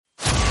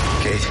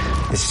Kate,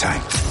 it's time.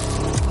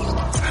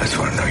 I just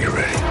want to know you're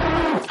ready.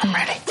 I'm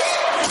ready.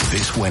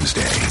 This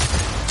Wednesday,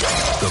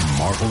 the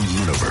Marvel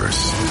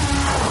Universe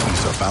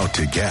is about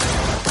to get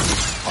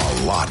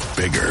a lot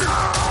bigger.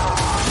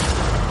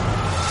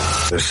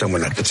 There's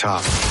someone at the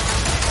top.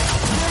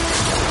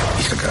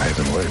 He's the guy I've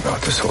been worried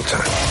about this whole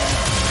time.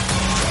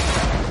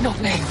 No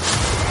name.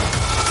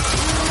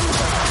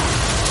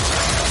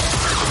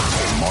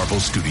 Marvel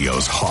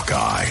Studios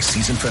Hawkeye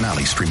season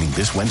finale streaming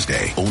this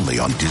Wednesday only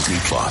on Disney+.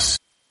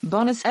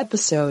 Bonus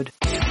episode.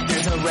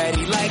 There's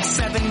already like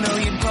 7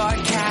 million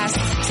podcasts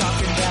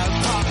talking about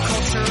pop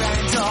culture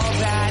and all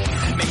that.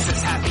 Makes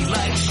us happy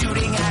like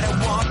shooting at a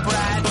womp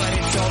rat, but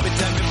it's all been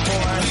done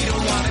before. We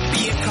don't want to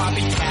be a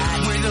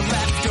copycat. We're the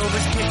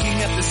leftovers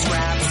picking up the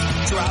scraps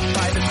dropped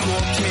by the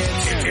cool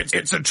kids.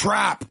 It's a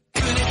trap.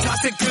 Gonna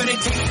toss it, gonna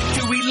taste it.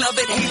 Do we love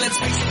it? Hey, let's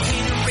face it,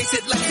 can't erase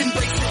it. Let's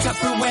embrace the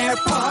Tupperware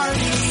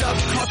party.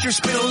 Subculture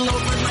spill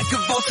over like a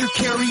vulture.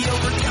 Carry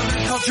over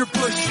counterculture,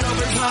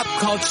 pushover, pop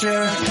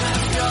culture.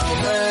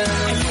 Leftover.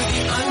 And for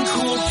the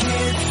uncool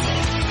kids,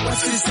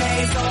 what's to say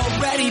has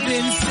already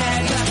been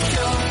said.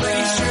 Leftover.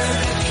 Pretty sure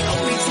that the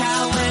only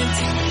talent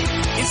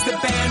is the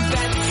band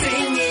that's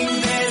singing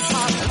this.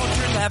 Pop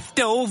culture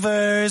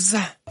leftovers.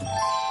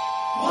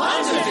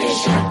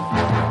 WandaVision.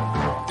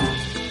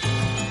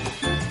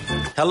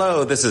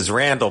 Hello, this is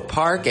Randall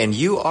Park, and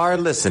you are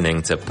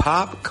listening to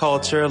Pop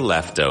Culture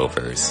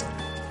Leftovers.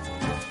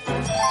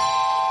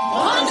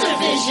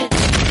 WandaVision.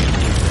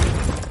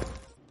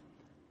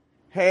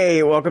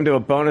 Hey, welcome to a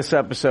bonus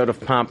episode of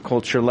Pop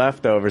Culture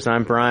Leftovers.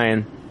 I'm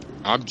Brian.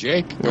 I'm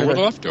Jake. And we're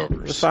the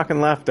leftovers. The fucking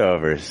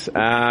leftovers.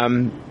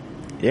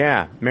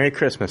 Yeah. Merry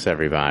Christmas,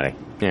 everybody.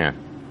 Yeah.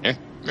 Yeah.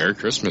 Merry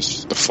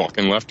Christmas. The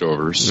fucking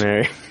leftovers.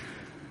 Merry.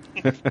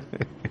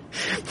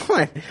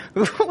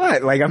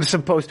 What? Like I'm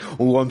supposed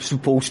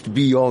to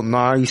be all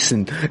nice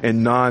and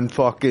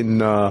non-fucking,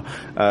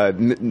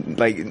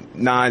 like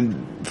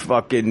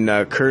non-fucking,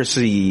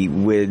 cursy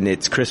when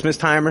it's Christmas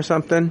time or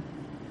something?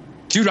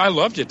 Dude, I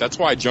loved it. That's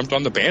why I jumped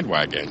on the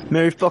bandwagon.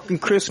 Merry fucking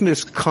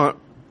Christmas, cunt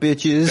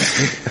bitches.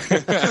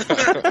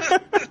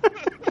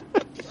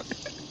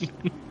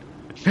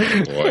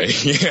 Boy,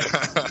 yeah.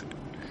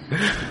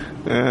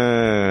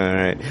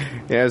 Alright.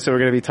 Yeah, so we're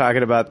going to be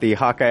talking about the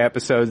Hawkeye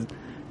episode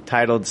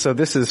titled, So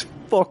This Is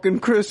Fucking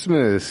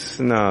Christmas.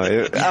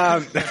 No.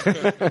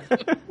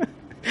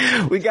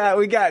 We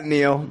got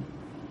Neil.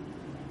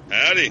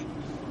 Howdy.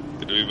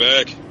 Good to be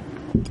back.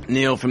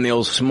 Neil from the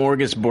old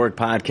Smorgasborg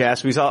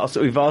podcast.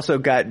 We've also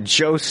got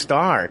Joe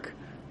Stark.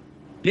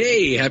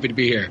 Hey, happy to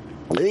be here.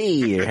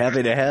 Hey,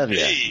 happy to have you.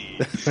 Hey.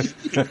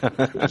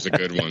 That was a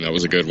good one. It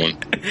was a good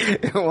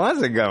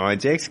one.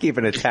 Jake's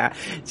keeping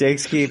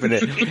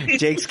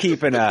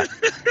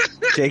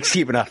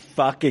a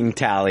fucking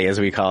tally, as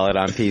we call it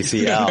on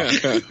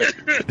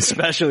PCL.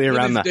 Especially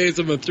around the days.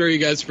 I'm gonna throw you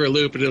guys for a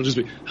loop, and it'll just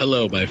be,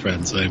 "Hello, my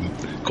friends. I'm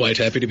quite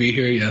happy to be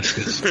here." Yes,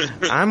 'cause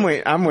I'm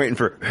waiting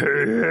for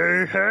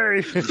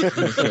hey.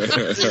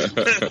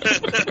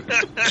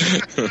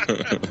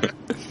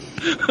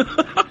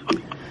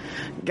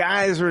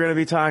 Guys, we're going to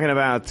be talking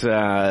about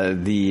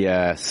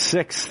the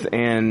sixth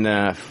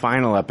and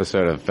final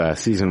episode of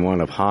season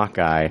 1 of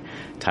Hawkeye,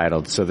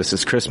 titled "So This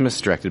Is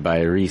Christmas," directed by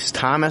Rhys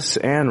Thomas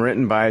and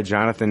written by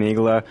Jonathan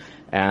Igla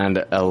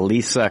and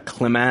Elisa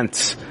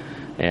Clement.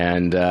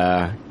 And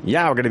we're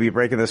going to be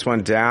breaking this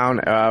one down.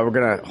 We're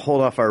going to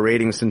hold off our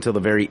ratings until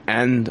the very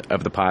end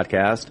of the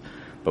podcast,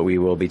 but we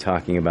will be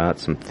talking about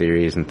some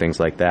theories and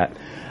things like that.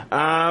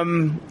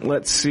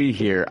 Let's see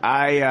here.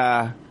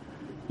 I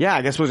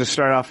guess we'll just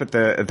start off at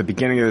the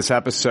beginning of this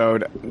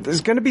episode.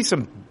 There's going to be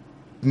some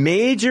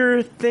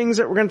major things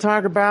that we're going to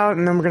talk about,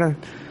 and then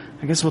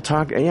we'll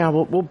talk. Yeah,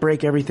 we'll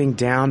break everything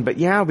down. But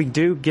yeah, we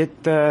do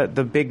get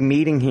the big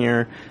meeting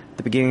here at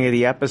the beginning of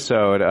the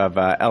episode of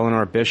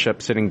Eleanor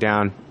Bishop sitting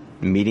down,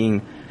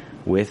 meeting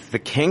with the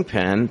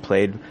Kingpin,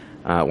 played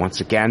once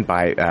again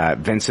by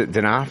Vincent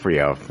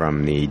D'Onofrio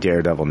from the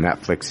Daredevil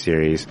Netflix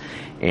series,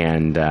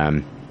 and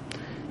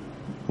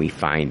we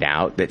find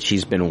out that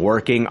she's been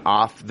working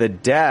off the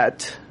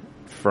debt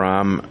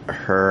from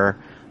her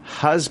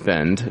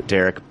husband,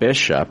 Derek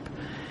Bishop.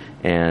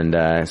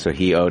 And so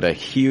he owed a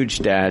huge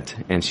debt,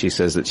 and she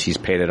says that she's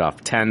paid it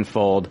off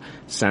tenfold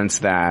since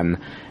then.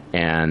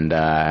 And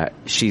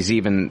she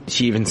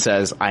even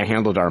says, "I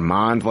handled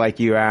Armand like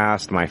you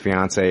asked. My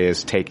fiance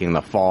is taking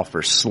the fall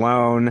for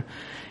Sloan."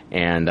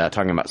 And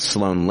talking about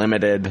Sloan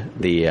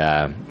Limited,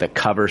 the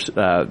covers,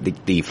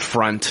 the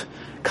front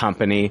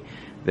company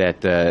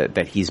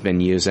that he's been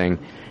using.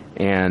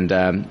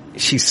 And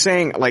she's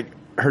saying, like,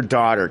 her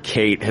daughter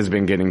Kate has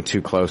been getting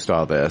too close to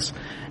all this,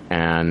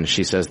 and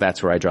she says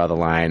that's where I draw the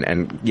line.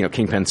 And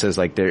Kingpin says,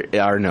 like, there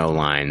are no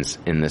lines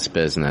in this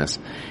business.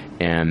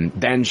 And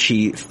then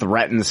she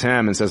threatens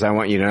him and says, "I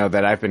want you to know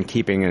that I've been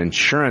keeping an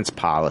insurance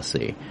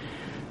policy,"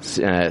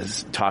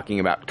 talking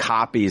about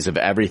copies of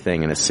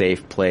everything in a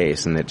safe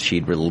place, and that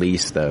she'd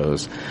release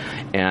those.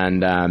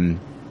 And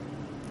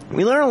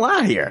we learn a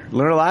lot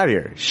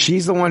here.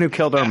 She's the one who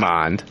killed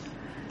Armand.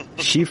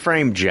 She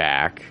framed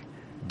Jack.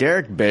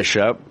 Derek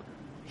Bishop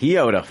he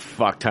owed a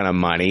fuck ton of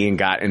money and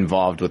got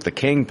involved with the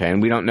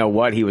Kingpin. We don't know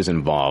what he was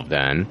involved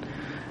in.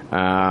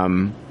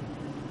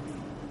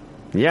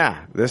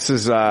 Yeah, this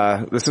is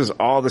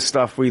all the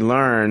stuff we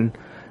learn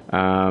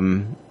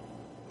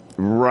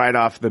right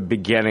off the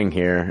beginning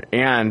here,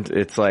 and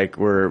it's like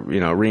we're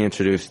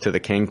reintroduced to the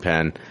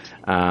Kingpin.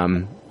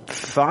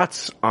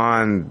 Thoughts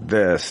on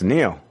this,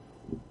 Neil?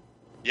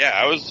 Yeah,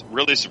 I was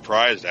really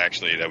surprised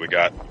actually that we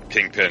got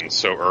Kingpin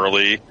so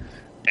early,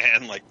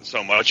 and like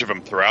so much of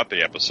him throughout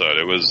the episode.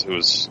 It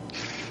was.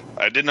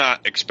 I did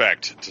not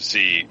expect to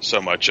see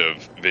so much of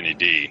Vinny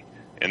D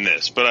in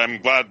this, but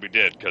I'm glad we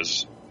did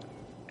because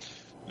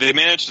they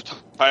managed to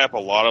tie up a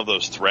lot of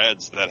those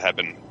threads that have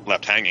been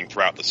left hanging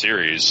throughout the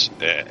series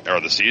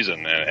or the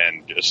season,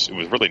 and just it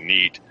was really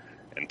neat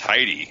and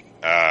tidy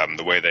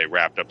the way they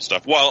wrapped up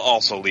stuff while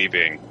also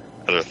leaving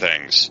other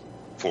things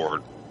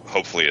for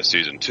hopefully a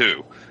season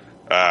 2.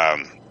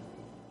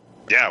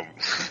 Yeah,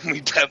 we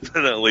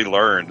definitely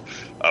learned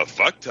a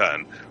fuck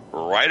ton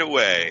right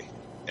away,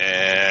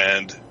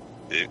 and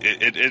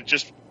it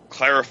just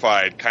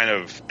clarified kind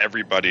of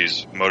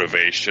everybody's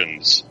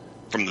motivations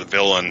from the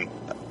villain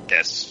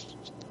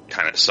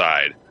kind of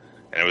side,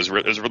 and it was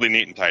really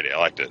neat and tidy. I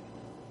liked it.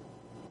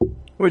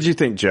 What'd you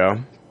think,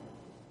 Joe?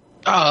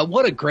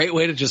 What a great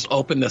way to just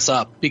open this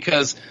up,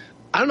 because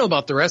I don't know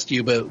about the rest of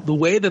you, but the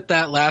way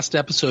that last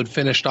episode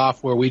finished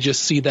off, where we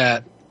just see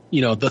that,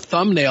 the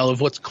thumbnail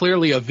of what's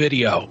clearly a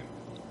video,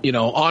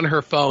 on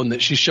her phone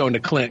that she's showing to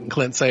Clint, and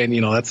Clint saying,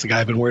 that's the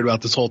guy I've been worried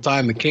about this whole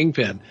time, the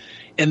Kingpin.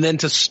 And then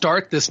to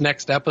start this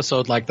next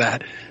episode like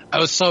that, I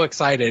was so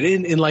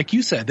excited. And like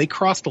you said, they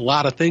crossed a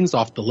lot of things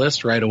off the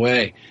list right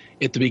away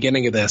at the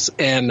beginning of this.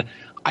 And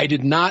I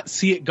did not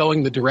see it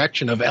going the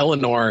direction of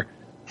Eleanor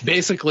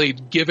basically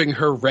giving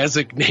her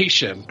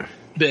resignation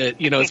that,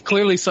 it's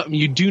clearly something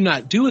you do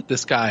not do with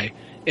this guy.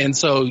 And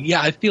so,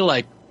 yeah, I feel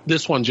like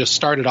this one just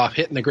started off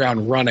hitting the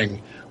ground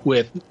running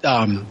with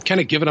kind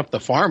of giving up the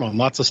farm on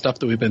lots of stuff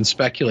that we've been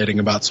speculating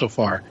about so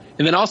far.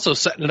 And then also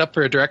setting it up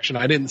for a direction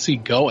I didn't see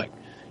going.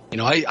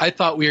 I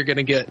thought we were going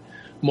to get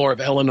more of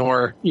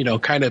Eleanor,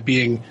 kind of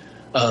being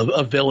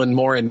a villain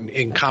more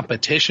in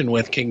competition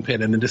with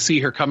Kingpin. And then to see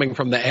her coming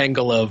from the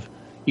angle of,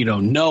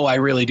 no, I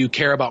really do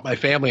care about my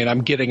family and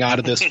I'm getting out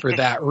of this for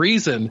that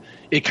reason,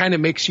 it kind of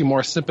makes you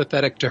more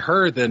sympathetic to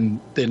her than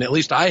at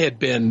least I had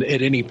been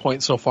at any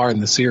point so far in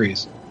the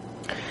series.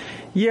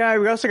 Yeah,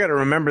 we also got to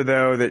remember,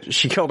 though, that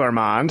she killed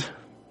Armand.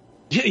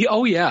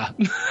 Oh, yeah.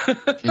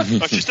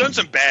 She's done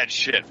some bad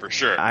shit, for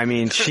sure. I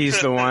mean,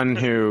 she's the one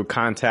who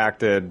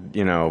contacted,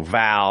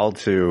 Val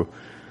to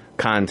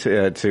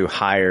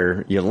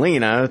hire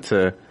Yelena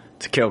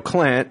to kill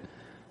Clint.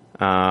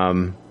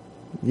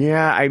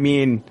 Yeah, I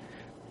mean,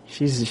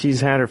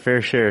 she's had her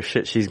fair share of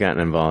shit she's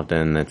gotten involved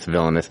in that's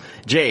villainous.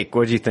 Jake,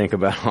 what'd you think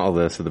about all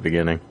this at the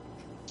beginning?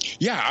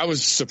 Yeah, I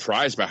was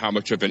surprised by how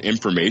much of an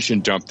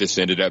information dump this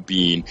ended up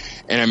being.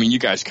 And I mean, you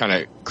guys kind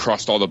of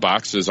crossed all the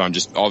boxes on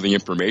just all the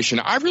information.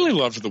 I really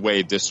loved the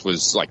way this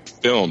was like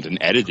filmed and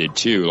edited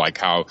too, like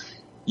how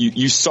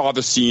you saw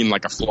the scene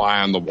like a fly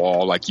on the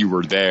wall, like you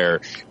were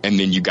there, and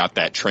then you got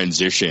that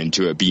transition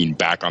to it being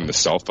back on the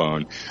cell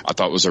phone. I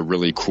thought it was a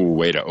really cool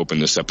way to open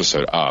this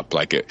episode up,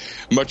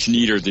 much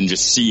neater than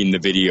just seeing the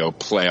video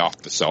play off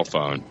the cell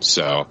phone.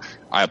 So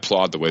I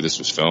applaud the way this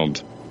was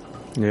filmed.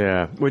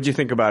 Yeah. What'd you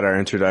think about our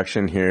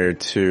introduction here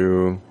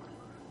to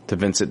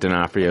Vincent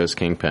D'Onofrio's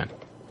Kingpin?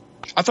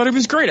 I thought it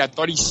was great. I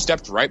thought he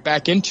stepped right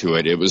back into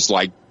it. It was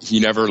like he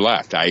never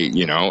left.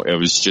 It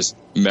was just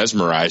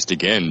mesmerized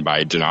again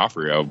by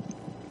D'Onofrio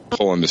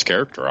pulling this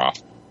character off.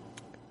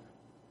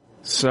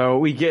 So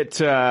we get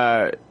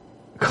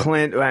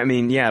Clint. I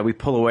mean, yeah, we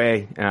pull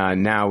away.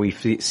 Now we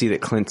see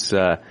that Clint's,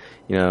 Clint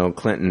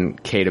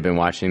and Kate have been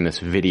watching this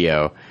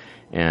video,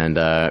 and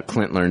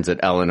Clint learns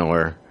that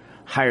Eleanor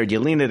hired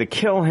Yelena to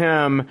kill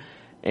him,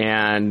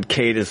 and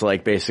Kate is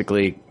like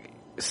basically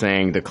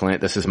saying to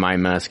Clint, "This is my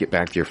mess, get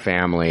back to your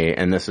family."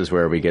 And this is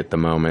where we get the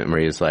moment where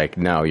he's like,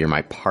 "No, you're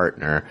my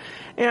partner."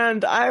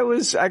 And I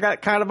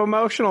got kind of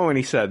emotional when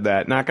he said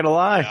that, not gonna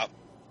lie.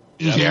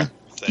 Yep. Yeah.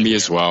 Me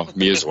as well.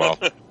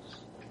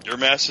 Your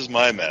mess is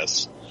my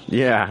mess.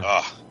 Yeah.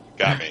 Oh,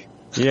 got me.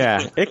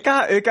 Yeah, it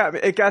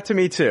got to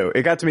me too.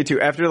 It got to me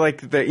too. After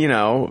after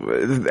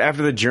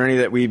the journey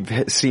that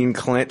we've seen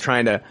Clint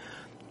trying to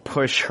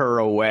push her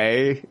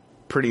away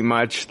pretty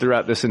much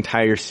throughout this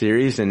entire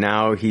series, and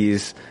now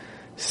he's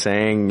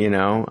saying,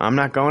 I'm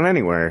not going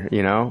anywhere,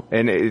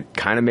 and it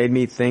kind of made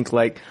me think,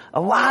 like a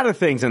lot of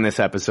things in this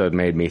episode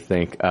made me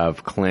think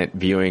of Clint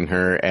viewing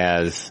her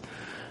as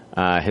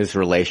his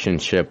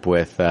relationship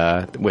with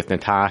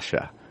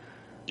Natasha.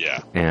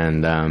 Yeah.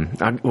 And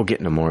we'll get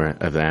into more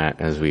of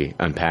that as we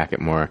unpack it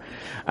more.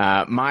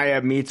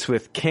 Maya meets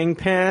with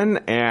Kingpin,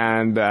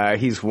 and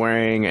he's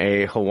wearing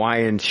a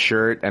Hawaiian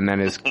shirt and then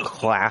his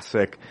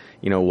classic,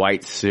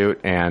 white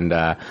suit. And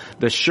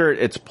the shirt,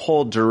 it's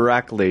pulled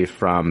directly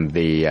from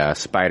the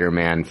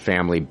Spider-Man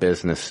Family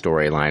Business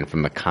storyline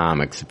from the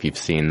comics, if you've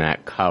seen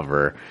that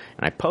cover.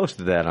 And I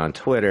posted that on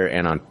Twitter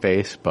and on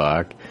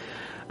Facebook.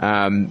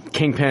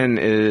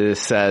 Kingpin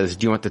says,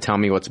 do you want to tell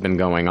me what's been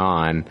going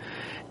on?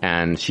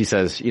 And she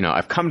says,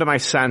 I've come to my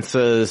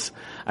senses.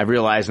 I've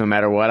realized no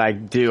matter what I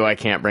do, I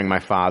can't bring my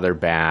father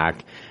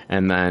back.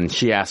 And then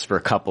she asks for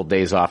a couple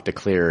days off to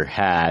clear her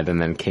head.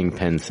 And then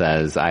Kingpin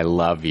says, I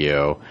love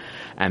you.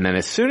 And then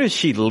as soon as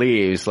she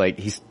leaves,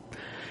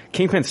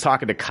 Kingpin's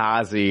talking to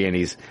Kazi, and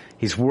he's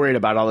worried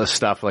about all this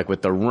stuff, like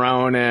with the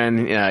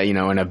Ronin,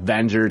 an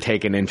Avenger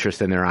taking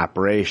interest in their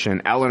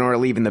operation, Eleanor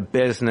leaving the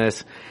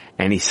business,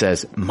 and he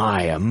says,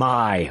 Maya,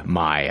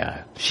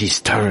 she's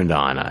turned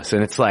on us.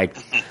 And it's like,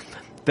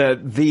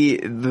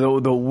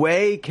 the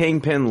way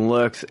Kingpin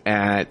looks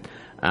at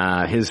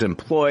his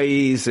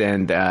employees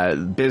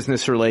and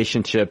business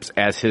relationships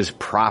as his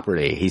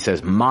property. He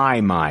says,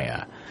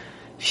 Maya,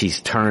 she's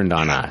turned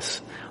on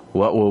us.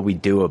 What will we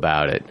do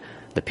about it?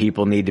 The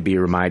people need to be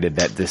reminded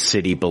that the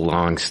city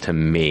belongs to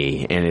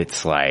me. And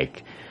it's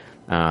like,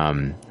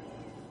 man,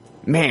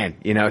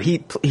 he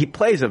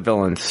plays a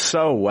villain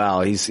so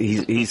well.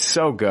 He's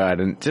so good.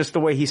 And just the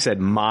way he said,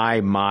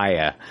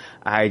 Maya,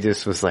 I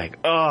just was like,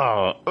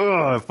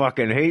 I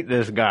fucking hate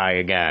this guy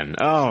again.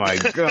 Oh my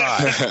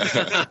God.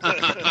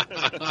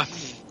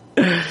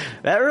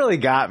 That really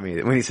got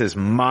me when he says,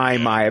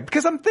 Maya,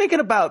 because I'm thinking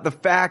about the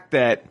fact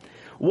that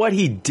what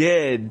he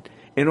did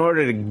in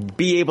order to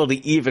be able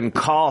to even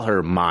call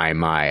her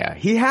Maya.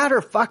 He had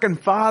her fucking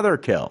father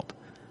killed.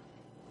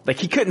 Like,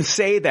 he couldn't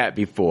say that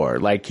before.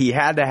 Like, he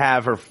had to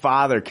have her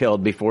father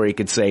killed before he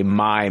could say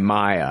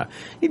Maya.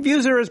 He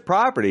views her as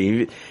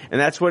property,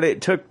 and that's what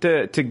it took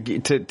to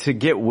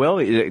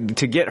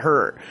get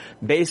her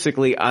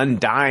basically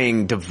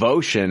undying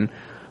devotion,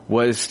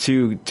 was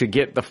to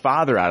get the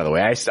father out of the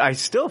way. I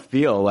still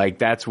feel like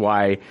that's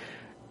why.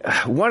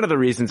 One of the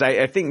reasons,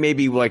 I think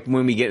maybe like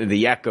when we get into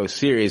the Echo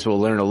series, we'll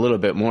learn a little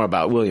bit more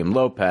about William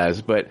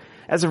Lopez. But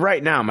as of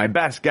right now, my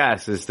best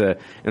guess is in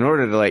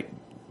order to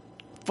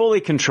fully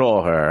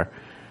control her,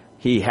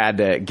 he had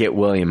to get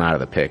William out of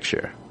the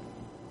picture.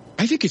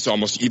 I think it's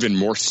almost even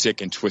more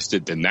sick and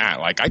twisted than that.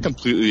 Like, I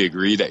completely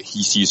agree that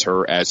he sees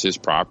her as his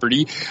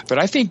property, but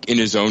I think in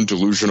his own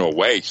delusional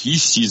way, he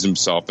sees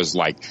himself as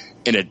like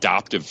an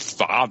adoptive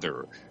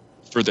father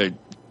for the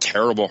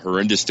terrible,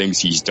 horrendous things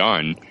he's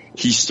done.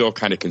 He still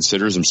kind of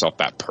considers himself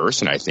that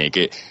person. I think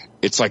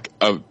it's like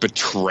a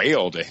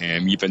betrayal to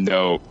him, even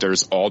though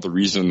there's all the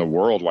reason in the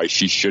world why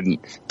she shouldn't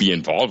be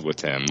involved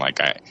with him.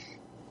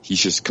 He's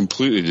just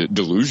completely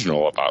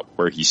delusional about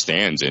where he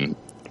stands in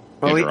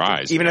her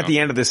eyes. Even at the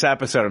end of this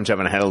episode, I'm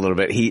jumping ahead a little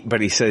bit.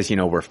 But he says,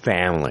 we're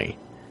family.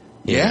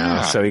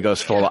 Yeah. So he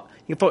goes full.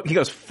 He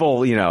goes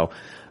full.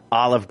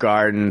 Olive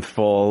Garden,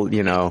 full.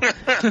 I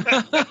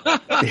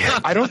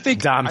don't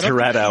think Dom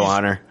Toretto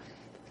on her.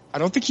 I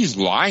don't think he's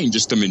lying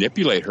just to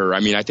manipulate her. I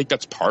mean, I think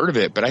that's part of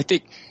it, but I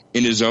think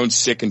in his own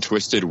sick and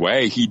twisted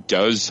way, he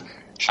does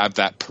have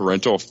that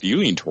parental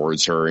feeling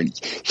towards her, and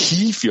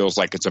he feels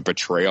like it's a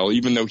betrayal,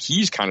 even though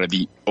he's kind of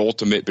the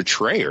ultimate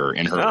betrayer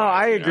in her life.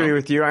 I agree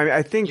with you.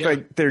 I think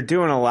they're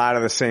doing a lot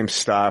of the same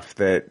stuff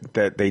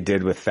that they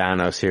did with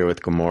Thanos here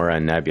with Gamora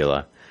and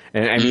Nebula.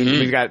 And I mean,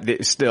 we've got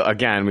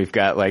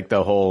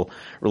the whole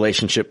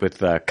relationship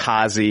with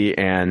Kazi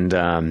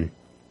and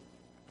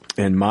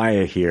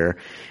Maya here.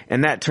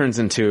 And that turns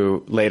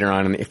into later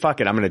on, fuck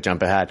it, I'm going to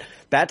jump ahead.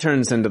 That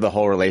turns into the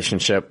whole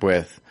relationship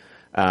with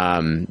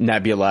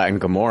Nebula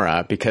and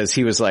Gamora, because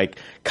he was like,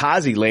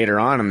 Kazi later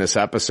on in this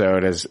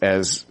episode,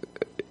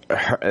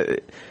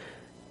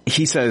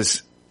 he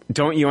says,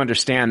 don't you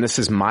understand? This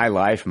is my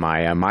life,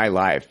 Maya, my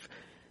life.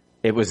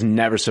 It was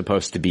never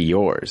supposed to be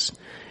yours.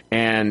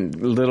 And a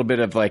little bit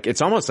of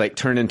it's almost like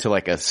turned into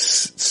like a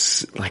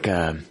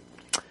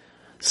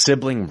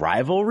sibling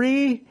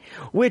rivalry,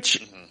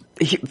 which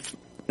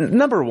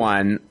number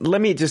one, let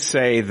me just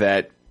say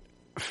that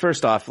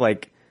first off,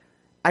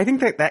 I think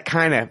that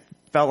kind of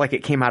felt like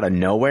it came out of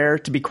nowhere,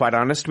 to be quite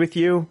honest with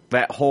you.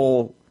 That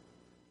whole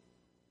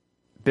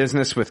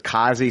business with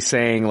Kazi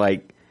saying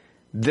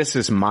this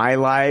is my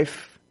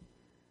life,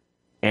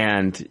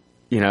 and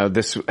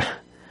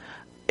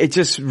it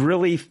just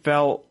really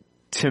felt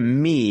to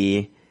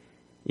me,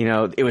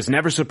 it was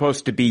never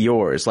supposed to be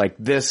yours.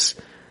 This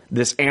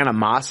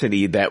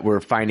animosity that we're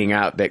finding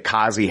out that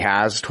Kazi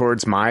has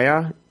towards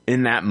Maya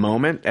in that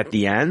moment at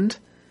the end.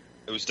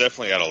 It was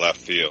definitely out of left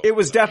field. It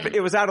was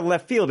out of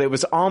left field. It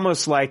was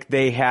almost like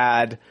they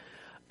had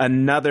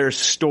another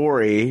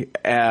story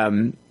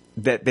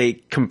that they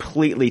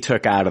completely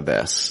took out of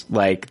this.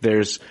 They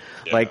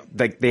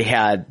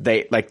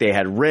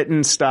had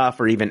written stuff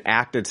or even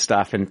acted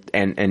stuff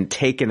and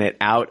taken it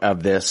out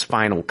of this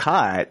final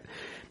cut,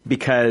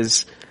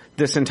 because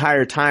this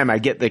entire time I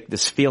get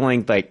this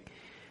feeling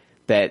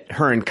that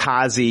her and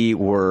Kazi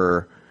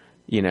were,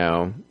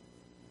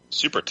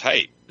 super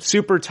tight.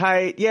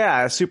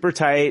 Yeah, super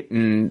tight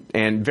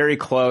and very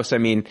close. I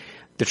mean,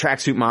 the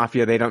Tracksuit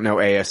Mafia, they don't know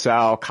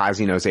ASL.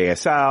 Kazi knows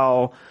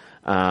ASL.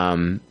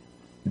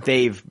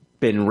 They've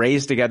been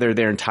raised together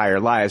their entire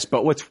lives.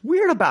 But what's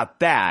weird about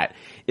that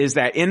is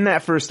that in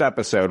that first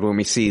episode, when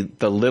we see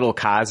the little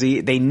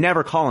Kazi, they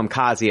never call him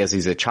Kazi as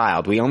he's a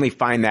child. We only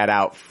find that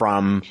out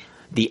from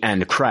the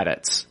end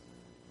credits.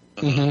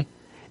 Mm-hmm.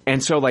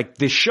 And so, like,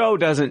 the show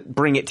doesn't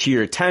bring it to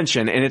your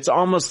attention, and it's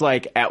almost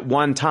like at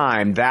one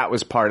time that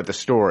was part of the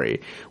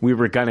story. We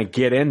were going to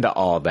get into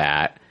all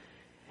that.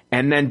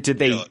 And then did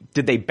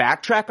they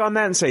backtrack on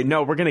that and say,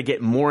 no, we're going to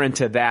get more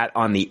into that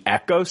on the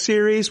Echo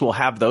series? We'll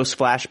have those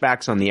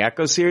flashbacks on the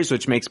Echo series,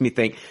 which makes me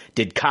think,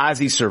 did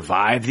Kazi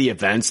survive the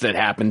events that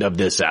happened of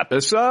this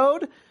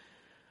episode?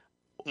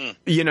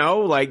 You know,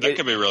 like that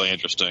could be really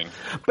interesting.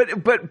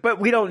 But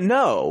we don't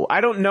know.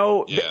 I don't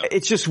know. Yeah.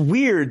 It's just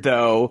weird,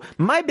 though.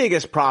 My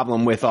biggest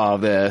problem with all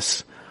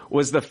this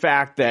was the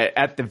fact that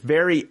at the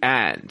very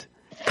end,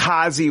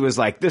 Kazi was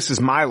like, this is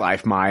my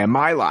life, Maya,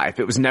 my life.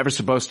 It was never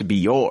supposed to be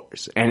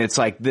yours. And it's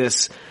like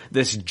this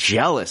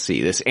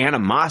jealousy, this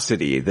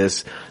animosity,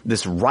 this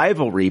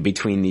rivalry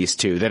between these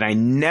two that I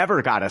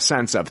never got a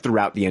sense of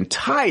throughout the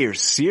entire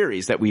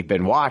series that we've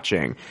been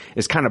watching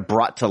is kind of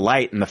brought to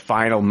light in the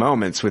final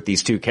moments with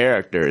these two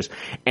characters.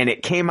 And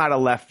it came out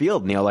of left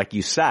field, Neil, like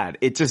you said.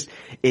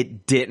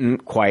 It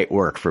didn't quite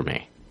work for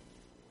me.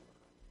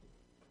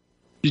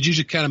 Did you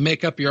just kind of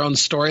make up your own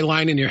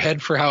storyline in your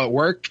head for how it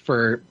worked?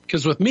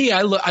 Because with me,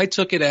 I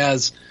took it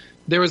as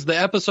there was the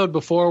episode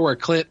before where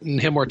Clint and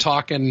him were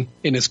talking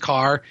in his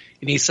car,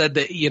 and he said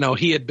that, you know,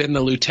 he had been the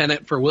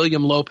lieutenant for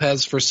William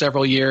Lopez for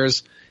several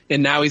years,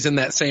 and now he's in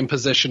that same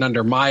position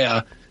under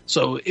Maya.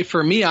 So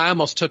for me, I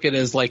almost took it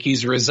as like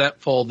he's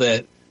resentful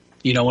that,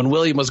 you know, when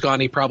William was gone,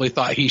 he probably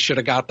thought he should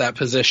have got that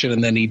position,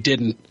 and then he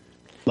didn't.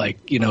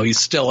 Like, you know, he's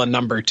still a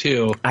number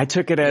 2. I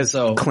took it as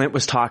Clint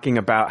was talking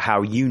about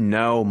how you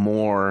know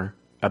more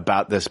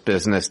about this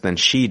business than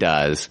she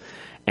does,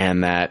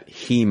 and that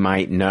he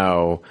might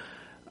know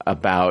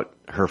about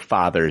her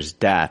father's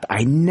death.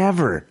 It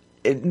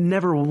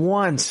never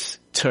once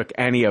took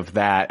any of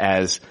that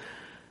as...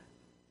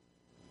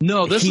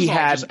 No, this is all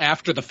just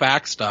after the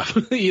fact stuff.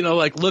 You know,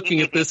 like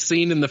looking at this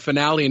scene in the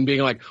finale and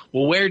being like,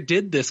 well, where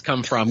did this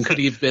come from? Could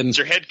he have been... It's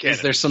your headcanon.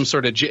 Is there some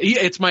sort of...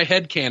 it's my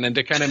headcanon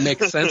to kind of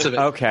make sense of it.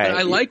 Okay. But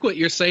I like what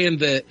you're saying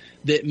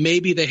that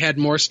maybe they had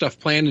more stuff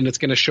planned and it's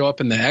going to show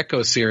up in the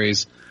Echo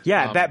series.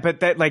 Yeah,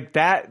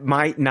 that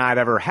might not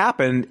ever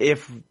happen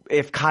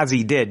if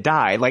Kazi did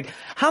die. Like,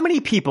 how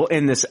many people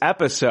in this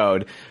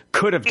episode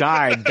could have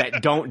died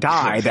that don't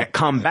die that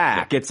come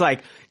back? It's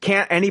like,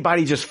 can't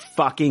anybody just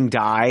fucking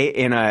die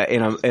in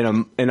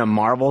a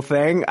Marvel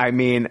thing? I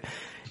mean,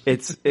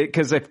 because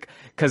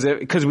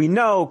we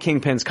know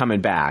Kingpin's coming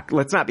back.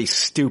 Let's not be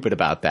stupid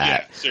about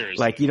that. Yeah, seriously.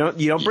 Like, you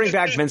don't bring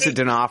back Vincent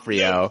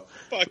D'Onofrio. No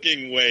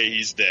fucking way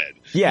he's dead.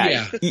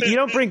 Yeah. You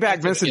don't bring back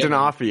Vincent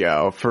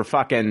D'Onofrio for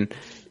fucking,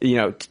 you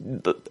know,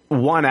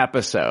 one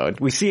episode.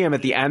 We see him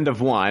at the end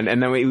of one,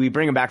 and then we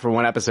bring him back for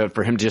one episode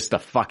for him just to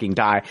fucking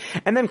die.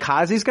 And then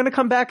Kazi's gonna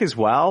come back as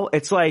well.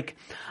 It's like,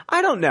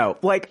 I don't know.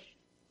 Like,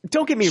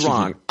 don't get me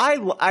wrong.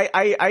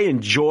 I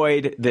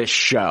enjoyed this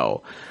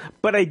show,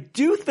 but I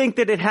do think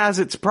that it has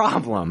its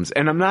problems,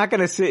 and I'm not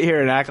gonna sit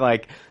here and act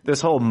like this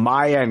whole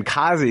Maya and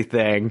Kazi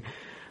thing,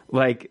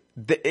 like,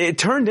 it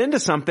turned into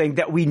something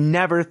that we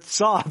never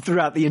saw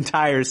throughout the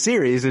entire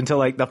series until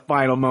like the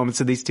final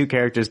moments of these two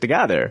characters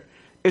together.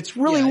 It's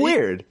really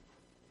weird.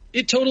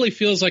 It totally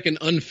feels like an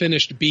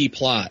unfinished B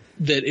plot.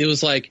 That it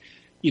was like,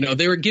 you know,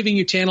 they were giving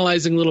you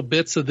tantalizing little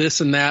bits of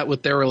this and that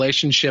with their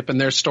relationship and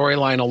their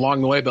storyline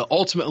along the way, but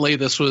ultimately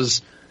this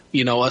was,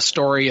 you know, a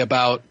story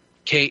about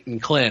Kate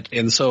and Clint,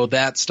 and so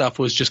that stuff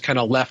was just kind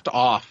of left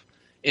off.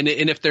 And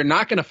if they're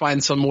not going to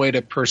find some way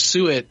to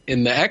pursue it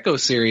in the Echo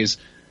series,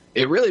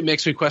 it really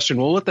makes me question,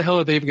 well, what the hell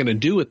are they even going to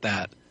do with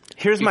that?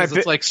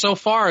 It's like, so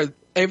far,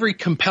 every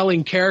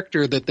compelling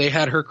character that they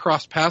had her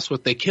cross paths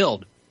with, they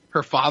killed.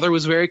 Her father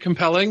was very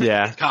compelling.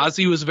 Yeah.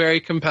 Kazi was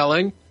very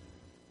compelling.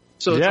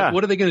 So it's like,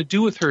 what are they going to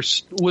do with her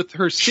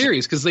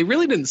series? Because they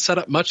really didn't set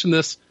up much in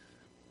this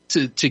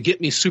to get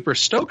me super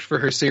stoked for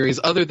her series,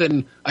 other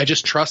than I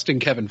just trust in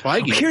Kevin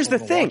Feige. Here's the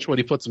thing. Watch what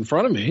he puts in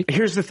front of me.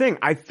 Here's the thing.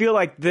 I feel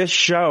like this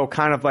show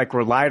kind of like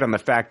relied on the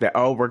fact that,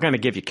 we're going to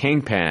give you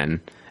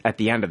Kingpin at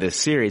the end of this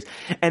series.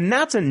 And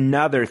that's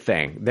another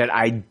thing that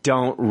I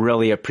don't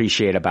really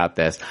appreciate about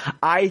this.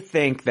 I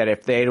think that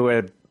if they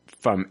would,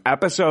 from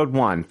episode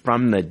 1,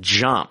 from the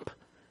jump,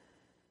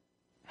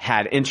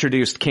 had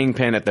introduced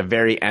Kingpin at the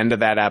very end of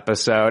that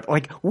episode,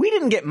 like, we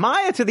didn't get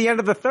Maya to the end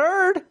of the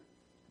 3rd.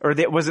 Or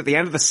was it the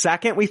end of the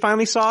 2nd we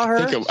finally saw her?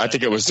 I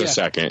think it was the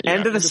 2nd. Yeah.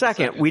 End of the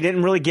 2nd. We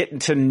didn't really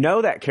get to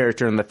know that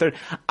character in the 3rd.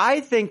 I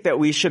think that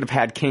we should have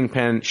had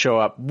Kingpin show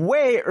up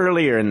way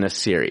earlier in this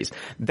series.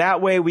 That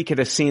way we could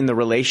have seen the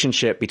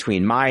relationship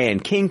between Maya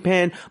and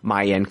Kingpin,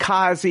 Maya and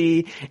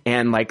Kazi,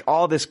 and like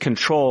all this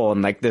control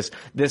and like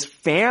this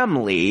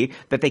family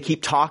that they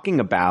keep talking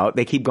about.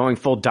 They keep going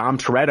full Dom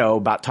Toretto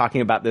about talking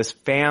about this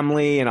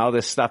family and all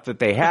this stuff that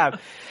they have.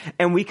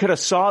 And we could have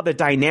saw the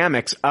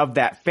dynamics of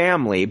that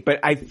family, but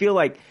I feel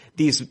like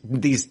these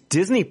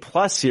Disney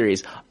Plus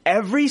series,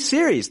 every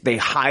series, they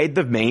hide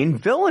the main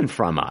villain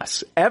from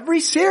us. Every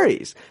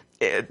series.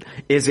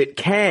 Is it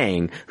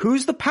Kang?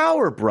 Who's the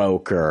power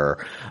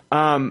broker?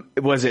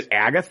 Was it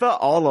Agatha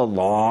all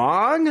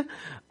along?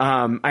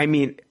 I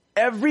mean,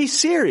 every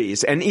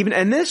series, and even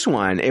in this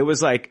one, it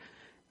was like,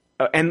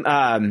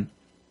 the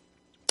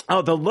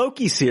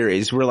Loki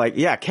series, we're like,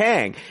 yeah,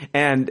 Kang,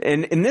 and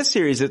in this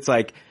series, it's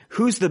like,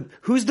 who's the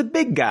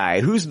big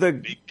guy? Who's the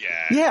big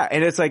guy? Yeah,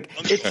 and it's like,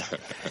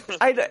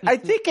 I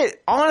think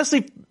it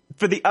honestly,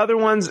 for the other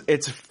ones,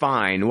 it's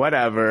fine,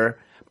 whatever.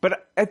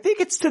 But I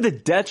think it's to the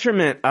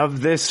detriment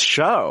of this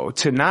show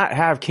to not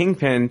have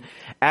Kingpin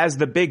as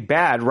the big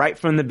bad right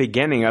from the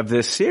beginning of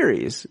this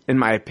series, in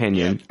my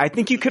opinion. Yeah. I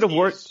think you could have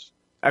worked...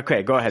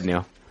 Okay, go ahead,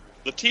 Neil.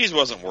 The tease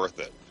wasn't worth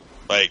it.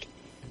 Like,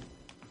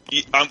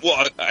 I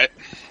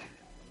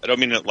don't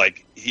mean that,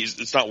 like,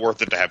 it's not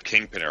worth it to have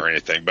Kingpin or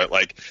anything, but,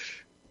 like,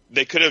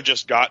 they could have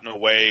just gotten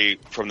away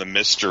from the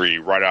mystery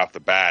right off the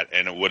bat,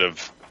 and it would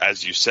have,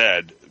 as you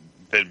said,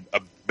 been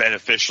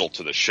beneficial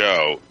to the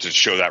show to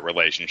show that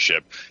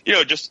relationship,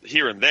 just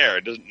here and there.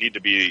 It doesn't need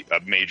to be a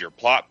major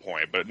plot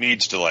point, but it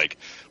needs to, like,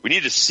 we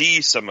need to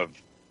see some of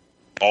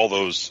all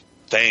those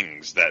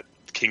things that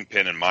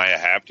Kingpin and Maya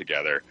have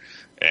together.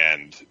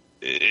 And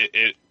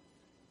it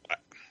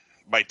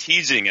by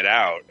teasing it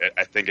out,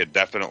 I think it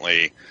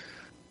definitely,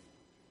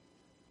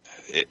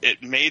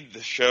 it made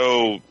the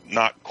show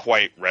not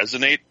quite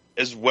resonate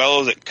as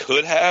well as it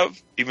could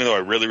have, even though I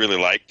really, really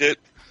liked it.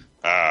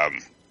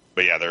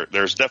 But yeah,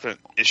 there's definite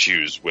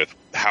issues with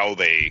how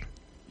they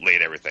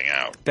laid everything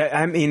out.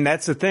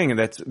 That's the thing.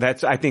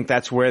 I think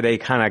that's where they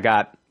kind of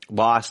got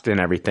lost in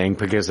everything,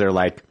 because they're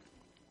like,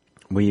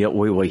 we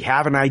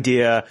have an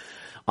idea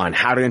on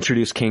how to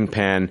introduce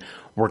Kingpin.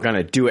 We're going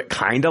to do it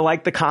kind of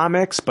like the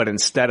comics, but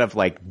instead of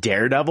like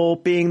Daredevil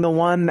being the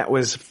one that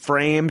was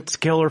framed to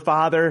kill her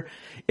father,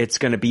 it's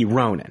going to be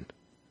Ronin.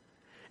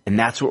 And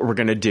that's what we're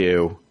going to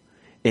do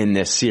in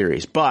this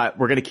series. But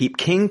we're going to keep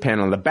Kingpin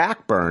on the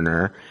back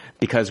burner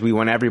because we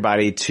want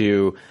everybody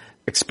to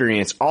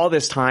experience all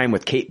this time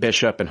with Kate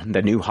Bishop and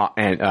the new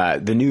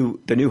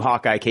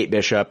Hawkeye, Kate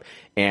Bishop,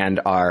 and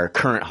our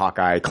current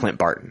Hawkeye, Clint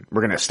Barton.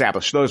 We're going to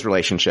establish those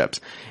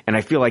relationships. And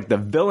I feel like the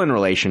villain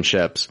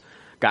relationships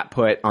got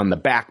put on the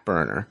back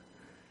burner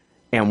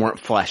and weren't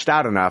fleshed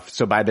out enough.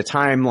 So by the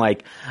time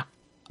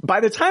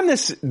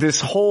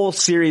this whole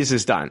series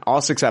is done,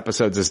 all 6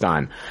 episodes is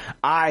done,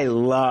 I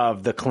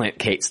love the Clint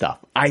Kate stuff.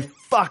 I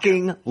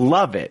fucking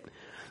love it.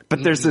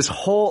 But there's this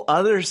whole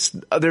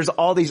there's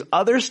all these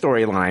other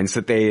storylines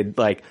that they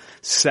like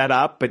set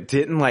up but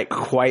didn't like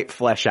quite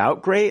flesh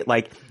out great.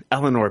 Like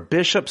Eleanor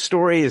Bishop's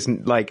story is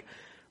like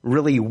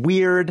really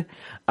weird.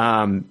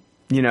 The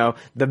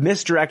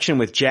misdirection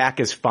with Jack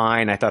is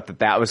fine. I thought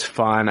that was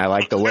fun. I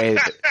like the way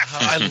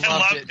I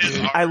loved it,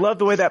 dude. I love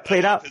the way that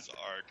played out.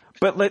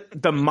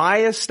 But the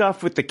Maya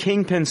stuff with the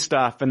Kingpin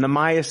stuff, and the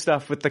Maya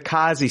stuff with the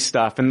Kazi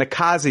stuff, and the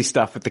Kazi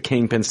stuff with the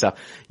Kingpin stuff,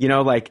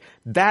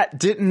 that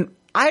didn't.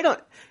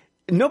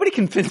 Nobody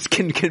can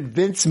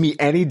convince me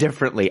any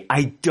differently.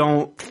 I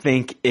don't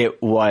think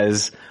it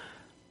was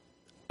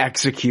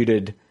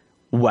executed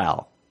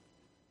well.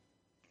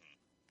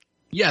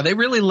 Yeah, they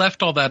really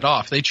left all that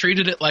off. They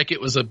treated it like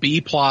it was a B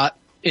plot,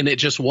 and it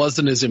just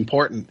wasn't as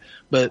important.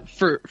 But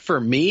for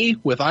me,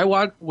 when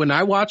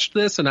I watched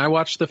this and I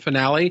watched the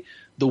finale,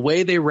 the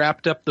way they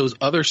wrapped up those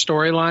other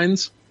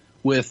storylines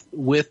with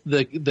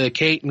the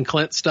Kate and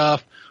Clint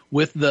stuff,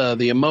 with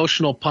the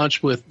emotional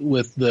punch with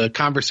the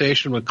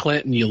conversation with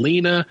Clint and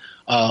Yelena,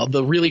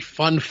 the really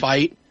fun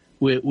fight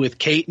with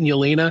Kate and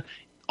Yelena,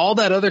 all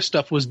that other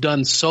stuff was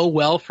done so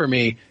well for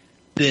me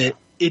that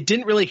it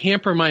didn't really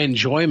hamper my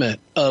enjoyment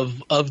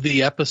of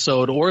the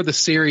episode or the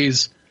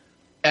series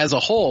as a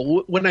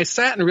whole. When I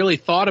sat and really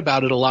thought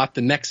about it a lot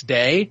the next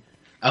day,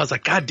 I was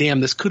like, God damn,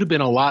 this could have been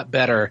a lot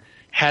better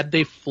had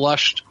they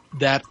flushed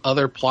that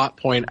other plot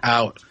point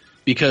out,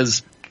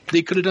 because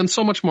they could have done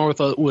so much more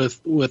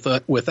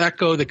with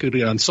Echo. They could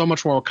have done so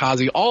much more with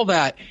Kazi, all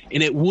that,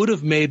 and it would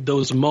have made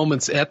those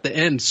moments at the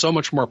end so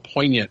much more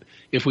poignant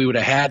if we would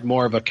have had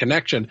more of a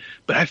connection.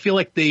 But I feel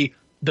like the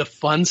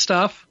fun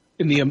stuff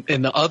and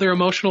the other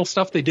emotional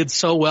stuff they did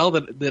so well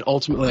that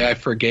ultimately I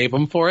forgave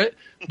them for it.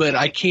 But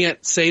I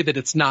can't say that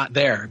it's not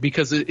there,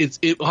 because it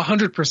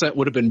 100%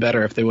 would have been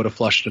better if they would have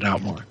flushed it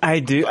out more. I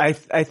do. I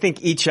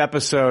think each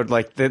episode,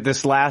 like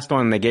this last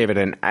one, they gave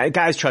it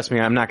guys, trust me,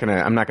 I'm not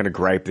gonna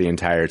gripe the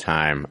entire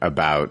time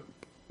about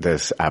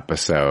this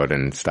episode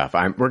and stuff.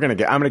 I'm gonna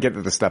get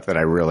to the stuff that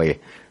I really,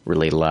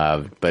 really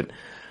loved. But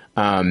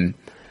I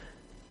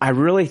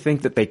really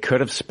think that they could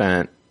have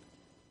spent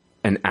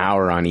an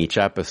hour on each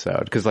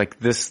episode, because like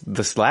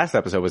this last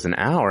episode was an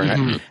hour.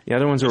 Mm-hmm. The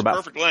other ones were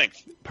about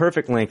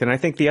perfect length. And I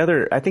think the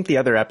other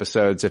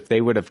episodes, if they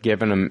would have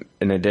given them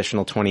an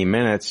additional 20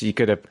 minutes, you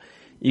could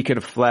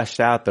have fleshed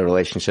out the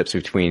relationships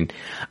between.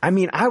 I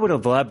mean, I would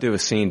have loved to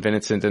have seen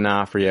Vincent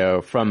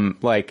D'Onofrio from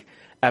like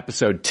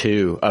episode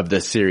 2 of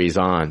this series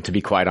on, to be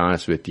quite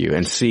honest with you,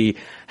 and see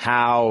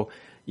how,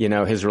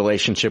 his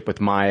relationship with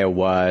Maya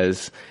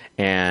was,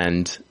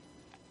 and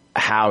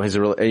how his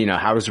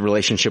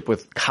relationship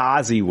with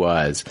Kazi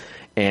was,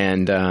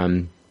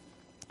 and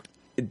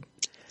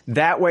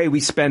that way we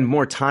spend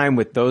more time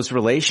with those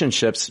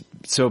relationships.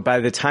 So by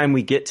the time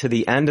we get to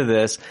the end of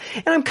this,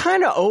 and I'm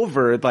kind of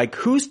over, like,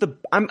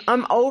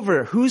 I'm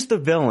over who's the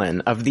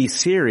villain of these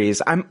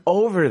series. I'm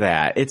over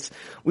that.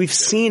 We've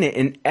seen it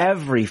in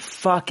every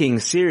fucking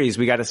series.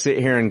 We got to sit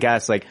here and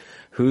guess, like,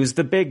 who's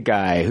the big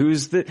guy?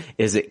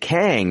 Is it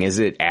Kang? Is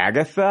it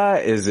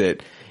Agatha?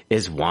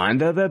 Is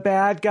Wanda the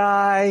bad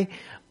guy?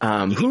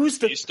 Who's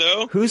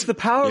the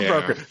power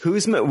broker?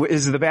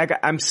 Is the bad guy?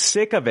 I'm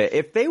sick of it.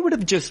 If they would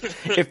have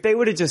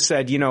just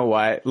said, you know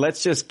what,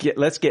 let's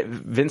get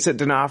Vincent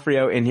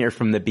D'Onofrio in here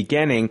from the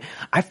beginning.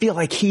 I feel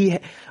like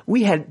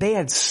they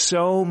had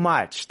so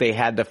much they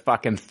had to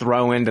fucking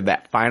throw into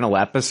that final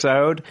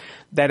episode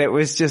that it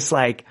was just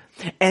like,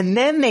 and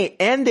then they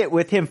end it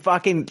with him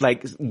fucking,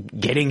 like,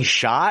 getting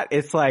shot.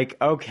 It's like,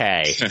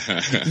 okay,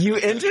 you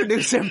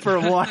introduce him for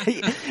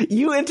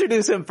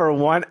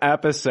one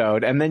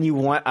episode, and then you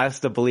want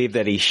us to believe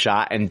that he's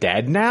shot and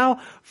dead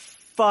now?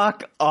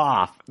 Fuck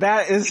off.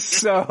 That is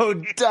so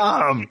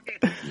dumb.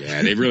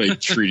 Yeah, they really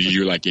treated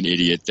you like an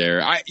idiot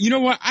there. You know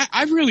what?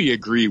 I really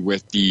agree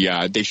with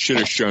they should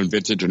have shown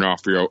Vincent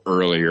D'Onofrio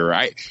earlier.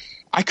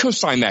 I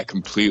co-sign that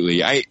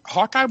completely.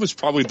 Hawkeye was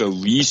probably the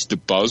least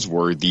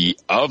buzzworthy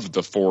of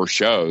the 4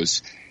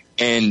 shows,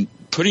 and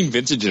putting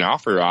Vincent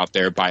D'Onofrio out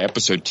there by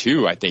episode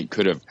 2, I think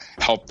could have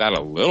helped that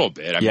a little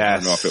bit. I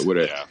don't know if it would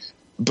have,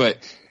 but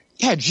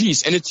yeah,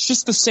 geez. And it's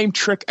just the same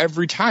trick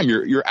every time.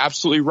 You're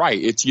absolutely right.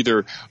 It's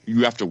either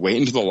you have to wait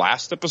until the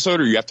last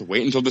episode or you have to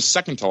wait until the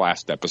second to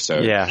last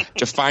episode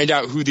to find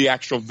out who the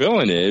actual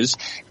villain is.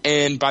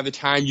 And by the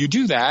time you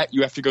do that,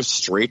 you have to go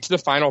straight to the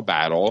final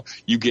battle.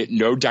 You get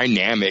no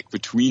dynamic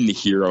between the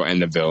hero and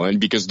the villain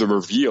because the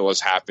reveal is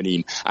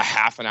happening a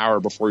half an hour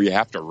before you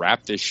have to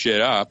wrap this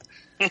shit up.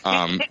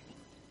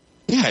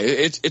 Yeah,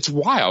 it's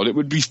wild. It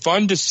would be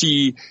fun to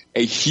see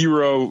a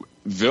hero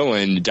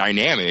villain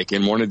dynamic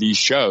in one of these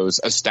shows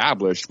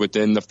established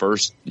within the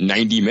first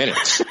 90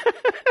 minutes.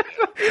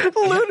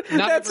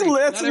 That's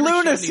lunacy.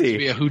 Needs to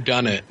be a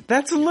whodunit.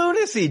 That's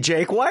lunacy,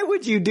 Jake. Why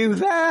would you do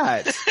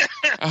that?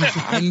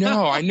 I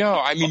know.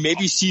 I mean,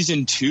 maybe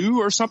season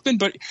 2 or something,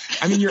 but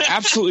I mean, you're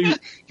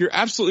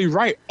absolutely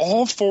right.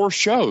 All 4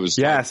 shows.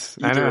 Yes,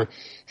 I know.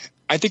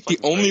 I think the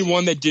only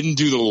one that didn't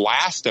do the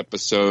last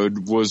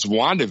episode was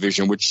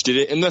WandaVision, which did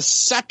it in the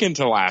second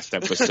to last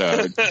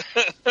episode.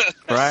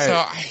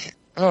 Right.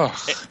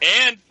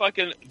 And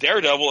fucking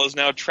Daredevil is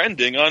now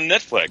trending on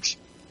Netflix.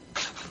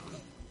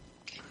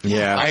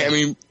 Yeah. I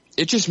mean,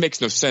 it just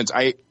makes no sense.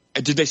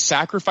 Did they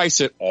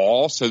sacrifice it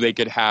all so they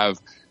could have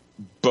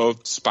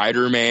both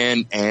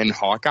Spider-Man and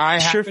Hawkeye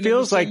happen in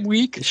the same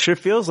week? It sure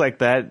feels like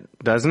that,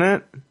 doesn't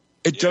it?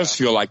 It does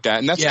feel like that,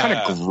 and that's kind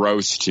of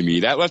gross to me.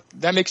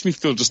 That makes me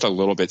feel just a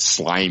little bit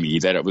slimy,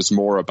 that it was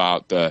more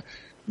about the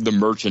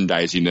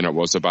merchandising than it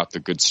was about the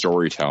good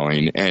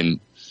storytelling. And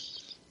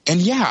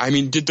yeah, I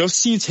mean, did those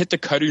scenes hit the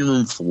cutting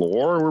room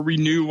floor where we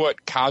knew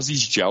what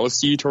Kazi's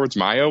jealousy towards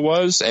Maya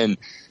was and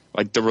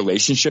like the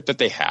relationship that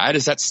they had?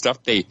 Is that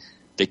stuff they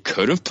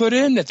could have put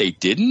in that they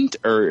didn't,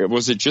 or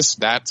was it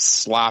just that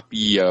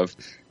sloppy of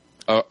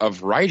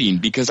writing?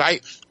 Because I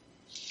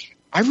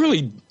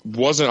really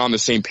wasn't on the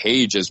same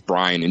page as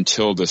Brian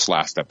until this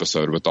last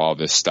episode with all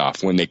this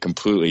stuff, when they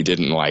completely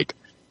didn't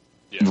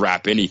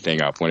wrap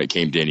anything up when it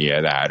came to any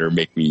of that or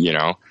make me,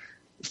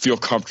 feel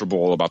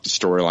comfortable about the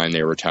storyline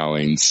they were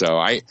telling. So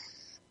I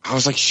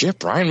was like, shit,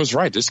 Brian was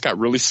right. This got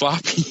really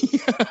sloppy.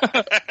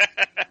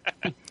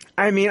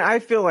 I mean, I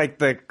feel like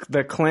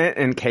the Clint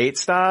and Kate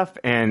stuff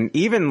and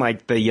even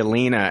like the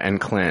Yelena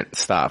and Clint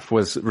stuff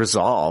was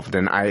resolved,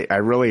 and I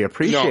really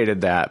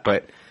appreciated that,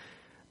 but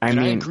I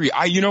agree.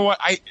 You know what?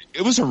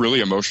 It was a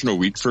really emotional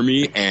week for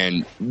me,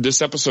 and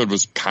this episode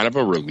was kind of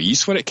a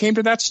release when it came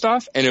to that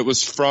stuff, and it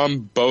was from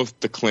both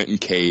the Clint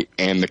and Kate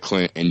and the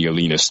Clint and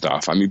Yelena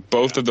stuff. I mean,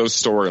 both of those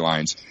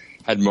storylines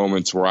had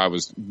moments where I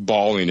was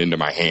bawling into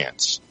my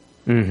hands.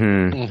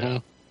 Mm-hmm. Mm-hmm.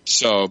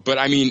 So, but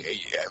I mean,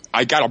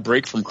 I got a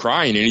break from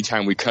crying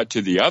anytime we cut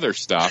to the other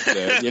stuff. What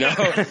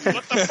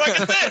the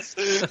fuck is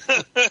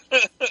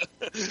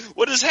this?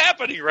 What is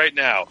happening right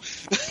now?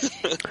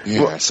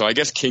 Yeah, so I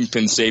guess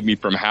Kingpin saved me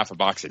from half a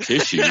box of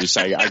tissues.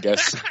 I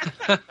guess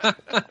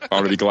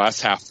already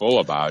glass half full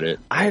about it.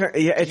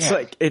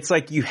 It's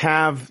like you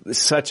have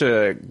such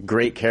a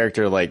great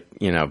character like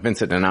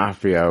Vincent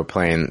D'Onofrio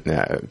playing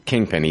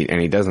Kingpin,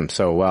 and he does him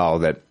so well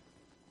that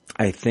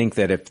I think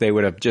that if they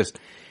would have just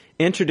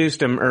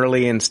introduced him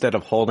early instead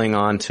of holding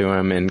on to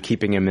him and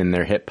keeping him in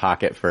their hip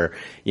pocket for,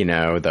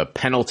 the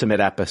penultimate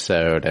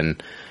episode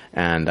and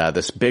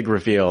this big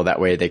reveal. That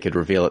way they could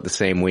reveal it the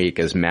same week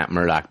as Matt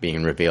Murdock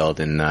being revealed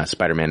in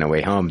Spider-Man No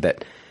Way Home.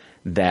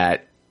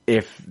 That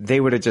if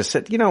they would have just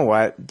said, you know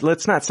what,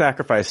 let's not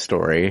sacrifice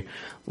story.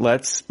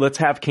 Let's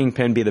have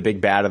Kingpin be the big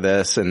bad of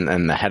this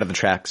and the head of the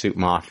tracksuit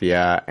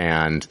mafia,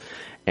 and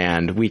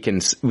we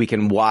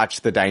can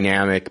watch the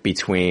dynamic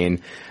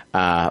between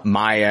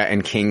Maya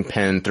and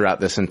Kingpin throughout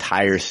this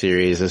entire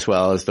series, as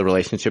well as the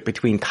relationship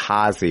between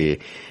Kazi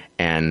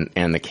and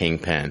the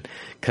Kingpin.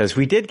 Because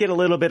we did get a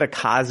little bit of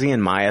Kazi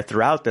and Maya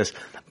throughout this,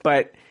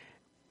 but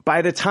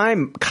by the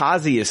time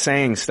Kazi is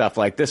saying stuff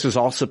like, this was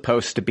all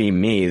supposed to be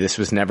me, this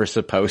was never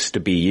supposed to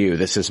be you,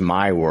 this is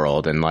my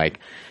world, and like,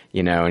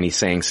 you know, and he's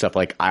saying stuff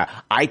like,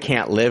 I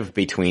can't live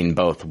between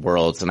both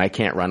worlds and I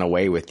can't run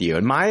away with you.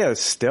 And Maya's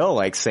still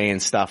like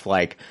saying stuff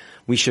like,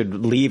 we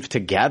should leave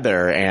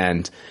together,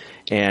 and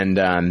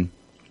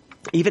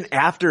even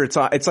after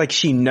it's like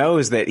she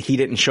knows that he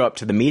didn't show up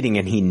to the meeting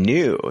and he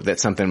knew that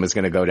something was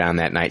going to go down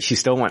that night. She's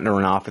still wanting to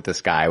run off with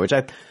this guy, which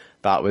I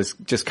thought was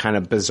just kind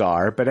of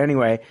bizarre. But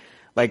anyway,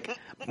 like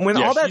when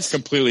all that's she's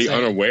completely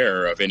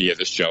unaware of any of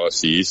this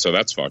jealousy, so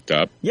that's fucked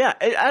up. Yeah,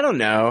 I don't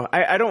know.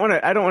 I don't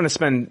want to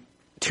spend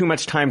too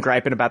much time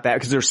griping about that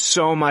because there's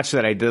so much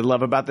that I did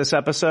love about this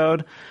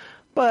episode.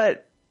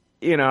 But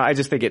you know, I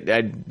just think it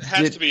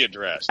has to be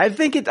addressed. I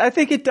think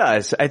it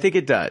does. I think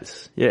it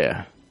does.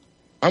 Yeah.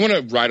 I want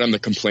to ride on the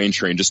complaint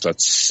train just a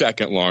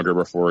second longer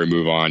before we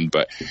move on,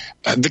 but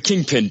the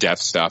Kingpin death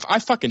stuff, I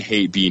fucking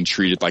hate being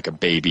treated like a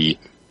baby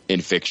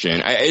in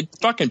fiction. It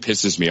fucking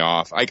pisses me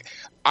off.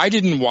 I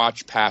didn't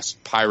watch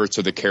past Pirates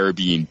of the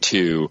Caribbean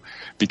 2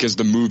 because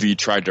the movie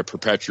tried to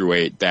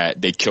perpetuate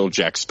that they killed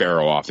Jack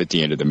Sparrow off at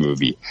the end of the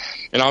movie.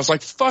 And I was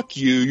like, fuck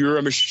you, you're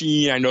a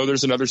machine. I know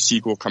there's another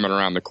sequel coming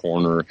around the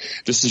corner.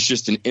 This is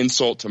just an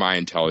insult to my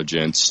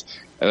intelligence.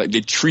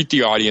 They treat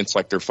the audience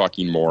like they're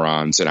fucking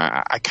morons, and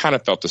I kind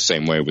of felt the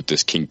same way with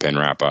this Kingpin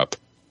wrap-up.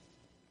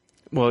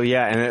 Well,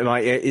 yeah, and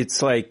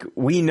it's like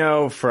we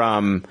know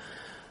from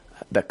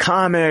the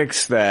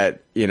comics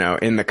that, you know,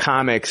 in the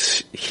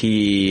comics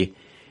he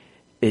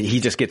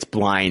just gets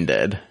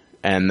blinded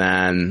and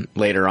then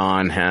later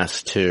on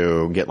has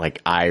to get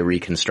like eye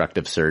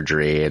reconstructive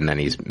surgery, and then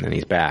he's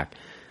back.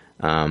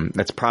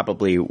 That's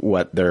probably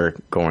what they're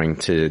going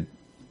to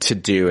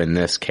do in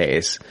this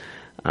case.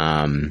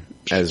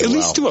 At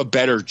least do a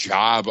better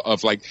job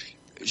of like,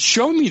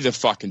 show me the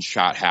fucking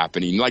shot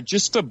happening, like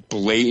just the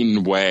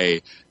blatant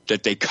way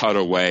that they cut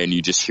away and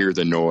you just hear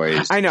the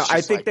noise. I know.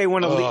 I think like, they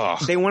want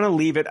to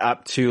leave it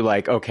up to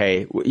like,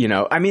 okay, you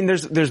know, I mean,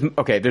 there's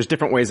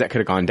different ways that could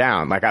have gone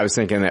down. Like I was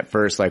thinking at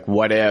first, like,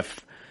 what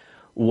if,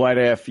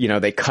 you know,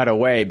 they cut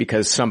away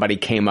because somebody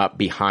came up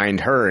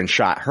behind her and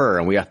shot her,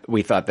 and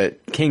we thought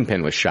that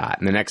Kingpin was shot.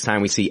 And the next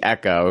time we see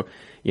Echo,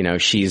 you know,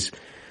 she's,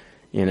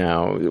 you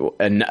know,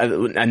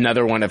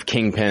 another one of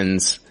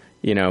Kingpin's,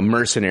 you know,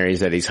 mercenaries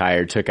that he's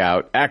hired took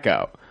out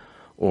Echo.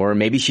 Or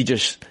maybe she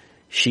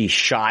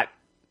shot,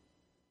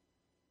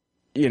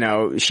 you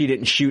know, she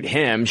didn't shoot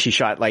him, she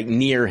shot like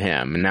near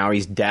him, and now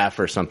he's deaf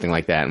or something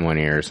like that in one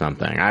ear or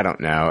something. I don't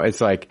know. It's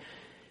like,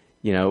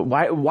 you know,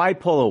 why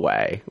pull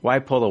away? Why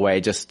pull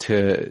away just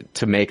to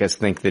make us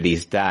think that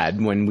he's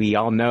dead when we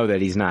all know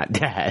that he's not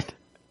dead?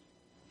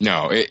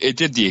 No, it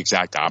did the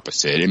exact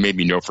opposite. It made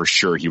me know for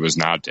sure he was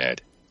not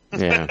dead.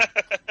 Yeah.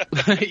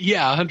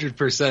 Yeah,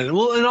 100%.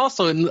 Well, and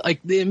also in like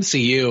the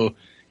MCU,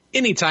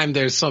 anytime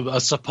there's a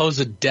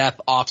supposed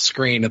death off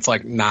screen, it's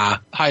like, nah,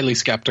 highly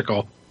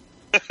skeptical.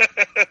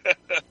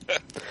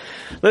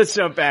 Let's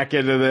jump back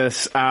into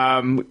this.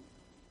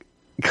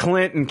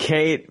 Clint and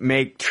Kate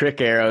make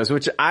trick arrows,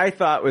 which I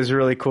thought was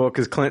really cool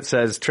because Clint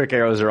says trick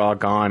arrows are all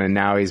gone, and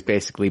now he's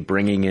basically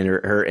bringing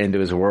her into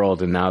his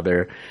world, and now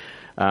they're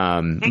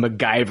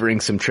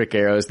MacGyvering some trick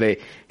arrows.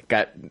 They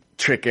got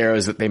trick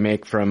arrows that they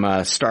make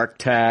from Stark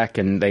Tech,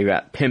 and they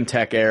got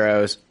Pimtech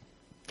arrows,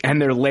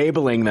 and they're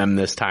labeling them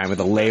this time with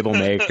a label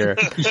maker.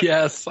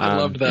 Yes, I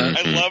loved that.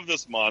 I love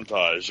this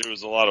montage. It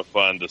was a lot of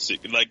fun to see,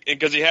 like,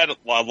 because he had a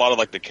lot of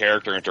like the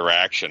character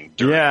interaction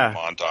during the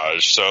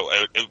montage, so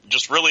it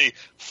just really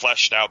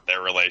fleshed out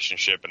their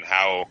relationship and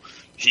how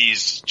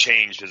he's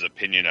changed his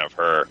opinion of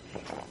her.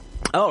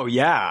 Oh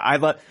yeah, I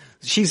love.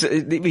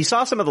 We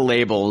saw some of the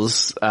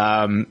labels.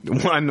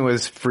 One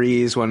was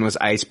freeze, one was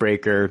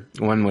icebreaker,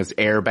 one was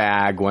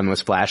airbag, one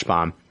was flash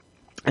bomb.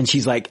 And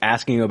she's like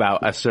asking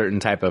about a certain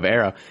type of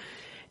arrow.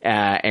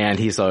 And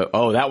he's like,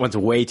 oh, that one's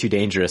way too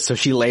dangerous. So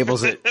she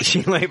labels it,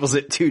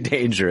 too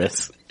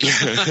dangerous.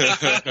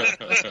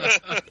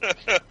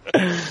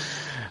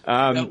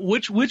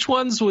 Which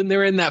ones, when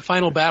they're in that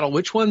final battle,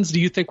 which ones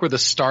do you think were the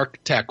Stark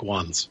Tech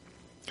ones?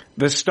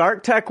 The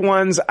Stark Tech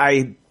ones,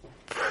 I'm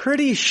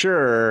pretty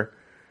sure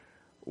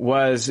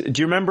do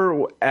you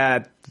remember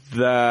at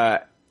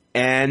the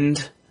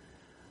end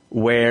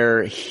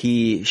where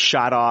he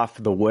shot off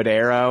the wood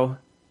arrow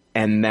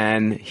and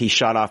then he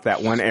shot off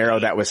that one arrow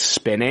that was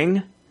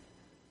spinning?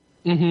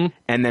 Mm-hmm.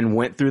 And then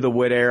went through the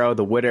wood arrow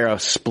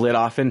split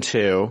off in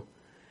two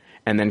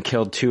and then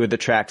killed two of the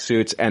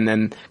tracksuits, and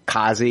then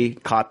Kazi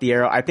caught the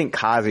arrow. I think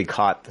Kazi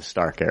caught the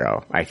Stark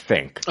arrow, I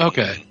think.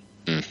 Okay.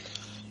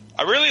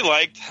 I really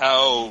liked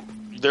how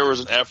there was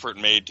an effort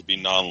made to be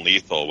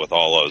non-lethal with a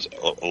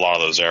lot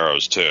of those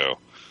arrows too.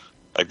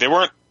 Like they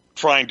weren't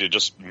trying to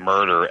just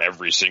murder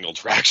every single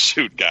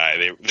tracksuit guy.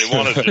 They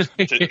wanted just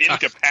to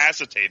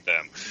incapacitate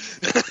them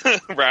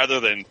rather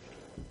than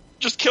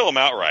just kill them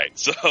outright.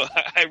 So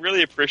I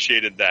really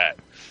appreciated that.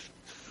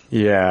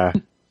 Yeah.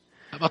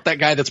 How about that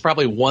guy that's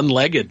probably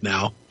one-legged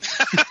now?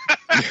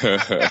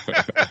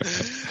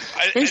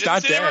 He's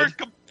not dead. They were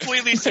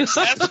completely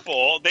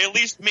successful. They at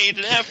least made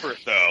an effort,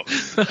 though.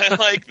 I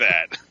like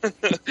that.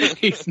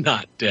 He's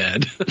not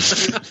dead.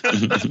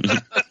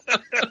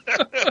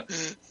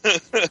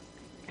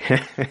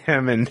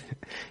 him and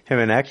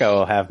Echo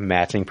will have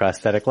matching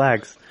prosthetic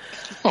legs.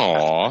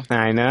 Aw.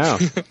 I know.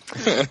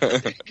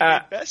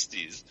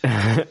 Besties.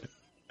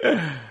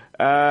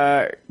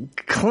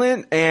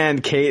 Clint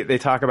and Kate, they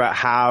talk about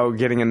how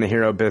getting in the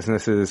hero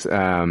business is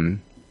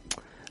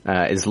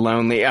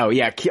lonely. Oh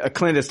yeah,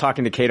 Clint is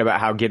talking to Kate about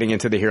how getting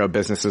into the hero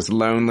business is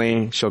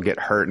lonely. She'll get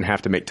hurt and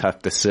have to make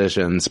tough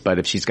decisions, but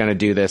if she's going to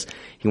do this,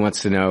 he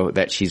wants to know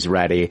that she's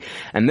ready.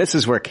 And this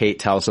is where Kate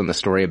tells him the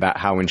story about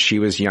how when she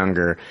was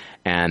younger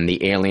and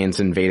the aliens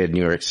invaded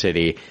New York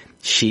City,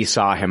 she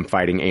saw him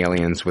fighting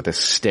aliens with a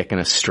stick and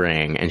a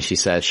string, and she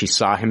says she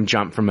saw him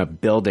jump from a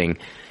building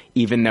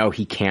even though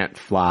he can't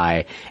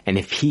fly. And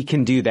if he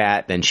can do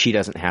that, then she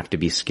doesn't have to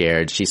be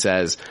scared. She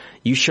says,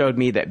 you showed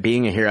me that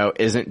being a hero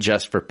isn't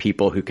just for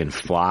people who can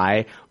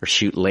fly or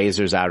shoot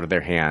lasers out of their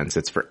hands.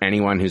 It's for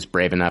anyone who's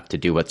brave enough to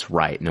do what's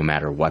right, no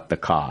matter what the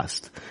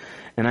cost.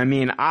 And I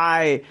mean,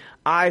 I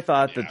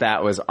thought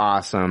that was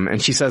awesome. And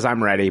she says,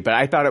 I'm ready, but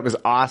I thought it was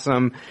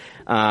awesome.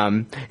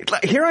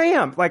 Here I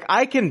am. Like,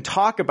 I can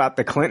talk about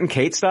the Clint and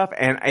Kate stuff,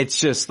 and it's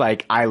just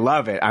like, I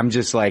love it. I'm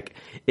just like,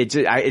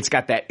 it's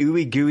got that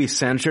ooey gooey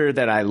center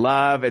that I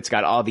love. It's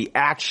got all the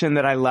action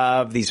that I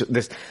love.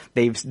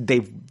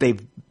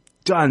 They've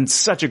done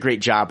such a great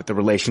job with the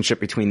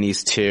relationship between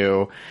these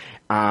two,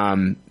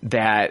 and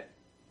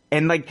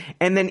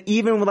then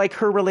even with like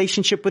her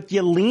relationship with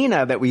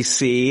Yelena that we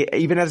see,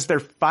 even as they're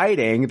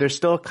fighting, they're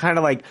still kind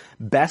of like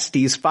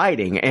besties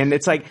fighting. And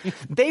it's like,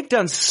 they've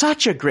done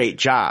such a great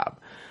job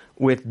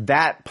with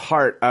that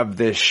part of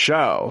this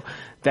show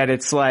that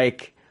it's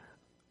like,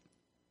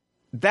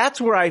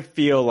 that's where I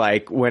feel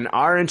like when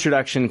our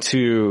introduction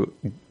to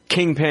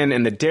Kingpin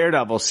in the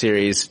Daredevil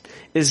series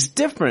is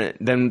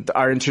different than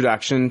our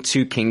introduction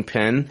to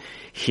Kingpin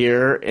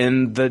here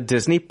in the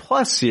Disney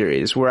Plus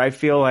series, where I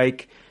feel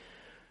like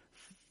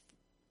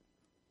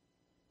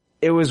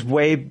it was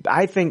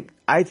I think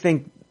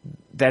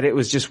that it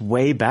was just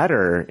way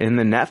better in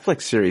the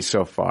Netflix series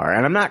so far.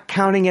 And I'm not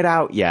counting it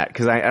out yet,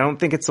 because I don't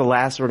think it's the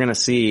last we're going to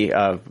see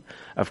of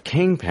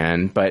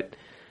Kingpin, but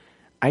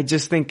I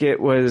just think it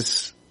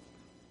was...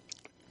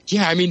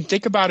 Yeah, I mean,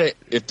 think about it.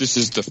 If this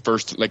is the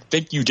first, like,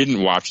 think you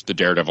didn't watch the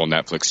Daredevil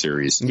Netflix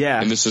series.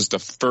 Yeah. And this is the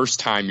first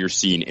time you're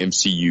seeing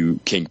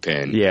MCU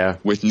Kingpin. Yeah.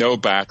 With no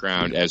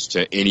background as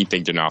to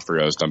anything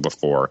D'Onofrio has done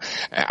before.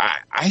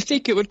 I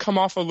think it would come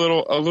off a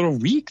little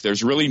weak.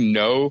 There's really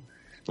no,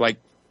 like,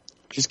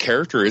 his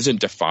character isn't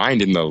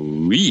defined in the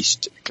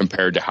least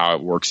compared to how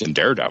it works in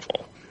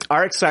Daredevil.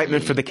 Our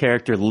excitement for the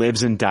character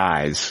lives and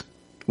dies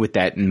with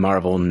that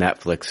Marvel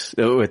Netflix,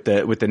 with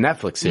the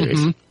Netflix series.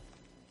 Mm-hmm.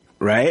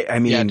 Right? I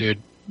mean, yeah,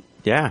 dude.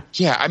 Yeah.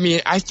 Yeah. I mean,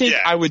 I think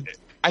I would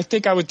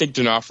think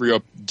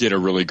D'Onofrio did a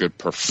really good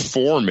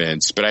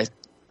performance, but I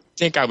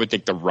would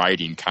think the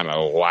writing kind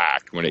of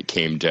lacked when it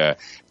came to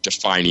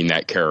defining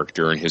that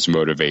character and his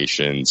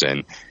motivations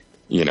and,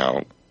 you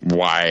know,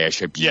 why I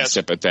should be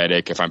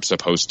sympathetic if I'm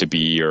supposed to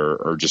be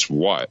or just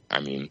what.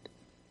 I mean,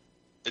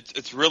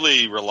 it's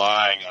really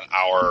relying on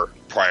our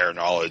prior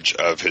knowledge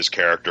of his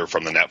character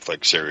from the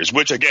Netflix series,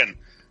 which again,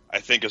 I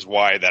think is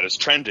why that is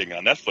trending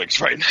on Netflix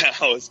right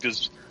now, is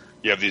because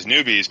you have these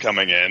newbies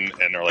coming in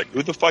and they're like,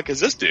 who the fuck is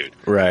this dude?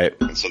 Right.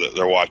 And so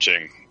they're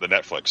watching the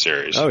Netflix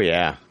series. Oh,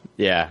 yeah.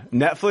 Yeah.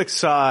 Netflix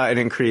saw an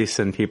increase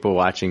in people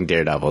watching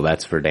Daredevil.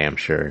 That's for damn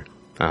sure.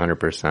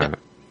 100%. Yeah.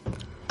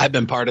 I've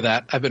been part of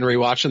that. I've been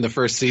rewatching the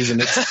first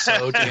season. It's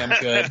so damn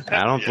good.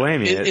 I don't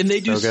blame you. And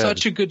they do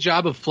such a good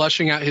job of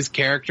fleshing out his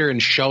character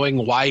and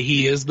showing why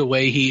he is the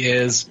way he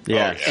is.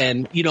 Yeah.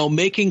 And, you know,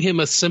 making him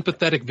a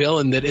sympathetic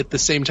villain that at the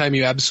same time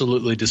you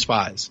absolutely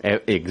despise.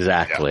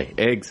 Exactly.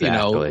 Yeah. Exactly. You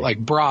know, like,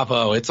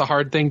 bravo. It's a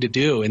hard thing to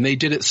do. And they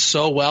did it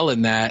so well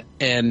in that.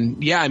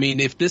 And yeah, I mean,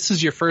 if this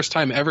is your first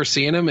time ever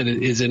seeing him and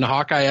it is in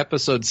Hawkeye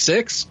episode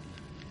 6,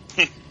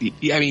 I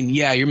mean,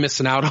 yeah, you're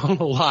missing out on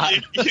a lot.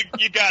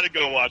 You got to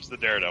go watch the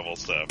Daredevil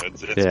stuff.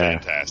 It's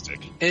fantastic.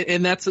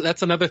 And that's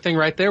another thing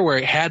right there,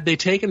 where had they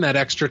taken that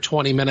extra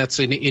 20 minutes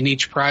in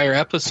each prior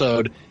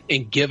episode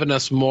and given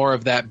us more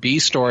of that B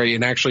story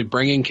and actually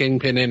bringing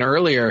Kingpin in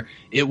earlier,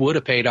 it would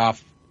have paid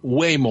off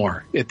way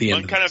more at the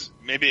end. And kind of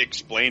maybe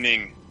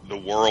explaining the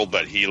world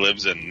that he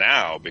lives in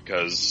now,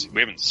 because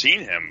we haven't seen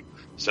him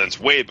since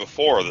way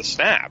before the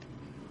snap.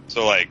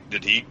 So, like,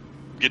 did he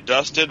get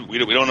dusted? We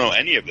don't know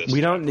any of this. We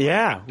don't.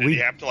 Yeah. Did he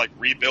have to like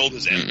rebuild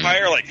his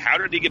empire? Like, how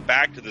did he get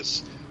back to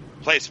this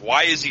place?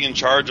 Why is he in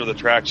charge of the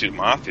Tracksuit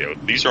Mafia?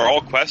 These are all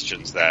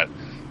questions that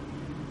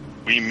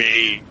we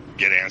may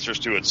get answers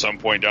to at some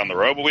point down the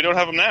road, but we don't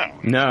have them now.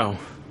 No,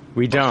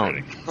 we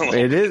don't.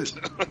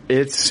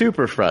 It's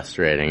super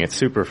frustrating. It's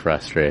super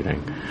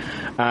frustrating.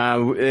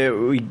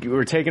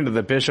 We're taken to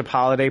the Bishop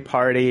holiday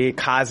party.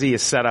 Kazi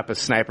has set up a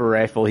sniper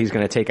rifle. He's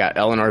going to take out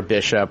Eleanor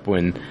Bishop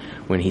when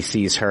he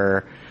sees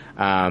her.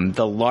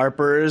 The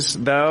LARPers,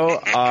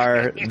 though,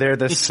 they're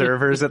the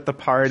servers at the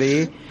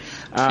party.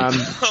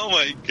 Oh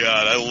my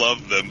god, I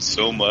love them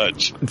so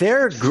much.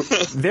 They're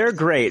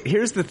great.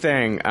 Here's the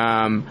thing.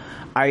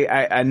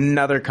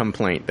 Another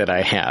complaint that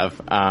I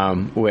have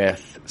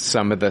with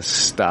some of the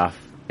stuff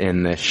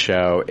in this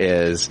show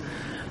is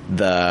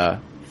the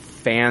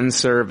fan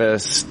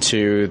service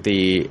to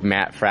the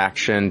Matt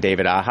Fraction,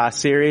 David Aja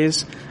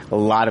series. A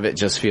lot of it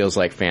just feels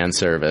like fan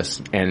service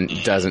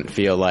and doesn't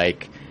feel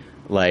like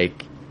okay,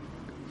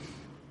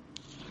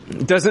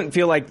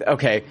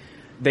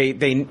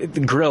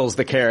 Grills,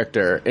 the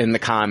character in the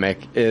comic,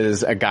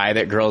 is a guy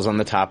that grills on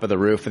the top of the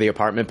roof of the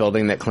apartment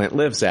building that Clint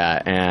lives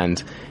at,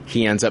 and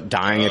he ends up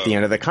dying at the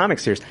end of the comic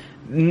series.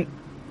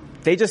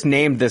 They just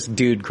named this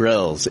dude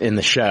Grills in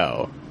the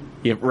show.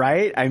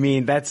 Right? I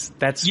mean, that's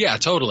yeah,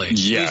 totally.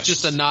 Yes. It's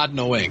just a nod and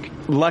a wink.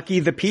 Lucky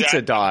the pizza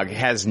dog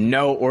has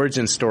no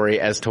origin story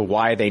as to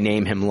why they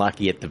name him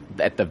Lucky at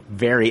the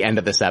very end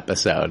of this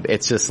episode.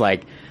 It's just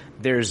like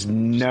there's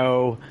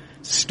no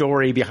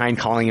story behind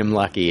calling him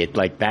Lucky.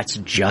 That's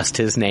just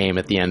his name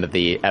at the end of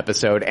the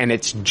episode, and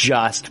it's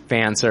just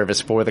fan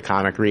service for the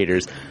comic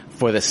readers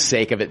for the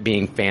sake of it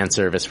being fan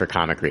service for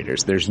comic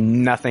readers. There's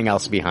nothing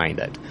else behind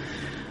it.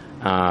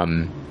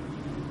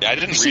 I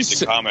didn't read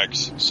the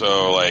comics,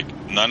 so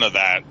none of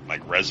that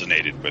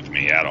resonated with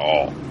me at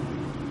all.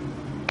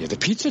 Yeah, the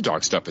pizza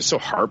dog stuff is so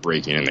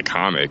heartbreaking in the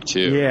comic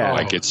too. Yeah,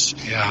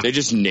 they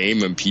just name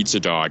him Pizza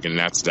Dog and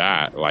that's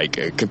that.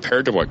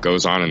 Compared to what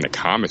goes on in the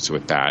comics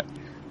with that,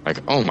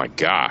 oh my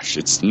gosh,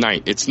 it's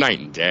night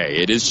and day.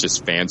 It is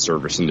just fan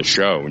service in the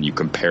show when you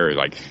compare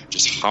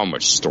just how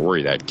much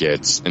story that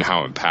gets and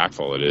how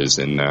impactful it is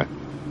in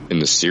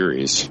the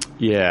series.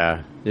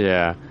 Yeah.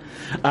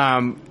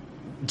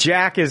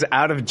 Jack is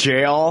out of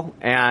jail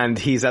and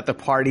he's at the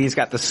party. He's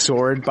got the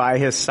sword by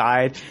his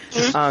side.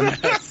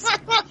 Yes.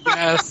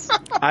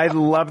 I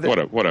love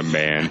that. What a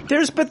man.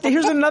 But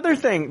here's another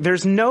thing.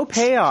 There's no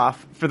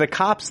payoff for the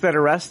cops that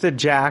arrested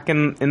Jack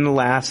in the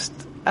last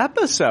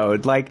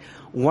episode. Like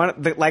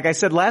I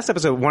said last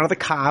episode, one of the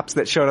cops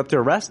that showed up to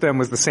arrest him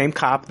was the same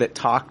cop that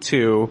talked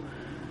to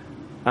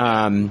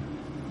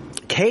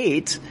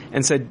Kate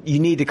and said, you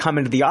need to come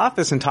into the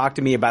office and talk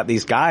to me about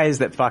these guys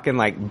that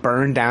fucking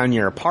burned down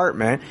your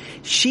apartment.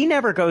 She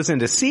never goes in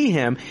to see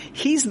him.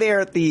 He's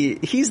there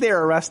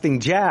arresting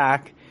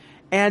Jack,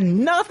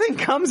 and nothing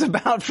comes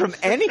about from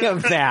any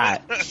of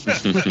that.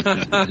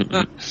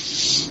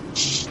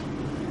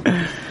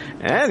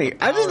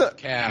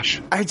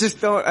 I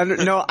just don't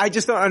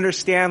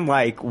understand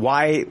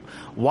why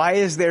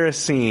is there a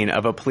scene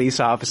of a police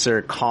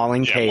officer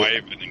calling Kate? Why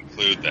even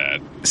include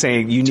that?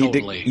 Saying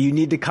you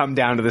need to come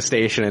down to the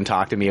station and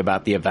talk to me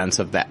about the events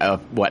of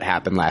what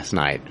happened last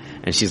night.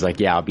 And she's like,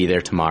 yeah, I'll be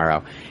there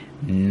tomorrow.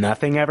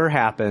 Nothing ever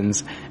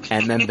happens.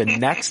 And then the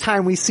next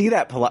time we see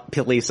that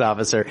police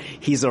officer,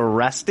 he's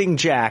arresting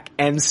Jack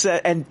and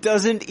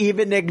doesn't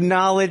even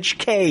acknowledge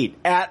Kate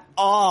at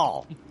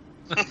all.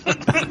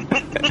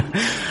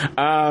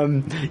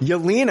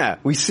 Yelena,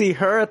 we see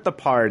her at the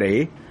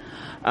party.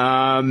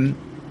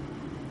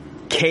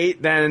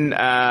 Kate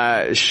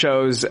then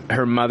shows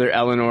her mother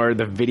Eleanor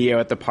the video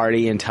at the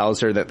party and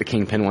tells her that the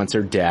Kingpin wants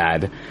her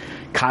dead.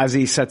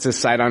 Kazi sets his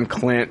sight on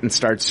Clint and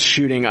starts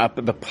shooting up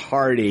at the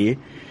party.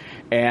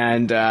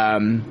 And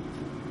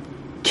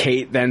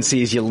Kate then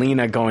sees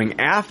Yelena going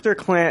after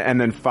Clint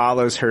and then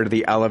follows her to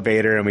the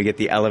elevator, and we get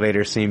the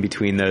elevator scene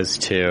between those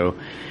two.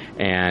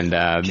 And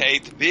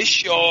Kate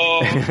Bishop.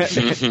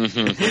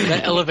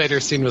 That elevator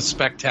scene was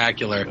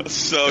spectacular.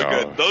 So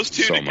good. Those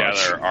two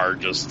together are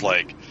just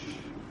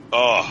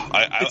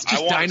it's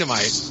just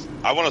dynamite.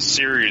 I want a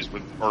series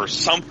or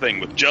something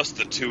with just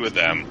the two of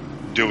them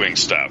doing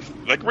stuff,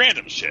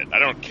 random shit. I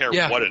don't care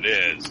what it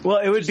is. Well,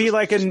 it would be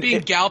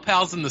being gal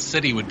pals in the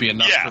city would be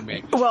enough for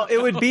me. Well,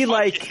 it would be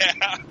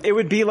it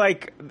would be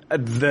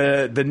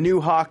the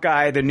new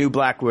Hawkeye, the new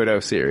Black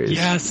Widow series.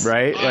 Yes,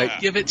 right.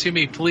 Give it to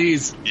me,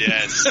 please.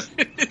 Yes,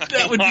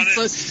 that would be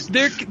so.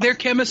 Their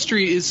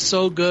chemistry is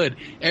so good.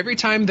 Every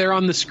time they're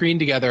on the screen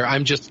together,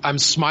 I'm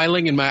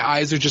smiling and my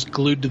eyes are just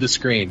glued to the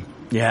screen.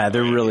 Yeah,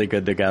 they're really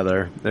good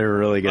together. They're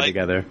really good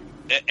together.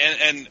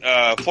 And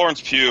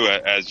Florence Pugh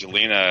as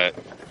Yelena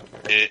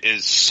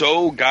is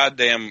so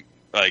goddamn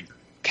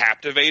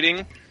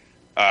captivating.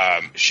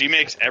 She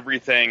makes every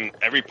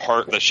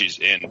part that she's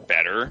in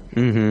better.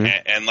 Mm-hmm.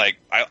 And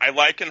I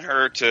liken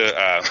her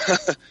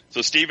to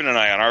so Steven and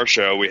I on our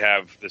show, we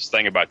have this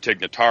thing about Tig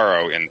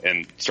Notaro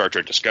in Star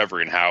Trek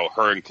Discovery and how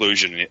her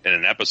inclusion in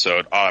an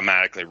episode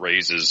automatically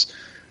raises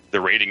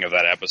the rating of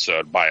that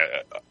episode by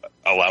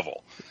a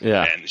level.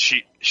 Yeah. And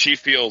she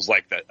feels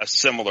like a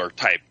similar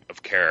type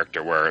of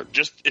character where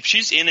just if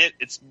she's in it,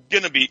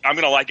 I'm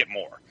gonna like it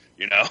more,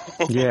 you know?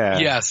 Yeah.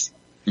 Yes.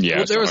 Yeah.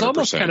 Well, there was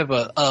almost kind of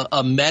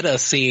a meta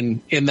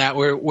scene in that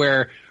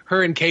where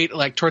her and Kate,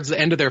 towards the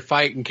end of their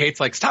fight, and Kate's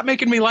like, stop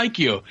making me like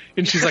you.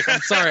 And she's like, I'm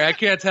sorry, I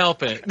can't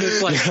help it. And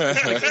it's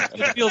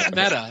it feels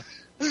meta.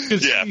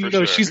 Yeah, for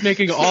sure. She's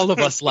making all of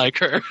us like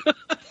her.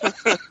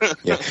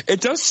 Yeah,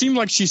 it does seem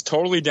like she's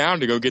totally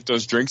down to go get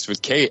those drinks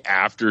with Kate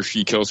after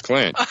she kills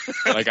Clint.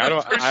 Like I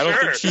don't think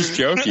she's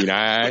joking.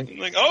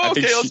 Like,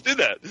 okay, let's do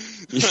that.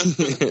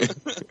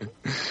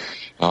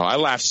 Oh, I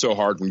laughed so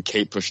hard when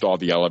Kate pushed all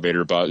the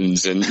elevator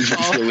buttons and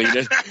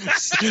Yelena.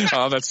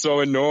 Oh, that's so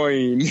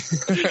annoying.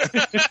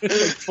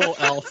 Full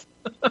elf.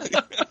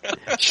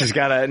 She's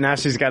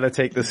gotta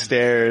take the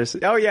stairs.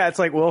 Oh yeah, it's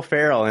like Will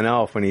Ferrell in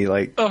Elf when he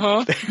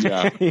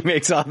Yeah. he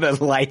makes all the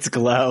lights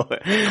glow,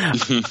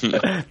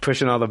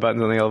 pushing all the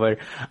buttons on the elevator.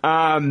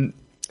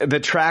 The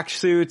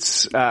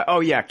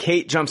tracksuits.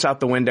 Kate jumps out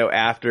the window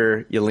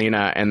after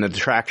Yelena, and the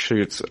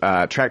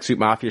tracksuit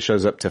mafia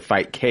shows up to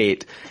fight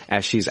Kate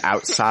as she's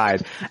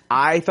outside.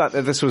 I thought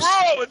that this was.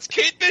 Bro, it's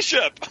Kate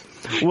Bishop.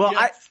 Well,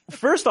 yes.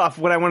 First off,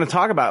 what I want to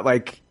talk about,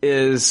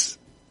 is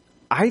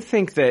I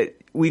think that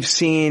we've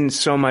seen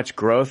so much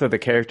growth of the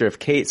character of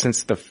Kate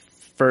since the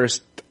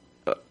first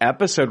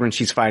episode when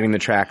she's fighting the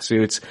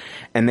tracksuits,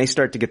 and they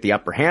start to get the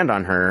upper hand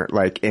on her.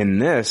 Like in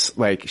this,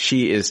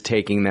 she is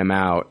taking them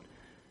out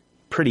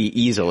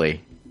pretty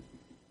easily,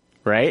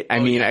 right? I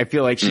mean, I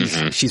feel like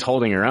she's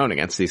holding her own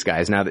against these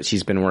guys now that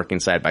she's been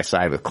working side by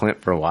side with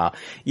Clint for a while.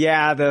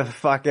 Yeah, the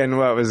fucking,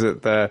 what was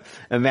it? The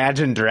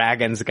Imagine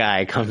Dragons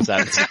guy comes out.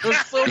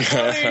 That's so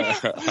funny.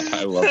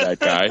 I love that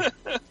guy.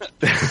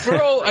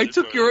 Bro, I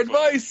took your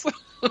advice.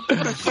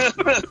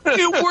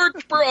 It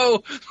worked,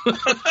 bro.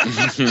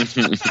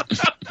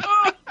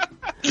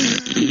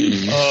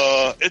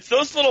 It's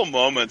those little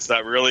moments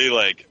that really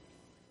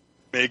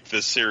make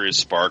this series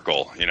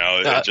sparkle.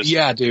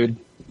 Yeah, dude.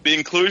 The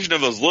inclusion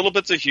of those little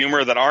bits of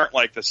humor that aren't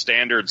like the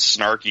standard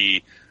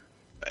snarky,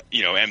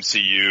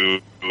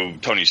 MCU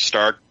Tony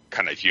Stark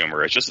kind of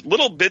humor. It's just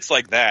little bits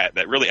like that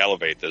really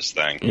elevate this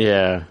thing.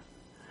 Yeah.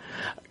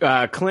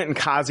 Clint and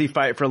Kazi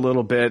fight for a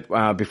little bit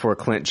before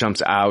Clint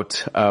jumps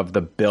out of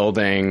the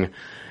building,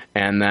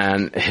 and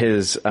then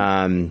his zip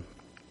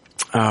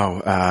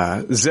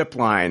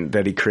line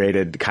that he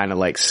created kind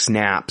of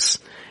snaps,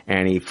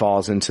 and he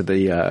falls into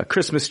the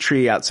Christmas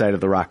tree outside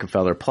of the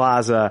Rockefeller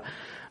Plaza.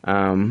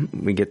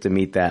 We get to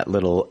meet that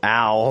little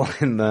owl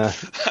in the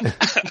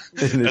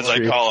as tree.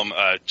 I call him,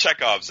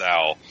 Chekhov's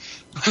owl.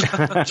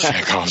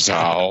 Chekhov's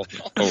owl.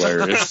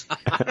 Hilarious.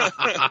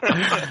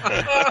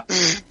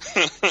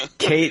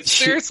 Kate,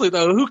 seriously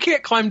though, who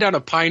can't climb down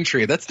a pine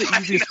tree? That's the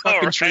easiest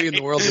fucking tree in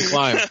the world to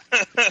climb.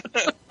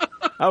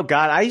 Oh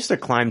God, I used to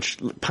climb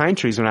pine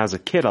trees when I was a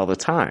kid all the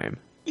time.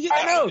 Yeah,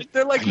 I know.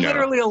 They're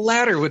literally a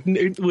ladder with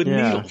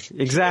needles.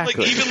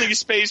 Exactly. Evenly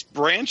spaced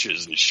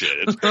branches and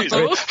shit. It's crazy.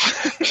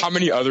 How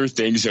many other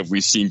things have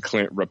we seen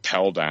Clint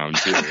rappel down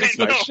to? I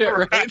know, shit,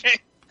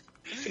 right?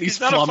 He's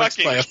not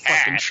flummoxed by a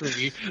fucking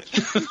tree.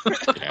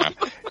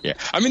 Yeah.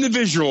 I mean, the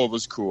visual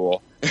was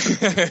cool.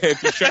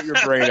 If you shut your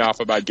brain off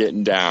about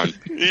getting down.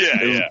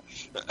 It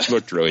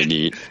looked really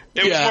neat.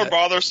 It was more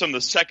bothersome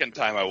the second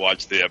time I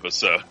watched the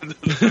episode.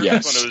 Yes.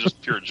 When it was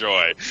just pure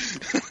joy.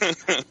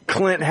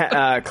 Clint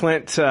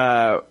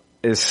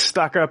is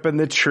stuck up in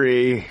the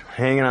tree,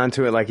 hanging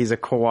onto it like he's a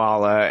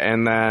koala,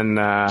 and then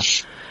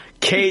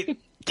Kate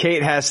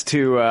has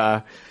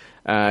to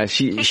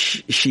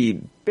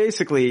she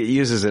basically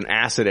uses an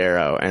acid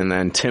arrow and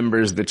then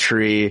timbers the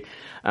tree.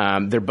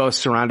 They're both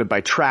surrounded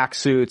by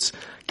tracksuits.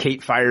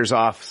 Kate fires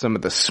off some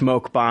of the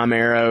smoke bomb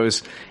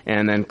arrows,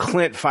 and then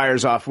Clint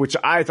fires off, which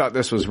I thought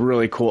this was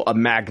really cool, a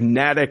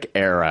magnetic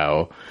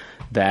arrow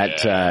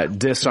that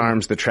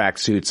disarms the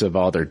tracksuits of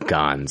all their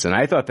guns. And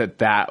I thought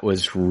that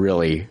was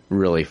really,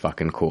 really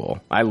fucking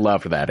cool. I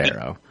loved that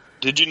arrow.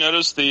 Did you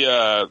notice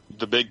the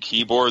big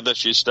keyboard that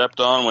she stepped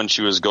on when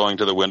she was going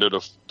to the window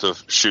to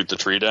shoot the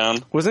tree down?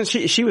 Wasn't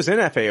she was in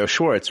FAO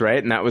Schwartz,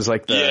 right? And that was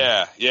like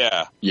the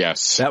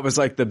yes, that was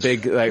like the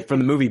big from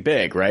the movie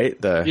Big, right?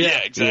 Exactly.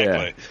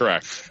 Yeah.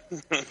 Correct.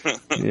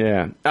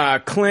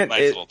 Clint.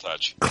 Nice little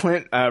touch.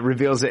 Clint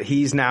reveals that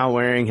he's now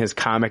wearing his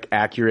comic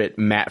accurate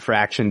Matt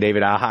Fraction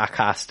David Aja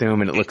costume,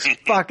 and it looks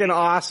fucking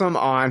awesome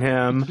on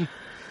him.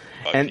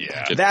 And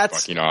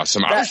that's fucking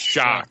awesome. I was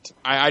shocked.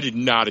 I did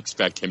not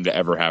expect him to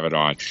ever have it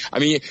on. I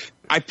mean,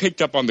 I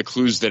picked up on the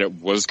clues that it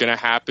was going to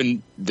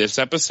happen this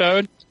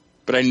episode,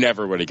 but I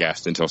never would have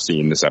guessed until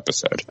seeing this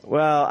episode.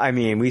 Well, I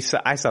mean,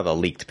 I saw the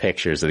leaked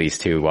pictures of these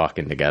two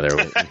walking together.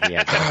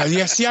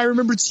 I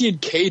remembered seeing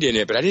Kate in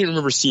it, but I didn't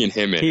remember seeing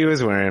him in it. He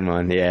was wearing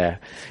one, yeah.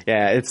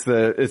 It's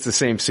the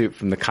same suit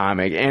from the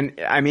comic.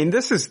 And I mean,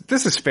 this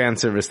is fan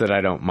service that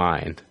I don't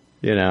mind.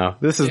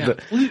 This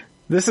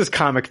is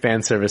comic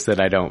fan service that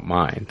I don't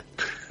mind.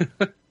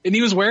 And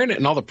he was wearing it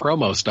in all the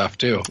promo stuff,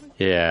 too.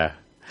 Yeah.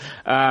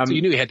 So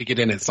you knew he had to get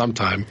in it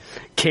sometime.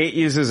 Kate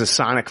uses a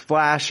sonic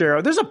flash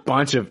arrow. There's a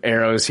bunch of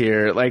arrows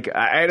here.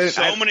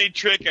 So many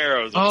trick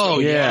arrows. Oh,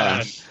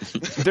 yeah.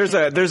 There's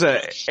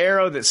a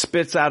arrow that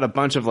spits out a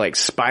bunch of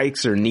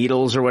spikes or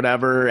needles or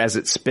whatever as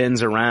it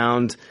spins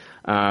around.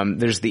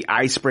 There's the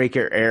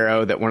icebreaker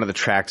arrow that one of the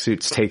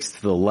tracksuits takes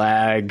to the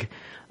leg.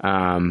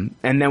 And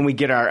then we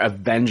get our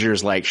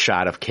Avengers-like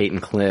shot of Kate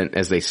and Clint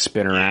as they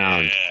spin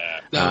around.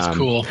 That was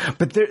cool.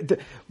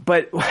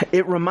 But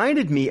it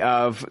reminded me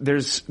of,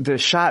 there's the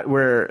shot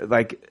where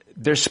like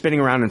they're spinning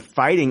around and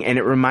fighting, and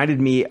it reminded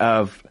me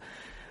of,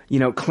 you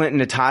know, Clint and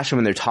Natasha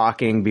when they're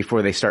talking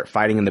before they start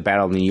fighting in the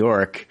Battle of New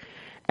York,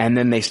 and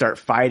then they start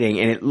fighting,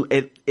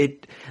 and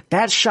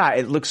that shot,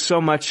 it looks so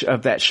much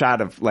of that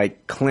shot of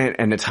like Clint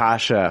and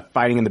Natasha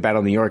fighting in the Battle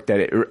of New York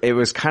that it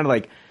was kind of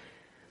like,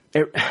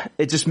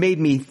 it just made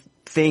me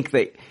think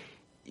that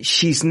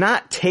she's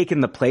not taken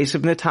the place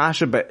of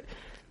Natasha, but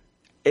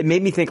it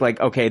made me think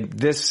like, okay,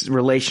 this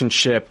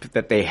relationship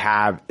that they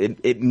have,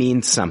 it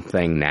means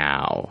something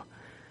now.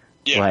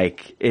 Yeah.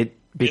 Like because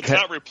it's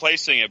not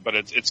replacing it, but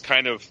it's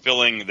kind of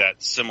filling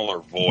that similar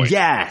void.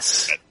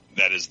 Yes.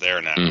 That is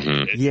there now.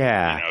 Mm-hmm. You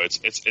know,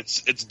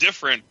 it's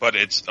different, but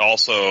it's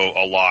also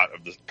a lot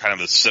of the kind of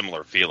the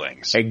similar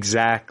feelings.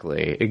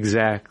 Exactly.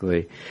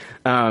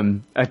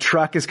 A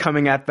truck is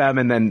coming at them,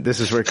 and then this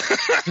is where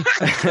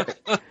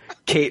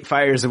Kate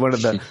fires one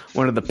of the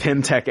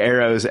Pimtech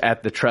arrows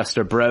at the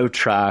Trust-A-Bro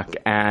truck,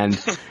 and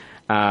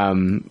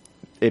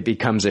it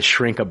becomes a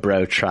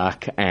Shrink-A-Bro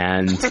truck,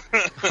 and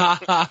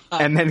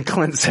then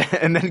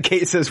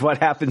Kate says, "What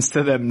happens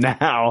to them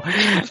now?"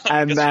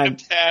 And then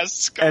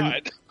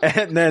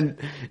and then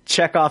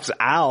Chekhov's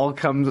owl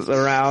comes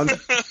around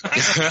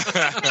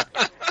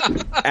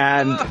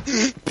and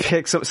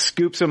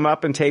scoops him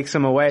up and takes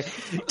him away.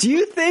 Do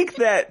you think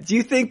that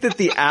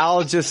the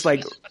owl just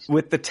like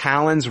with the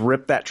talons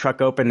ripped that truck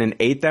open and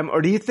ate them,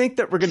 or do you think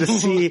that we're going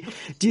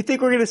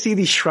to see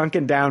these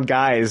shrunken down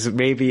guys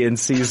maybe in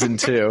season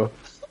 2?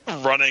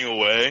 Running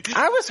away.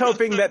 I was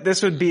hoping that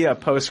this would be a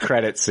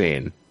post-credit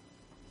scene.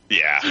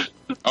 Yeah.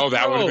 Oh,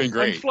 that would have been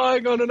great. I'm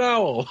flying on an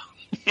owl.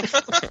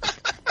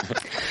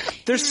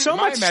 There's so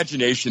much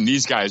imagination.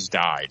 These guys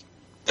died.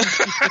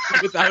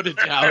 Without a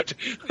doubt.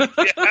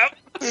 Yep.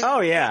 Oh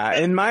yeah.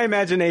 In my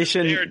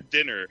imagination, Their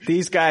dinner.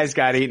 These guys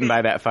got eaten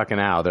by that fucking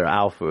owl. They're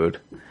owl food.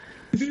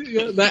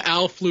 That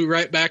owl flew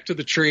right back to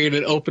the tree and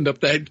it opened up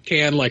that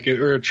can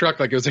or a truck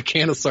like it was a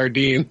can of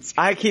sardines.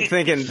 I keep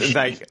thinking,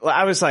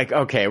 I was like,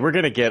 okay, we're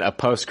going to get a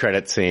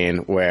post-credit scene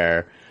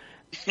where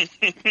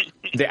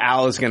the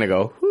owl is going to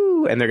go,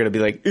 whoo, and they're going to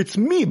be like, it's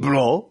me,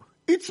 bro.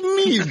 It's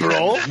me,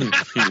 bro. That would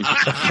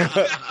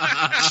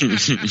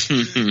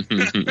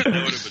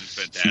have been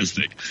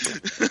fantastic.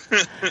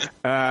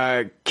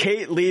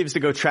 Kate leaves to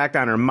go track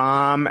down her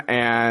mom,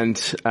 and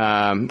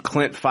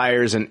Clint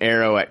fires an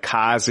arrow at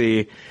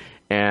Kazi,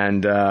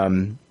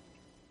 and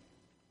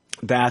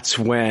that's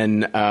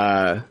when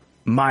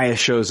Maya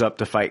shows up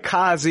to fight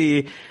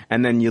Kazi,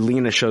 and then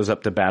Yelena shows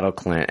up to battle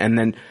Clint, and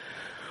then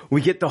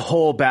we get the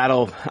whole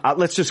battle.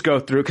 Let's just go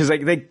through, because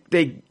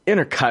they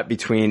intercut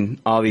between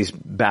all these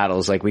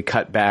battles. Like, we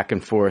cut back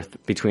and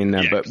forth between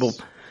them, but we'll.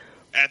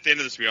 At the end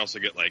of this, we also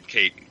get like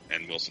Kate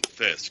and Wilson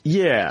Fisk.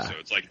 Yeah. So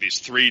it's like these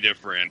 3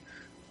 different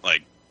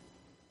like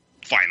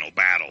final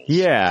battles.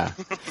 Yeah.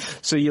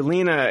 So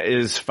Yelena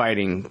is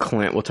fighting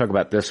Clint. We'll talk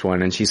about this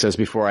one. And she says,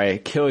 before I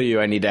kill you,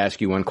 I need to ask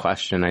you one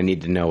question. I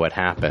need to know what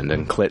happened.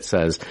 And Clint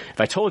says,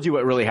 if I told you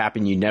what really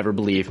happened, you'd never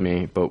believe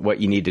me. But what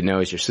you need to know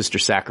is your sister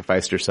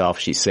sacrificed herself.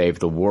 She saved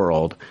the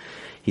world.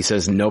 He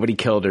says, nobody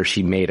killed her.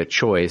 She made a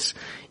choice.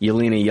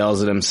 Yelena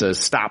yells at him, says,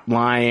 stop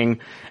lying.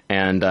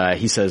 And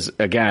he says,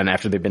 again,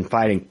 after they've been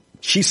fighting,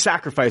 she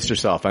sacrificed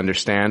herself,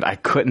 understand? I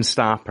couldn't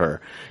stop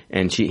her.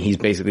 And he's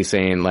basically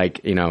saying,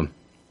 like, you know,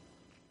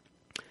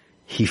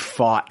 he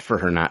fought for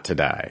her not to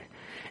die.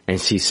 And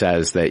she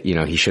says that, you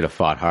know, he should have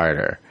fought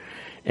harder.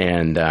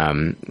 And,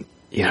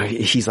 you know,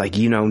 he's like,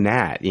 you know,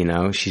 Nat, you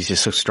know, she's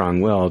just so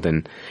strong-willed.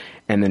 And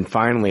then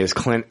finally, as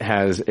Clint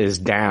is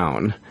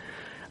down,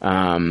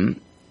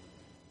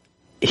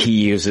 he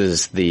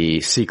uses the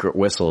secret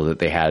whistle that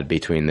they had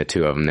between the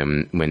two of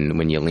them when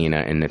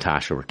Yelena and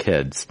Natasha were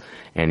kids.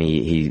 And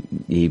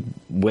he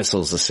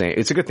whistles the same.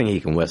 It's a good thing he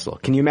can whistle.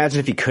 Can you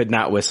imagine if he could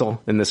not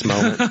whistle in this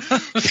moment?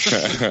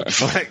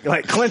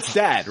 like Clint's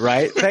dead,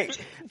 right?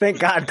 Thank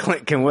God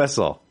Clint can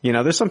whistle. You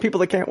know, there's some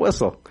people that can't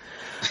whistle.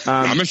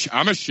 I'm a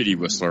shitty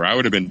whistler. I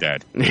would have been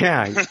dead.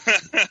 Yeah.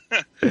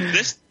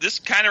 This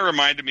kind of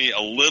reminded me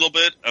a little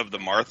bit of the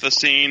Martha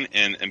scene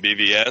in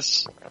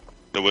BVS.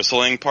 The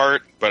whistling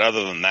part, but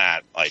other than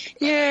that, like...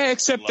 Yeah,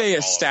 except they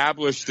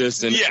established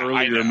this in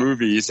earlier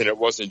movies, and it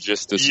wasn't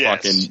just this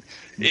fucking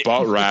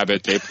butt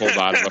rabbit they pulled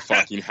out of a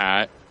fucking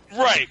hat.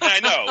 Right, I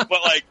know,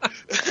 but like,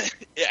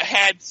 it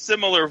had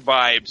similar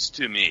vibes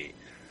to me.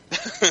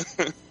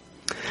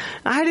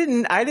 I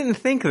didn't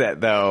think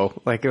that,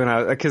 though, like,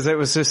 because it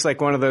was just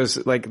like one of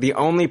those, like, the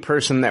only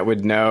person that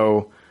would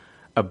know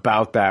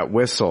about that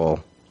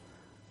whistle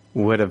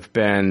would have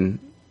been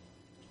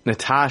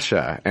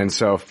Natasha, and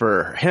so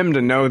for him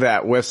to know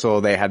that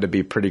whistle, they had to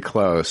be pretty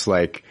close.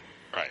 Like,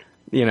 right.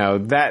 You know,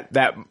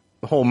 that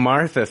whole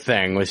Martha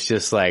thing was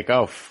just like,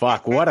 oh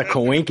fuck, what a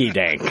coinky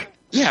dink.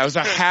 Yeah, it was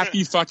a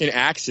happy fucking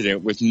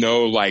accident with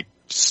no like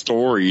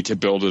story to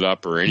build it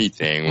up or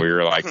anything. We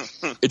were like,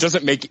 it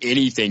doesn't make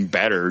anything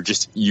better.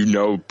 Just, you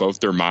know, both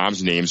their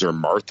moms' names are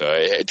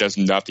Martha. It does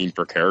nothing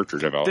for character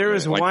development. There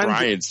was like one,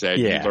 Brian said,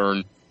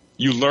 yeah.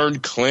 you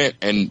learned Clint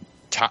and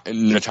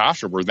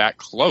Natasha were that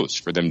close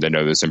for them to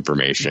know this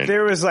information.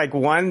 There was like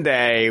one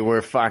day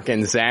where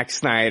fucking Zack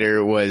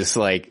Snyder was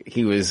like,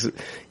 he was,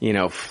 you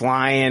know,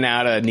 flying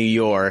out of New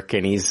York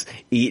and he's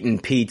eating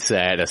pizza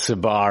at a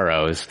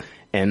Sbarro's.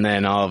 And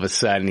then all of a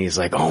sudden he's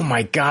like, oh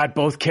my God,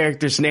 both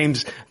characters'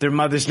 names, their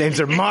mother's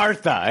names are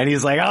Martha. And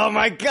he's like, oh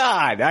my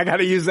God, I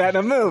gotta use that in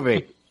a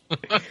movie.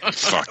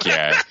 Fuck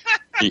yeah.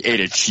 He ate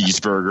a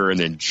cheeseburger and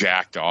then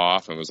jacked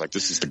off and was like,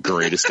 this is the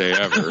greatest day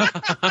ever.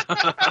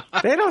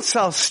 They don't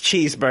sell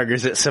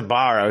cheeseburgers at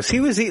Sbarro's.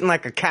 He was eating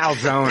like a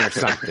calzone or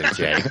something,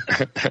 Jay.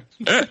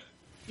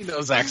 You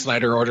know, Zack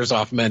Snyder orders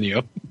off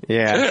menu.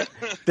 Yeah.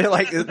 They're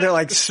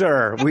like,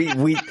 sir,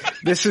 we,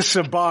 this is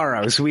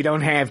Sbarro's. We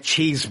don't have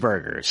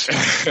cheeseburgers.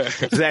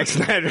 Zack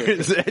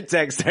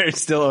Snyder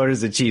still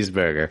orders a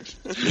cheeseburger.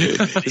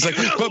 He's like,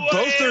 but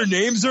both their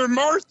names are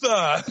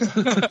Martha.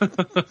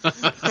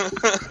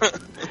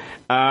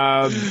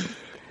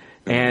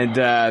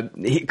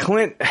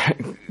 Clint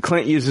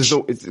uses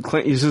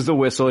the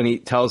whistle, and he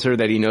tells her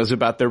that he knows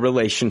about their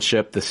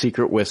relationship, the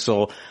secret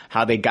whistle,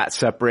 how they got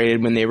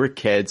separated when they were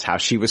kids, how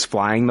she was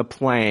flying the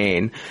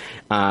plane.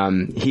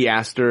 He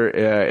asked her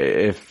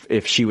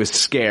if she was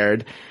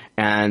scared,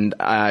 and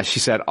she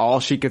said all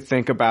she could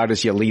think about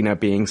is Yelena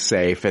being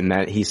safe, and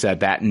that he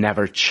said that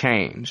never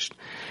changed.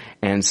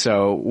 And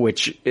so,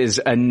 which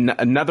is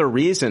another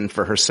reason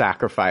for her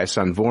sacrifice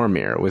on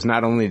Vormir, was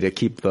not only to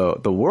keep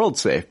the world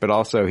safe, but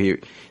also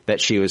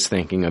that she was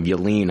thinking of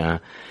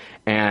Yelena.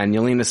 And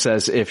Yelena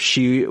says if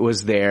she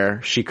was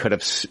there, she could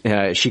have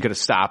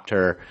stopped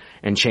her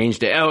and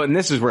changed it. Oh, and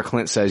this is where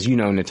Clint says, you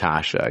know,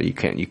 Natasha, you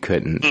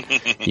couldn't.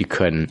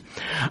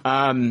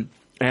 And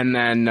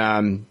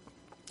then,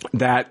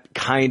 that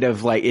kind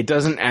of like, it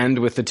doesn't end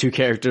with the two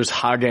characters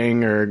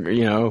hugging or,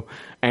 you know,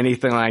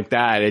 anything like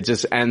that. It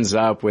just ends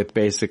up with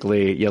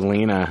basically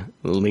Yelena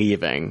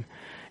leaving,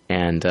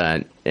 and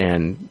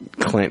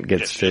Clint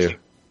gets to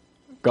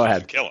go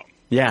ahead. Kill him.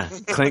 Yeah,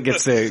 Clint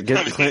gets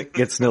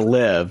to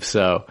live.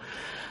 So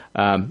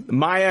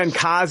Maya and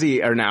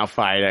Kazi are now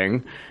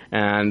fighting,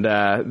 and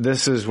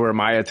this is where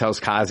Maya tells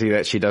Kazi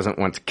that she doesn't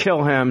want to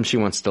kill him. She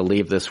wants to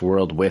leave this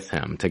world with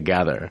him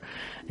together.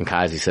 And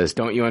Kazi says,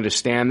 don't you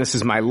understand? This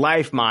is my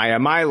life, Maya,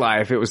 my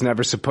life. It was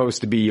never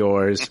supposed to be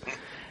yours.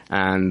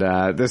 And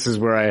this is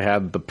where I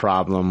had the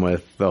problem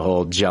with the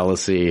whole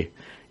jealousy,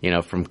 you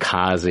know, from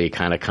Kazi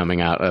kind of coming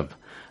out of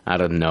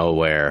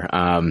nowhere.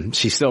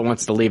 She still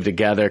wants to leave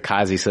together.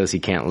 Kazi says he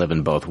can't live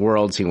in both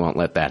worlds. He won't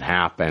let that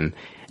happen.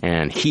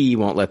 And he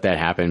won't let that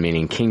happen,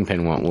 meaning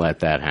Kingpin won't let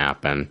that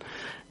happen.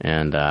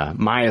 And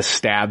Maya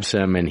stabs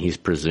him, and he's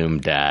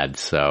presumed dead.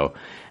 So,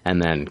 and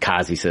then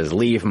Kazi says,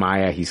 leave,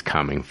 Maya, he's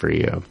coming for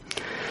you.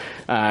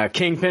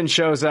 Kingpin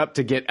shows up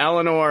to get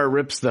Eleanor,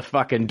 rips the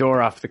fucking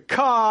door off the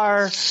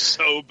car.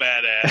 So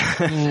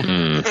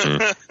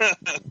badass.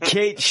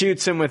 Kate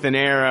shoots him with an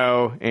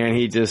arrow, and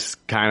he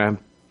just kind of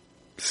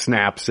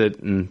snaps it,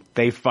 and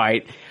they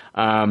fight.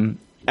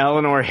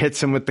 Eleanor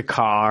hits him with the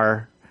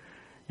car,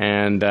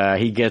 and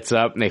he gets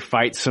up, and they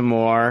fight some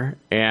more.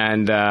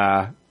 And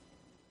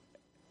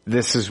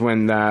this is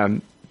when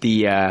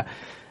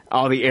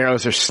all the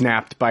arrows are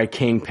snapped by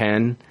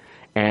Kingpin,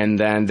 and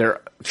then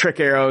their trick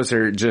arrows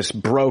are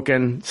just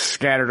broken,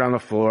 scattered on the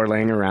floor,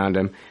 laying around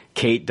him.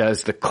 Kate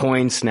does the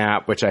coin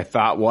snap, which I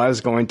thought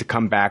was going to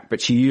come back,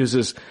 but she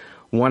uses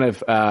one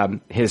of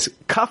his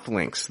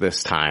cufflinks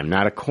this time,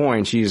 not a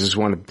coin. She uses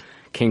one of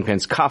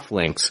Kingpin's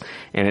cufflinks,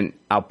 and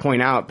I'll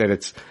point out that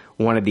it's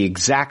one of the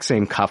exact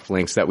same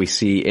cufflinks that we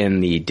see in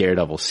the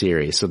Daredevil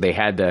series. So they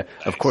had to,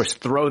 of course,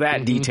 throw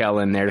that detail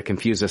in there to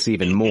confuse us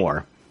even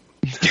more.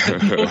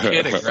 No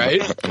kidding,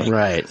 right?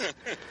 Right.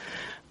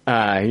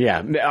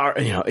 Yeah.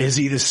 You know, is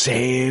he the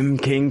same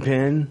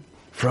Kingpin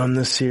from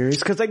the series?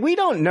 Because, like, we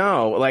don't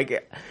know.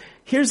 Like,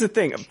 here's the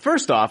thing.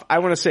 First off, I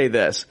want to say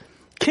this.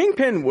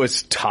 Kingpin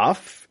was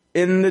tough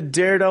in the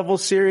Daredevil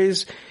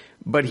series,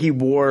 but he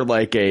wore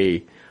like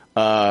a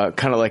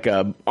kind of like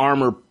a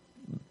armored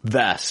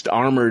vest.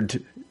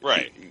 Bulletproof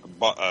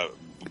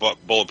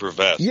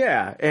vest.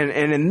 Yeah, and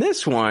in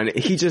this one,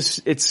 he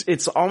just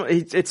it's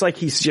like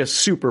he's just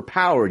super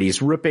powered.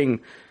 He's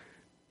ripping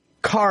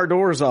car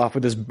doors off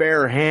with his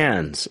bare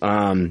hands.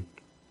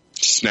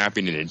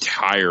 Snapping an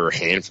entire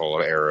handful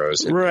of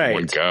arrows in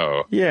one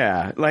go.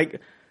 Yeah, like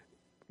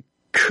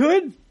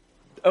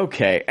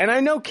okay, and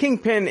I know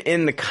Kingpin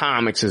in the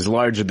comics is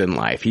larger than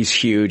life. He's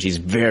huge. He's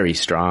very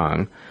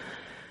strong.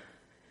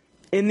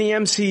 In the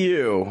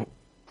MCU,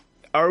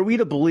 are we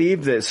to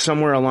believe that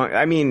somewhere along,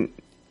 I mean,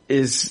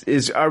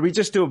 are we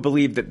just to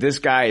believe that this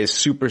guy is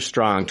super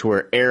strong to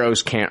where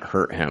arrows can't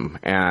hurt him?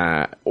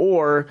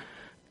 Or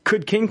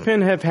could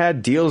Kingpin have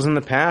had deals in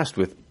the past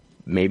with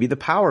maybe the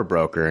power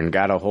broker and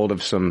got a hold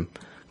of some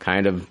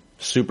kind of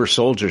super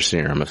soldier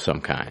serum of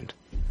some kind?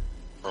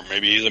 Or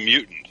maybe he's a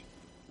mutant.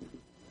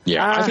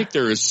 Yeah, I think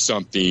there is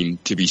something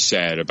to be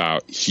said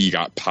about he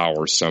got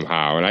power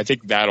somehow, and I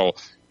think that'll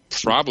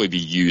probably be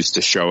used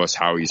to show us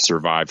how he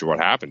survived what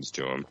happens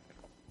to him.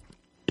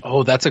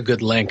 Oh, that's a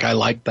good link. I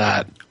like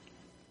that.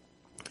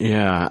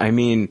 Yeah, I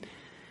mean,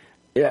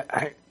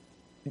 yeah,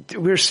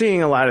 we're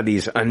seeing a lot of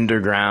these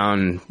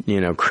underground,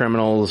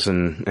 criminals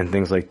and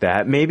things like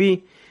that.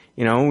 Maybe,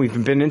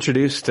 we've been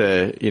introduced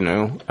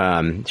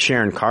to,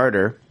 Sharon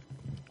Carter,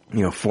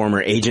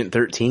 former Agent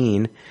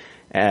 13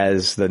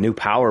 as the new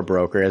power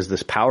broker, as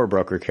this power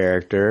broker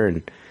character.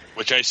 And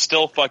which I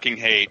still fucking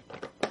hate.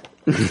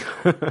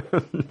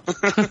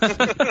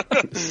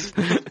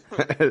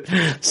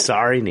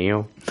 Sorry,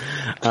 Neil.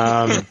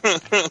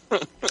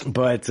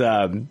 But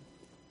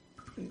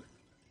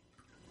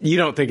you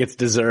don't think it's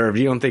deserved.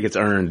 You don't think it's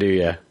earned, do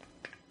you?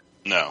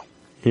 No.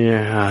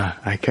 Yeah,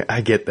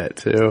 I get that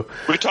too.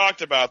 We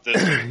talked about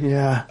this.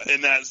 Yeah.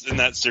 In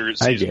that series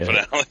season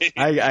finale.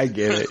 I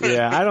get it.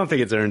 Yeah, I don't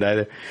think it's earned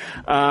either.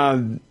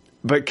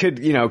 But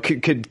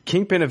could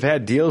Kingpin have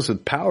had deals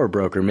with Power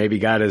Broker? Maybe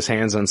got his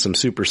hands on some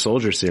super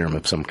soldier serum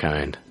of some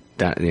kind,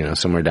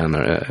 somewhere down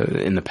there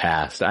in the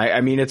past.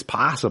 I mean, it's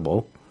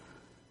possible.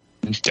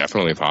 It's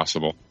definitely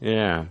possible.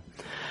 Yeah.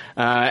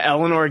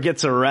 Eleanor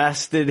gets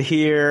arrested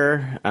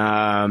here.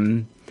 I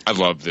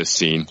love this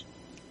scene.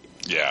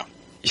 Yeah.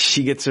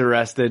 She gets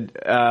arrested.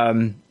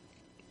 You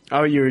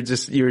were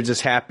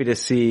just happy to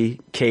see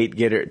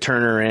Kate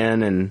turn her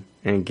in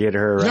and get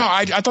her arrested. No,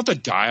 I thought the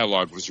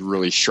dialogue was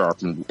really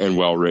sharp and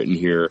well written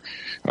here.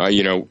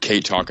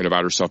 Kate talking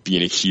about herself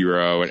being a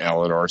hero, and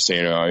Eleanor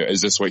saying, "Is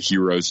this what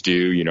heroes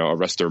do?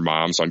 Arrest their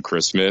moms on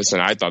Christmas?"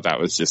 And I thought that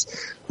was just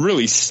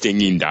really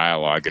stinging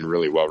dialogue and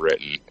really well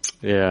written.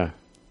 Yeah.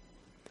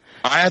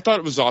 I thought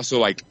it was also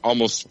like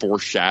almost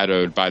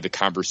foreshadowed by the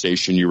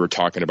conversation you were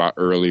talking about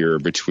earlier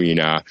between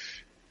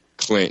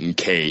Clint and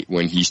Kate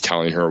when he's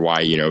telling her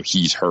why,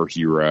 he's her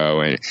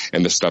hero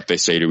and the stuff they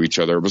say to each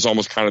other. It was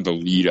almost kind of the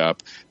lead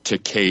up to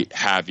Kate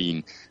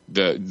having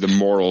the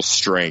moral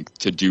strength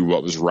to do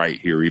what was right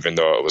here, even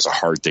though it was a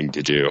hard thing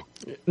to do.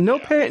 No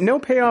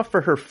payoff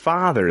for her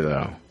father,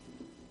 though.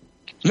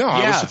 No,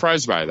 I was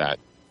surprised by that.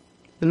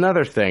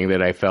 Another thing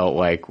that I felt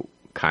like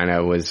kind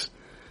of was,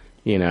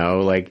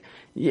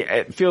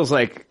 it feels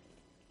like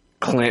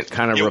Clint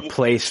kind of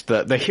replaced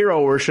the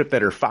hero worship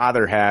that her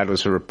father had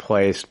was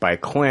replaced by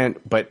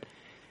Clint, but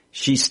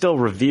she still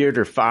revered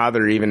her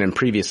father even in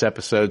previous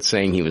episodes,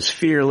 saying he was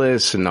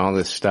fearless and all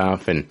this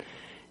stuff. And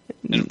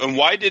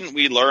why didn't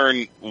we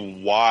learn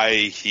why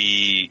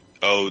he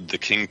owed the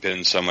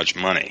Kingpin so much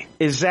money?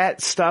 Is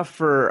that stuff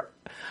for...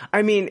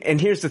 I mean, and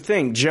here's the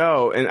thing,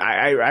 Joe, and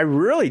I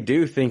really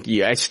do think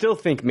I still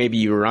think maybe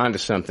you were onto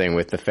something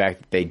with the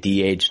fact that they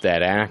de-aged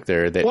that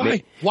actor.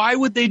 That Why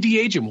would they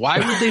de-age him? Wye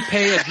would they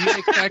pay a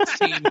VFX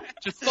team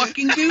to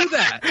fucking do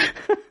that?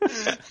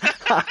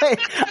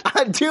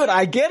 Dude,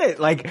 I get it.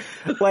 Like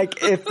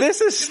if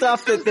this is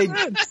stuff that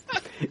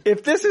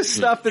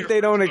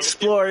they don't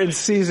explore in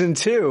season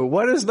 2,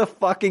 what is the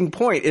fucking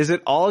point? Is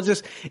it all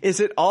just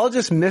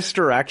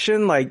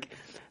misdirection? Like,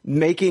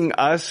 making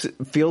us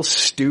feel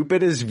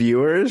stupid as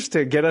viewers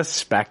to get us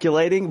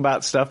speculating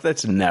about stuff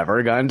that's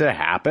never going to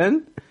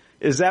happen?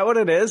 Is that what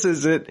it is?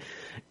 Is it?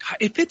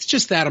 If it's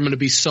just that, I'm going to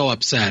be so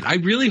upset. I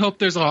really hope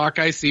there's a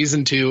Hawkeye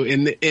season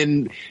 2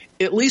 and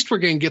at least we're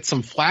going to get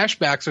some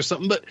flashbacks or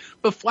something, but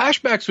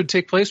flashbacks would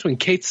take place when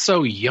Kate's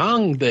so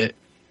young that.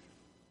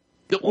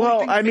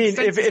 Well, I mean,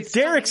 if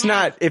Derek's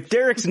not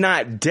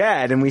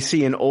dead and we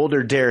see an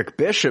older Derek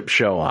Bishop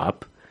show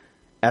up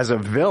as a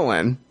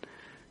villain,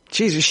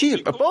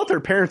 Jesus, both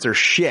her parents are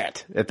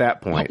shit at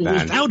that point.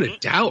 Without a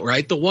doubt,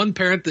 right? The one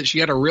parent that she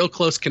had a real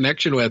close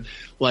connection with,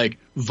 like,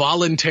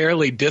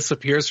 voluntarily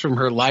disappears from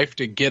her life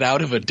to get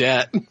out of a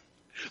debt,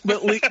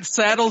 but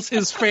saddles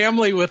his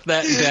family with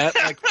that debt,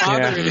 like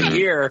father in a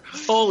year.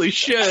 Holy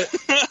shit.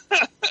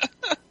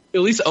 At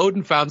least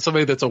Odin found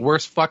somebody that's a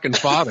worse fucking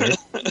father.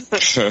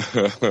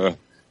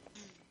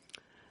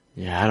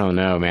 Yeah, I don't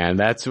know, man.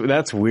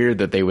 That's weird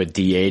that they would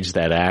de-age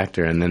that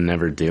actor and then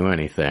never do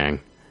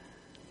anything.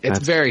 It's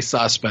very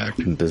suspect.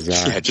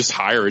 Bizarre. Yeah, just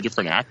hire a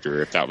different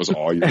actor if that was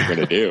all you were going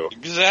to do.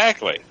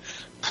 Exactly.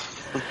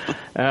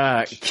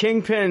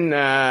 Kingpin,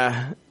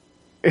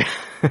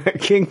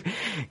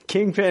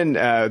 Kingpin,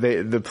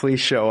 the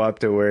police show up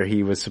to where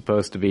he was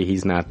supposed to be.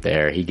 He's not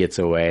there. He gets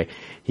away.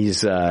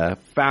 He's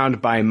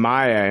found by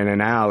Maya in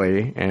an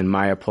alley, and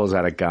Maya pulls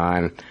out a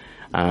gun.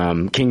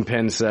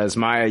 Kingpin says,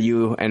 "Maya,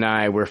 you and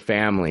I, we're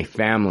family.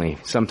 Family.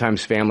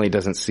 Sometimes family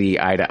doesn't see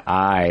eye to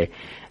eye."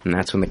 And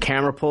that's when the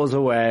camera pulls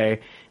away,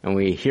 and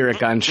we hear a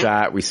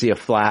gunshot. We see a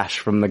flash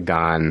from the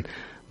gun,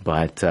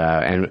 but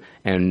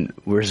and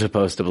we're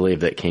supposed to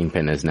believe that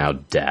Kingpin is now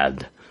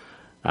dead.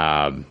 He's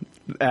not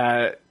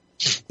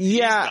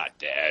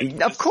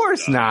dead. Of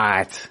course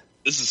not.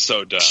 This is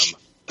so dumb.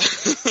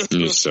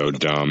 It's so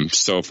dumb.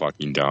 So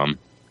fucking dumb.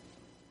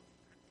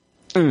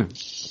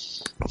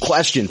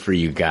 Question for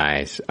you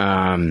guys.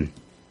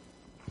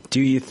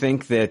 Do you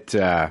think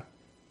that...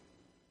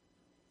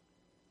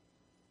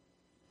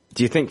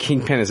 Do you think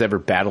Kingpin has ever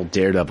battled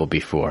Daredevil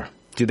before?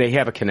 Do they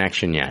have a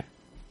connection yet?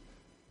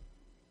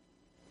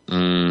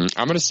 I'm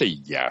going to say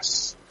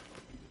yes.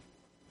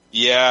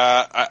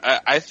 Yeah,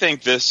 I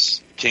think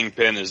this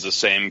Kingpin is the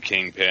same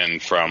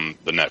Kingpin from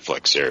the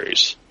Netflix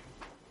series.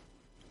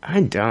 I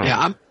don't.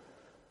 Yeah,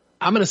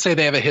 I'm going to say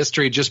they have a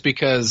history just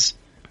because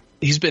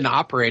he's been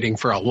operating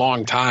for a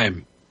long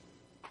time.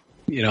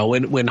 You know,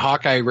 when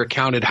Hawkeye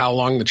recounted how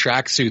long the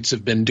tracksuits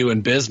have been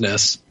doing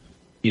business,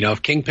 you know,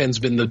 if Kingpin's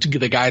been the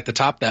guy at the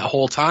top that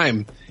whole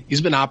time,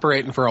 he's been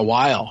operating for a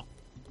while.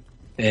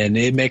 And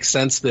it makes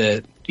sense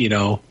that, you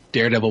know,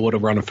 Daredevil would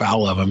have run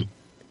afoul of him.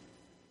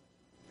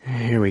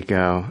 Here we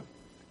go.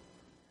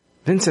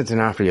 Vincent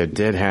D'Onofrio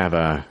did have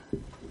an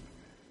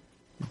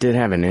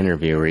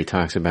interview where he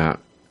talks about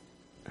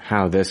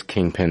how this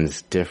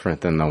Kingpin's different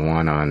than the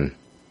one on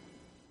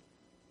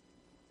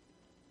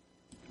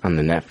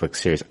the Netflix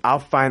series. I'll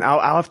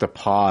have to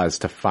pause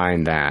to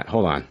find that.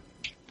 Hold on.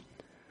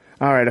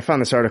 All right, I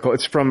found this article.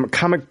 It's from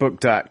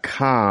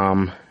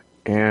comicbook.com,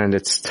 and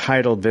it's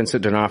titled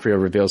Vincent D'Onofrio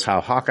Reveals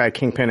How Hawkeye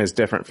Kingpin is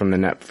Different from the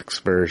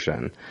Netflix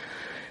Version.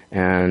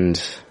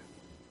 And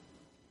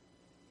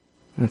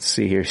let's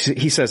see here.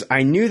 He says,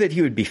 I knew that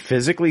he would be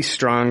physically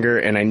stronger,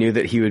 and I knew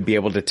that he would be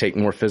able to take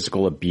more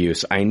physical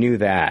abuse. I knew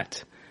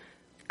that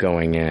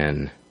going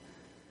in.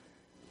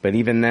 But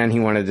even then, he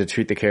wanted to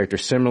treat the character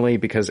similarly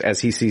because as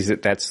he sees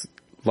it, that's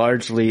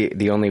largely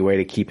the only way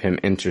to keep him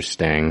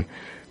interesting.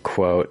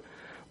 Quote,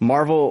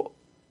 Marvel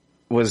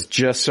was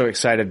just so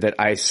excited that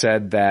I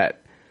said that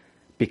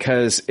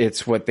because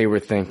it's what they were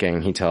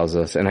thinking, he tells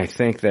us. And I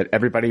think that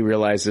everybody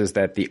realizes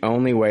that the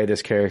only way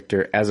this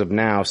character, as of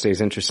now,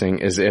 stays interesting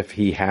is if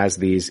he has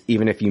these,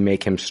 even if you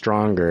make him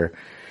stronger,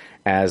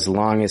 as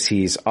long as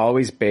he's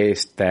always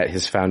based that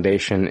his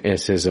foundation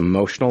is his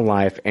emotional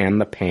life and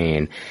the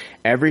pain.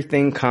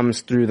 Everything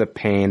comes through the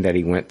pain that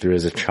he went through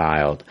as a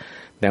child.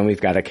 Then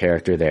we've got a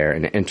character there,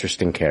 an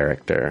interesting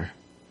character.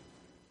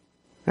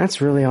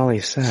 That's really all he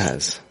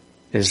says,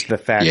 is the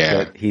fact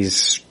that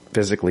he's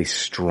physically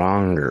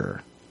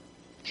stronger.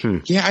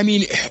 Yeah, I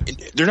mean,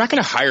 they're not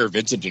going to hire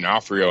Vincent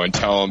D'Onofrio and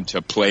tell him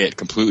to play it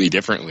completely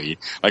differently.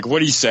 Like,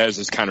 what he says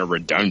is kind of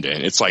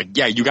redundant. It's like,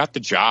 yeah, you got the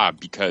job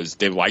because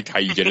they liked how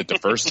you did it the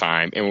first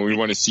time, and we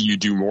want to see you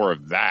do more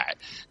of that.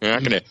 They're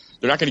not going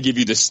to give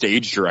you the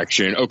stage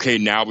direction. Okay,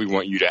 now we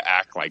want you to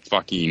act like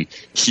fucking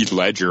Heath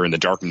Ledger in The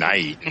Dark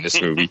Knight in this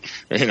movie.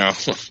 You know,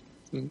 what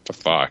the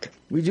fuck?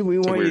 We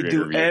want you to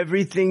do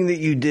everything that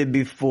you did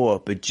before,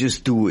 but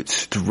just do it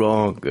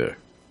stronger.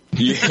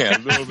 Yeah, a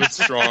little bit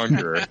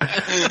stronger.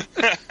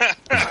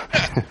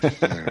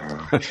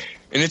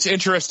 And it's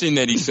interesting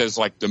that he says,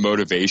 like, the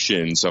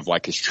motivations of,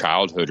 like, his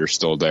childhood are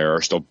still there,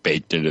 are still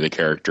baked into the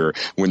character.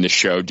 When the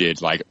show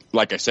did, like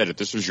I said, if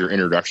this was your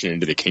introduction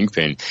into the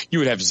Kingpin, you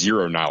would have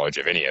zero knowledge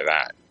of any of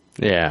that.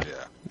 Yeah.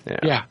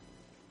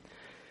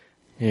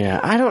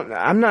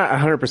 I'm not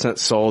 100%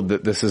 sold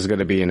that this is going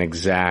to be an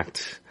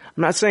exact,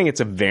 I'm not saying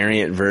it's a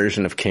variant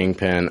version of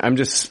Kingpin.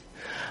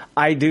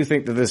 I do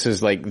think that this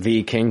is like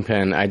the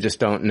Kingpin. I just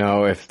don't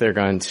know if they're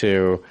going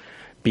to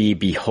be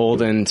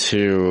beholden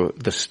to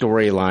the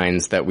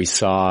storylines that we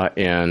saw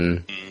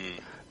in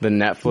the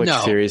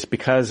Netflix series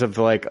because of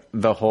like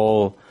the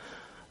whole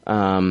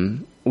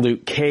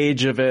Luke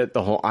Cage of it,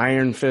 the whole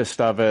Iron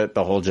Fist of it,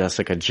 the whole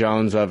Jessica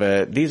Jones of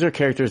it. These are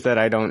characters that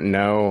I don't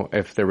know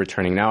if they're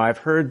returning. Now, I've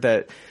heard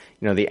that,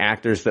 you know, the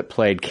actors that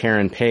played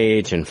Karen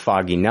Page and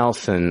Foggy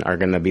Nelson are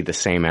going to be the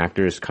same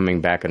actors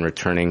coming back and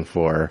returning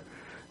for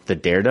the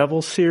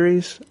Daredevil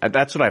series.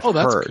 That's what I've heard.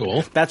 That's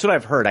cool. That's what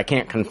I've heard. I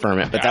can't confirm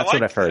it, but that's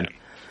what I've heard.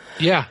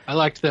 Yeah, I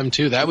liked them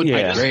too. That would be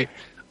great.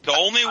 The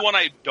only one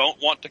I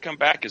don't want to come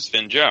back is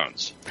Finn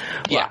Jones.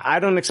 Yeah, I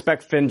don't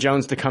expect Finn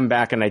Jones to come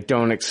back, and I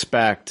don't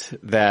expect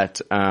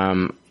that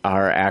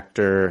our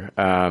actor,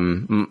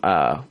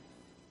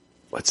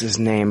 what's his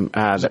name?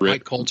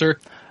 Mike Coulter?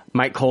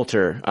 Mike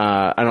Coulter.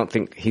 I don't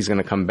think he's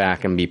going to come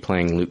back and be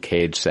playing Luke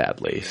Cage,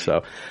 sadly.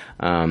 So,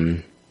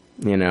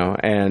 you know,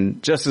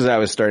 and just as I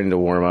was starting to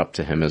warm up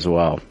to him as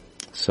well.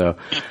 So,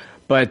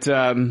 but,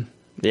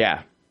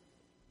 yeah.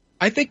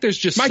 I think there's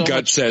just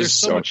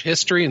so much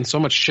history and so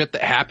much shit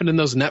that happened in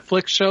those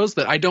Netflix shows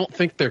that I don't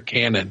think they're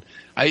canon.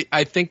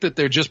 I think that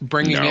they're just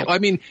bringing it. I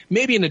mean,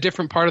 maybe in a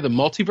different part of the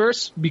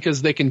multiverse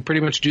because they can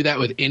pretty much do that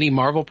with any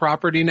Marvel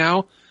property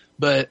now.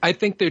 But I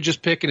think they're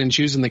just picking and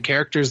choosing the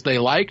characters they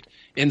liked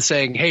and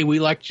saying, hey, we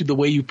liked you the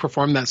way you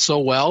performed that so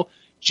well.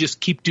 Just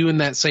keep doing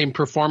that same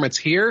performance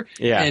here.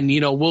 Yeah. And, you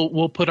know,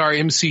 we'll put our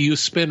MCU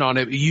spin on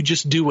it. You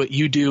just do what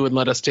you do and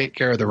let us take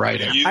care of the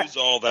writing. Use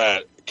all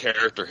that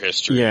character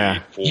history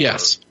for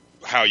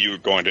how you're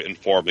going to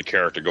inform the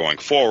character going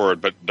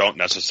forward, but don't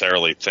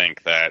necessarily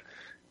think that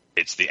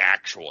it's the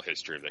actual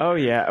history of the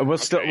character. Yeah. We'll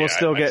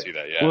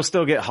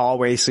still get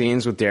hallway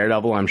scenes with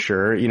Daredevil, I'm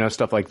sure, you know,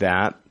 stuff like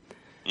that.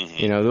 Mm-hmm.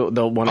 You know,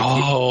 they'll want to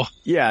keep.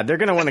 Yeah, they're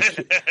gonna want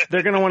to.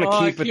 They're gonna want to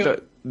keep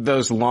with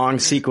those long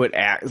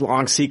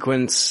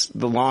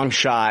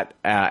shot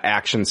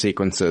action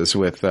sequences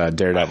with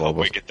Daredevil. I hope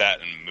we get that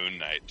in Moon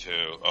Knight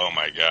too. Oh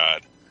my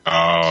god.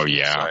 Oh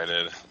yeah.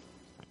 Excited.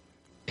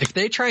 If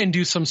they try and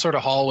do some sort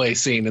of hallway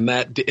scene in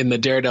the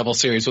Daredevil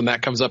series when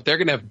that comes up, they're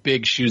gonna have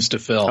big shoes to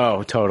fill.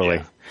 Oh, totally.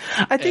 Yeah.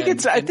 I think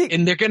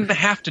they're going to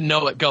have to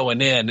know it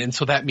going in, and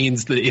so that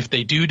means that if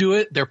they do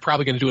it, they're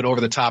probably going to do it over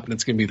the top, and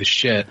it's going to be the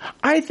shit.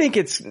 I think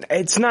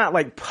it's not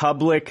like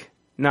public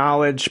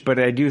knowledge, but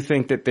I do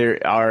think that there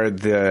are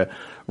the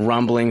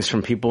rumblings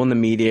from people in the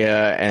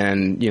media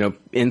and,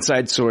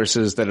 inside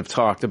sources that have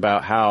talked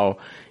about how,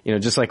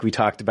 just like we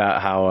talked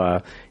about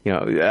how,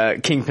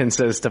 Kingpin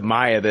says to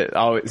Maya that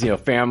always,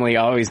 family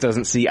always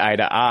doesn't see eye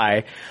to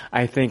eye.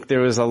 I think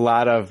there was a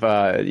lot of,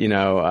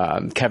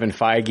 Kevin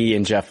Feige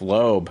and Jeff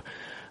Loeb,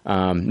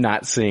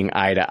 not seeing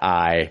eye to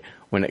eye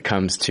when it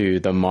comes to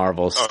the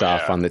Marvel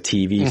stuff on the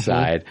TV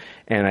side.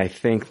 And I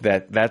think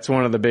that that's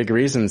one of the big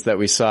reasons that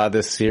we saw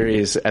this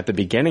series at the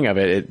beginning of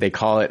it. They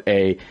call it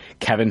a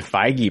Kevin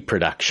Feige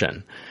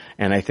production.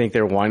 And I think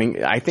Kevin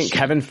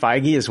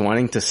Feige is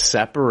wanting to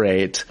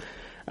separate,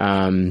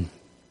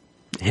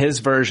 his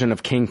version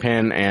of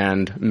Kingpin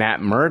and Matt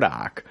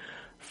Murdock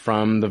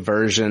from the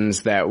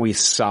versions that we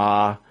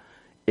saw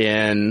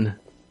in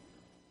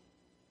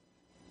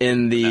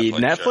the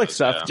Netflix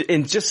stuff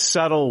in just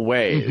subtle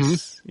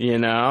ways,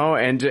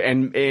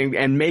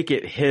 and make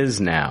it his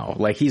now.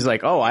 Like he's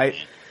like, oh, I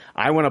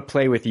want to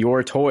play with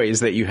your toys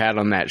that you had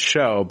on that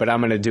show, but I'm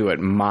going to do it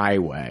my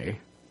way.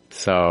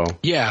 So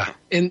yeah,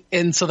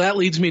 and so that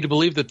leads me to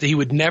believe that he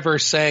would never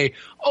say,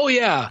 oh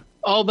yeah,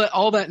 all that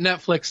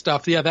Netflix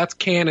stuff, yeah, that's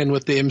canon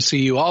with the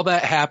MCU. All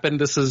that happened.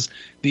 This is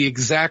the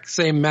exact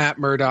same Matt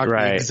Murdock,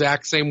 the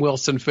exact same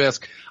Wilson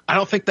Fisk. I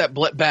don't think that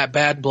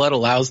bad blood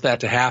allows that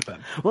to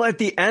happen. Well, at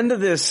the end of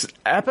this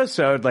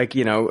episode,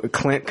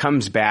 Clint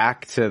comes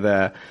back to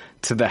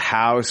the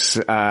house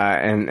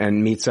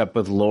and meets up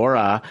with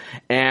Laura,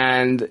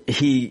 and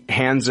he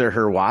hands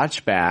her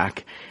watch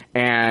back,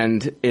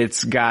 and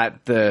it's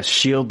got the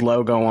S.H.I.E.L.D.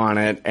 logo on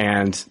it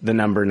and the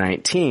number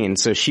 19.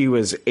 So she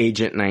was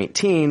Agent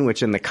 19,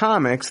 which in the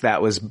comics,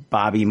 that was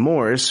Bobby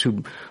Morse,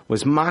 who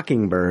was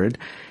Mockingbird.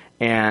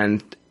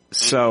 And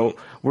so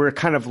we're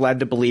kind of led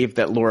to believe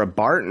that Laura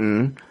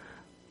Barton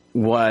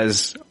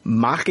was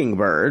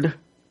Mockingbird,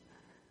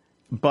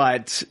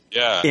 but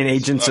in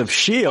Agents of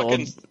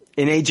S.H.I.E.L.D.,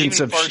 in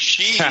Agents of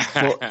S.H.I.E.L.D.,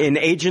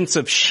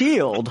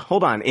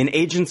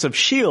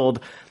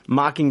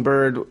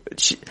 Mockingbird,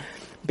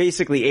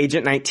 basically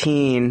Agent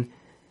 19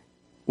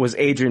 was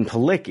Adrian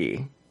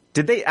Palicki.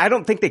 I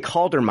don't think they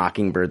called her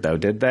Mockingbird though,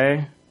 did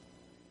they?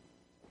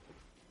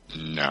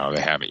 No,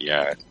 they haven't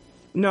yet.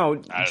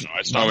 No, I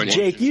don't know.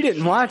 Jake, you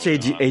didn't watch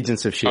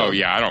Agents of S.H.I.E.L.D. Oh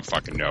yeah, I don't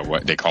fucking know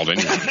what they called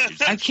anyone.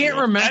 I can't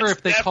remember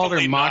if they called her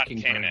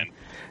Mockingbird.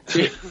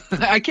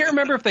 I can't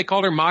remember if they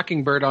called her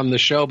Mockingbird on the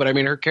show, but I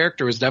mean, her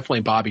character was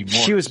definitely Bobby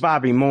Morse. She was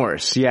Bobby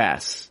Morse,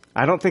 yes.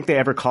 I don't think they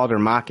ever called her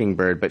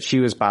Mockingbird, but she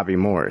was Bobby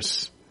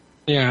Morse.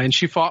 Yeah, and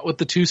she fought with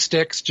the two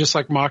sticks, just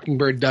like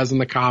Mockingbird does in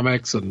the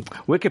comics. And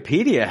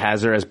Wikipedia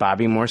has her as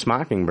Bobby Morse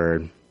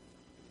Mockingbird.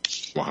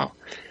 Wow.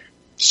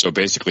 So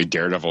basically,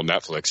 Daredevil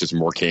Netflix is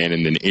more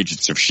canon than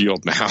Agents of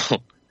S.H.I.E.L.D. now.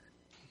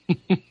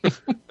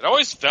 It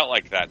always felt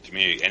like that to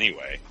me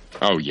anyway.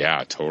 Oh,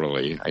 yeah,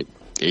 totally.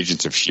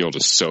 Agents of S.H.I.E.L.D.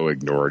 is so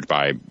ignored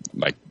by,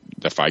 the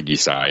Feige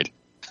side.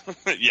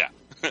 Yeah.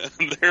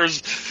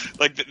 There's,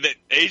 the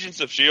Agents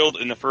of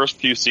S.H.I.E.L.D. in the first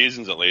few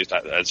seasons, at least,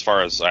 as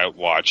far as I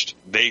watched,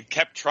 they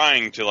kept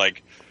trying to,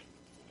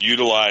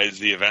 utilize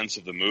the events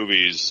of the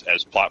movies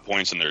as plot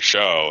points in their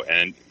show,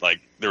 and,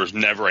 there was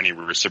never any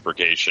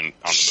reciprocation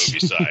on the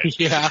movie side.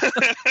 Yeah.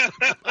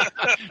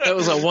 That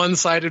was a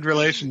one-sided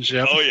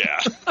relationship. Oh, yeah.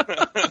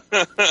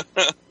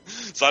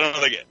 So I don't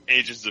think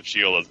Agents of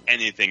S.H.I.E.L.D. has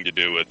anything to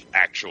do with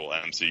actual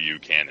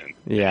MCU canon.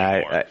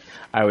 Yeah,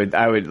 I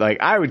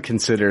would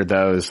consider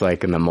those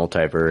in the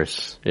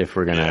multiverse if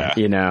we're gonna,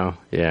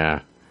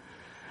 yeah.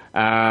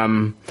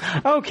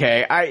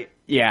 Okay,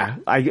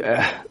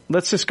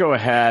 let's just go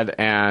ahead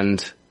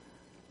and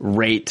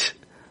rate.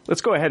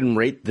 Let's go ahead and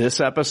rate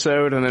this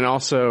episode, and then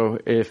also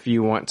if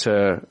you want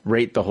to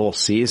rate the whole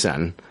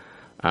season,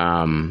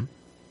 I'd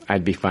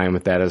be fine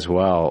with that as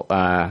well.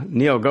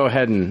 Neil, go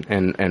ahead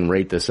and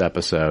rate this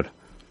episode.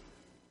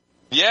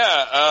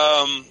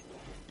 Yeah.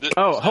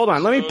 Hold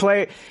on. Let me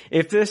play.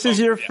 If this is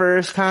your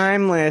first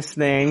time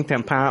listening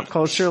to Pop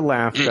Culture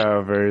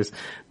Leftovers,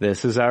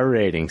 this is our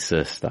rating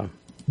system.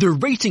 The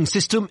rating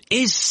system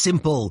is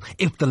simple.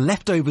 If the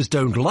leftovers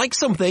don't like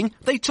something,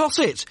 they toss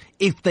it.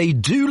 If they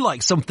do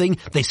like something,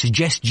 they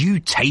suggest you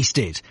taste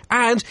it.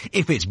 And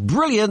if it's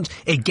brilliant,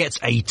 it gets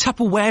a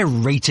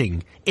Tupperware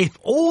rating. If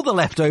all the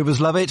leftovers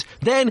love it,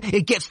 then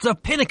it gets the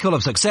pinnacle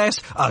of success,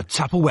 a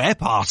Tupperware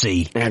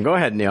party. Yeah, go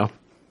ahead, Neil.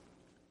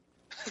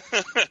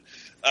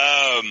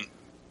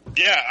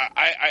 Yeah,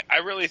 I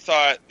really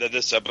thought that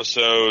this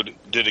episode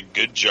did a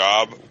good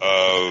job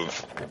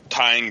of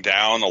tying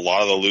down a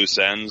lot of the loose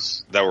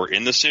ends that were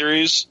in the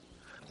series,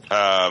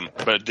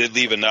 but it did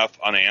leave enough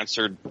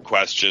unanswered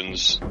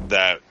questions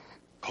that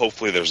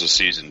hopefully there's a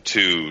season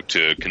 2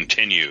 to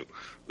continue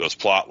those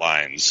plot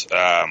lines.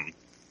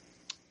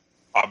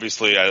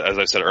 Obviously, as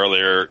I said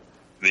earlier,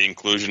 the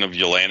inclusion of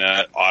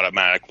Yelena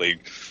automatically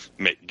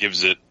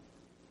gives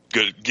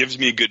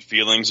me good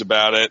feelings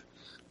about it.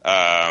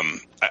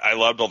 I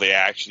loved all the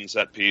action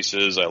set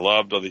pieces. I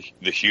loved all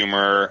the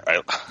humor.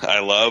 I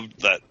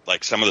loved that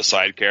some of the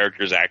side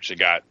characters actually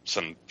got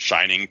some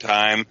shining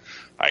time.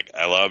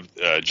 I loved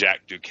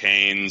Jack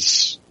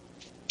Duquesne's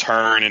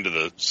turn into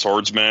the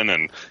swordsman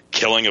and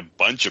killing a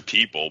bunch of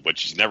people,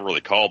 which he's never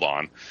really called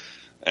on.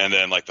 And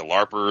then like the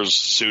LARPers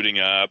suiting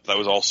up, that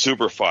was all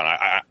super fun.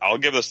 I'll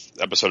give this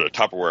episode a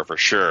Tupperware for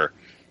sure.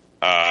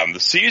 The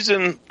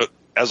season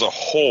as a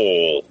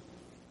whole,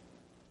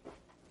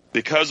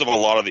 because of a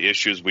lot of the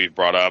issues we've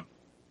brought up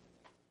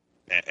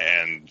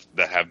and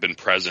that have been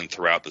present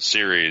throughout the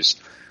series,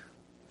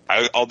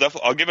 I'll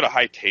give it a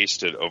high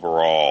tasted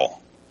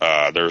overall.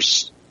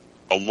 There's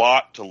a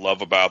lot to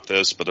love about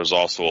this, but there's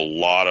also a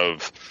lot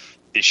of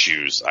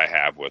issues I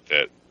have with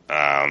it.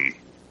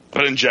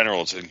 But in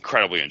general, it's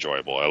incredibly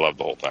enjoyable. I love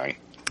the whole thing.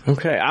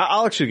 Okay,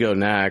 I'll actually go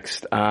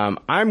next.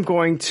 I'm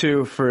going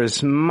to, for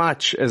as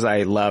much as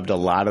I loved a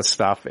lot of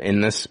stuff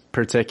in this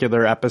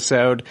particular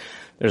episode,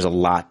 there's a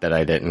lot that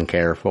I didn't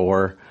care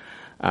for.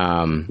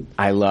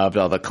 I loved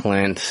all the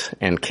Clint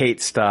and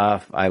Kate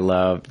stuff. I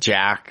loved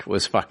Jack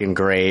was fucking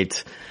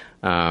great.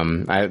 The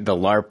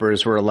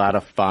LARPers were a lot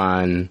of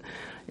fun.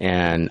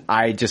 And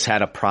I just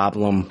had a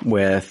problem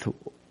with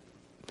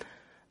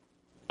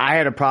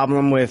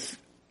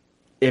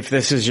if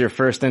this is your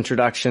first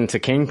introduction to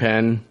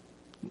Kingpin,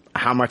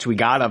 how much we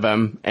got of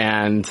him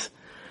and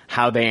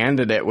how they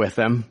ended it with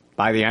him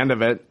by the end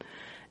of it.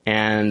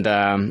 And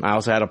I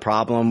also had a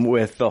problem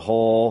with the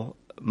whole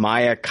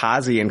Maya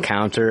Kazi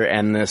encounter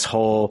and this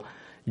whole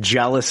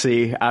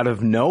jealousy out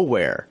of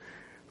nowhere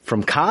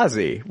from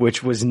Kazi,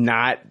 which was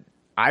not,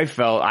 I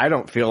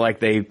don't feel like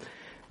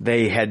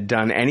they had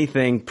done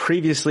anything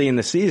previously in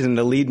the season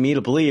to lead me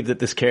to believe that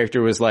this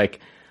character was like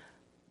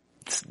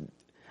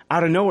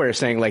out of nowhere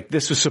saying like,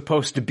 this was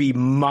supposed to be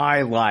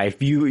my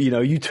life.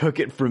 You took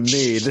it from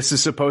me. This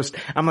is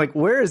I'm like,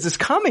 where is this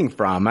coming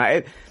from?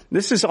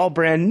 This is all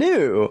brand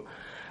new.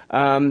 So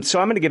I'm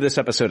going to give this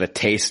episode a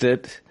taste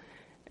it.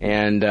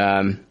 And,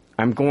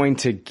 I'm going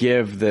to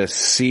give this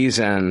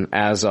season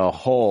as a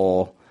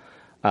whole,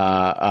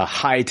 a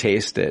high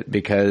taste it,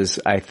 because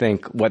I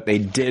think what they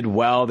did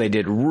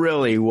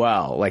really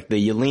well. Like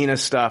the Yelena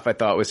stuff I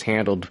thought was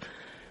handled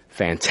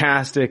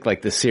fantastic.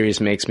 Like the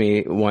series makes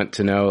me want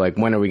to know, like,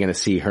 when are we going to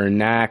see her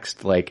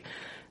next? Like,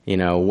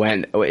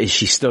 when is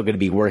she still going to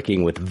be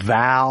working with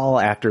Val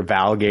after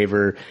Val gave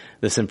her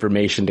this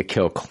information to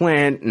kill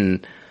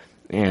Clint?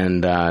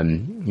 And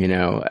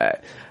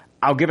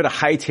I'll give it a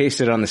high taste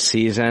it on the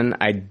season.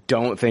 I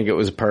don't think it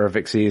was a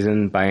perfect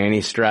season by any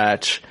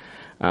stretch.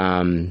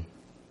 But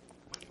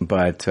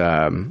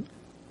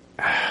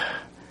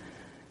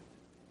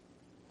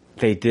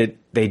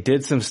they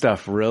did some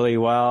stuff really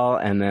well,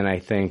 and then I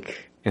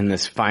think in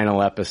this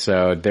final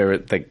episode,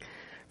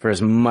 for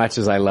as much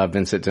as I love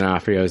Vincent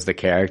D'Onofrio as the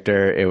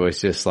character, it was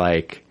just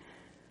like,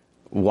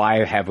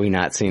 why have we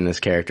not seen this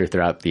character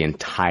throughout the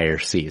entire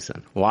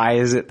season? Why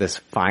is it this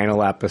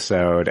final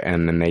episode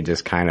and then they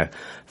just kind of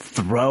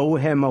throw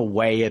him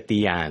away at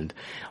the end?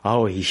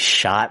 Oh, he's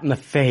shot in the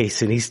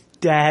face and he's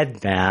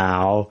dead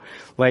now.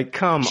 Like,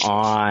 come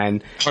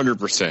on.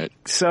 100%.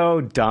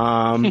 So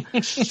dumb.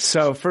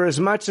 So for as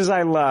much as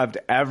I loved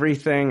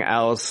everything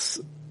else,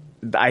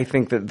 I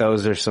think that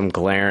those are some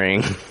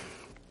glaring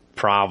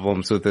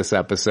problems with this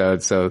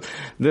episode. So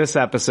this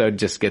episode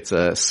just gets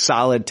a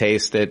solid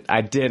taste it.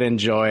 I did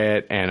enjoy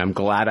it, and I'm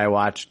glad I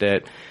watched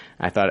it.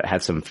 I thought it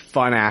had some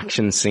fun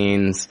action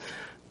scenes,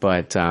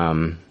 but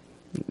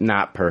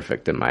not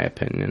perfect in my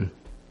opinion.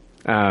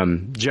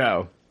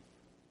 Joe.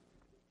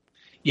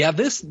 Yeah,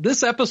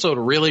 this episode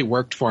really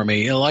worked for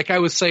me. Like I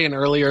was saying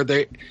earlier,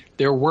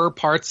 there were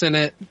parts in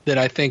it that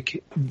I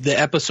think the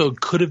episode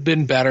could have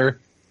been better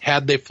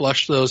had they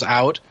flushed those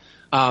out.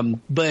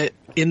 But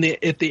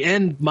at the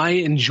end, my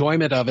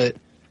enjoyment of it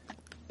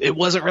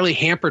wasn't really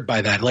hampered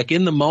by that. Like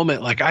in the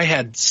moment, like I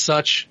had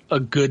such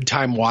a good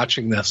time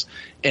watching this,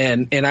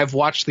 and I've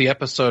watched the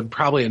episode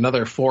probably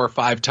another 4 or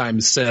 5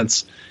 times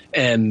since,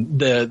 and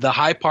the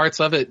high parts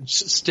of it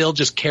still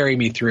just carry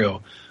me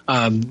through.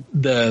 All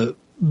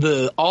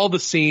the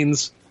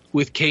scenes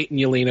with Kate and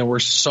Yelena were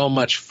so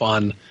much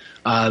fun.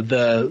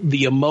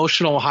 The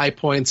emotional high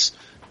points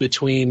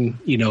between,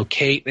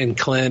 Kate and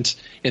Clint,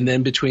 and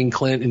then between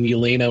Clint and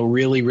Yelena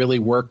really, really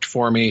worked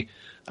for me.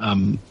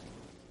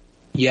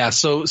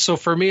 So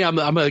for me, I'm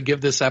going to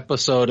give this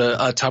episode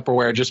a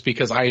Tupperware just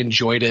because I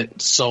enjoyed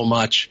it so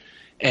much.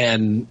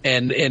 And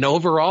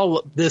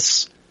overall,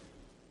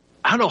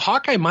 I don't know,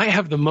 Hawkeye might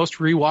have the most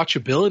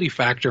rewatchability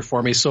factor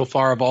for me so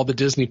far of all the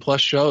Disney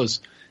Plus shows.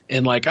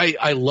 And like,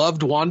 I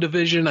loved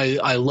WandaVision.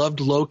 I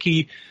loved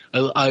Loki.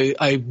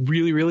 I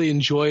really, really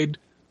enjoyed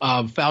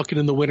Falcon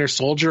and the Winter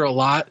Soldier a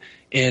lot.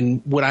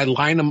 And when I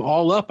line them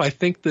all up, I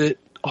think that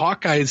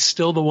Hawkeye is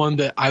still the one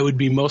that I would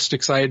be most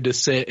excited to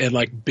sit and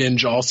like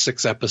binge all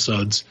 6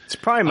 episodes. It's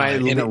probably my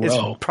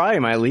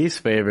least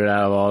favorite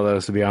out of all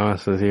those, to be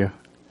honest with you.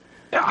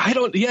 I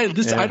don't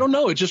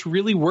know. It just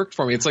really worked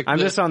for me. It's like I'm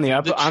just on the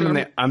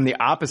I'm the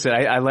opposite.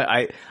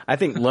 I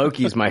think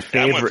Loki's my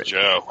favorite. I'm with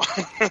Joe.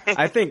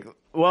 I think,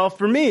 well,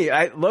 for me,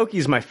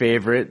 Loki's my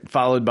favorite,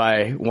 followed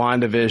by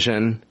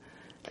WandaVision,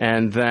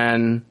 and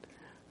then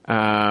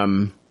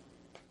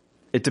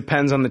it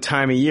depends on the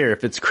time of year.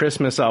 If it's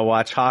Christmas, I'll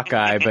watch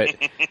Hawkeye, but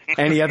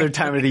any other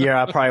time of the year,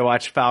 I'll probably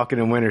watch Falcon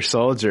and Winter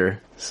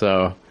Soldier.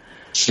 So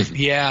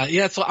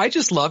Yeah. So I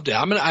just loved it.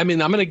 I'm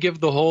gonna give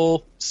the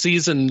whole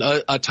season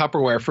a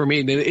Tupperware for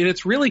me, and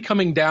it's really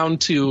coming down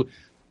to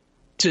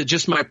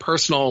just my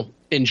personal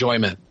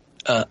enjoyment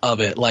of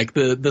it. Like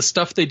the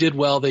stuff they did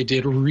well, they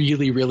did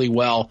really, really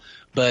well.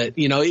 But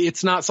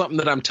it's not something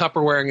that I'm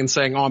Tupperwaring and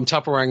saying, "Oh, I'm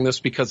Tupperwaring this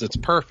because it's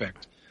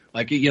perfect."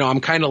 Like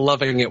I'm kind of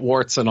loving it,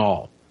 warts and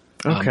all.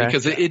 Okay.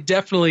 Because it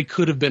definitely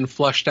could have been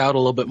fleshed out a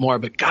little bit more.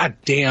 But god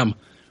damn.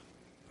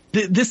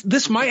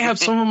 This might have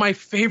some of my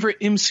favorite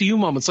MCU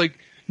moments. Like,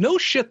 no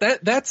shit,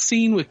 that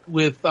scene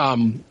with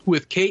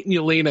Kate and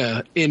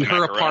Yelena in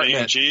her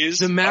apartment,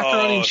 the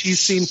macaroni and cheese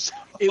scene,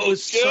 it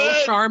was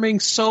so charming,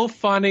 so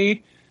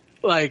funny.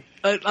 Like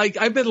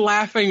I've been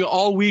laughing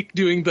all week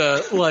doing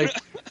the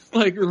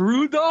like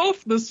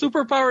Rudolph, the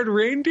superpowered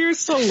reindeer,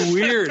 so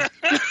weird.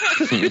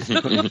 It's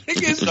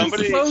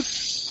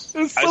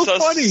so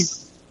funny.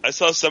 I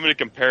saw somebody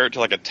compare it to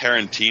like a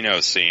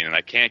Tarantino scene, and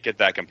I can't get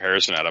that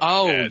comparison out of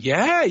my head.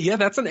 Yeah,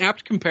 that's an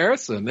apt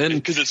comparison. And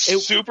because it's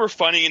super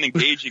funny and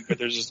engaging, but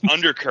there's this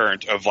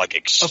undercurrent of like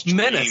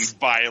extreme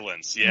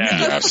violence. Yeah.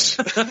 Yes.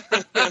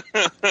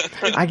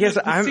 I guess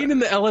the scene in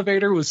the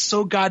elevator was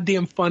so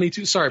goddamn funny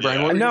too. Sorry,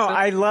 Brian. What were you saying?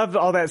 I loved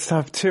all that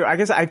stuff too. I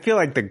guess I feel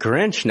like the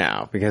Grinch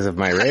now because of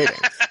my ratings.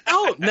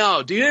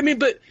 No, dude. I mean,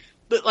 but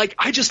like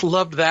I just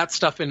loved that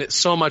stuff in it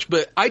so much.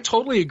 But I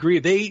totally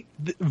agree.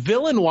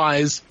 Villain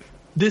wise,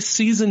 this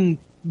season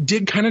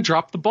did kind of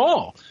drop the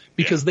ball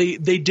because they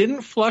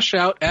didn't flush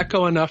out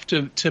Echo enough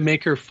to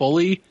make her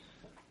fully,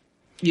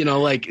 dude,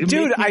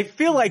 I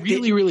feel like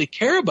really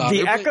care about the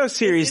her. Echo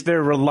series.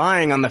 They're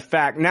relying on the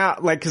fact now,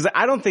 because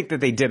I don't think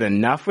that they did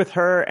enough with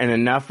her and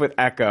enough with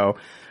Echo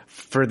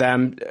for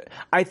them.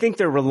 I think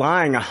they're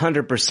relying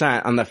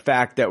 100% on the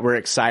fact that we're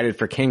excited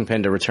for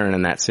Kingpin to return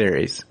in that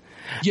series.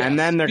 Yes, and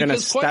then they're going to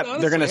step it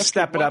up. They're going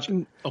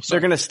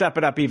to step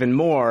it up even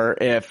more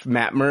if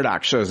Matt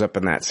Murdock shows up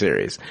in that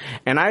series.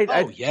 And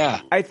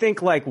I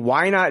think like,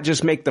 why not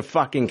just make the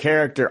fucking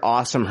character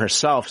awesome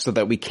herself so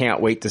that we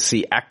can't wait to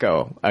see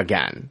Echo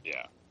again?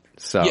 Yeah.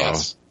 So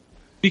yes,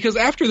 because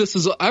after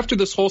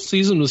this whole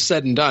season was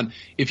said and done,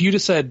 if you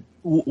just said,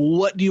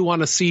 what do you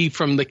want to see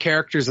from the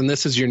characters and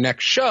this is your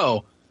next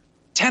show?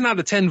 10 out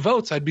of 10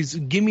 votes, I'd be,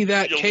 give me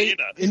that Yelena. Kate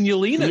and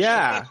Yelena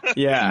show.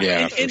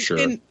 Yeah, for sure.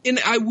 And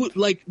I would,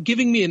 like,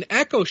 giving me an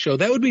Echo show,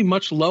 that would be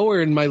much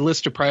lower in my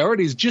list of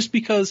priorities just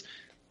because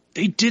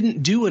they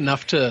didn't do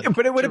enough to.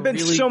 But it would have been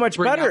really so much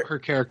better. Out her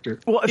character.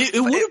 Well,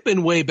 it would have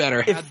been way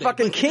better if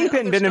fucking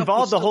Kingpin been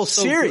involved the whole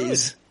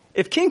series.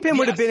 If Kingpin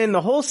would have been in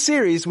the whole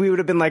series, we would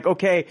have been like,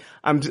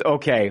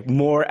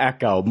 more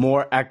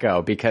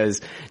Echo, because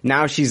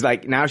now she's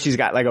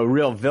got like a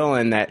real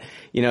villain that,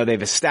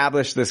 they've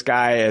established this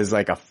guy as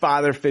like a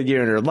father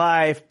figure in her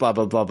life, blah,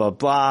 blah, blah, blah,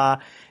 blah.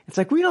 It's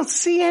like, we don't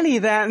see any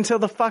of that until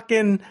the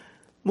fucking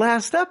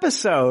last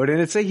episode, and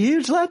it's a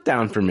huge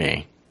letdown for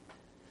me.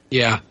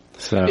 Yeah.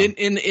 So.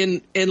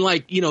 And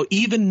like,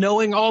 even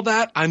knowing all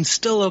that, I'm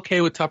still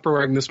okay with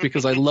Tupperwaring this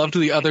because I loved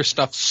the other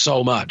stuff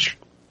so much.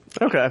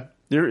 Okay.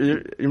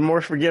 You're more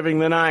forgiving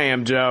than I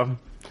am, Joe.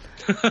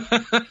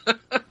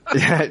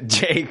 Yeah,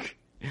 Jake.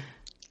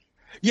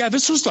 Yeah,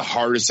 this was the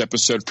hardest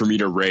episode for me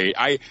to rate.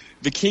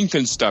 The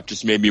Kingpin stuff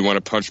just made me want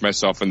to punch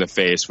myself in the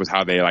face with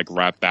how they like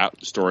wrapped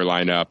that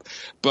storyline up.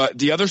 But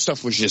the other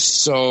stuff was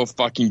just so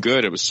fucking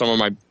good. It was some of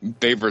my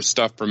favorite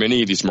stuff from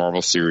any of these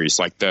Marvel series,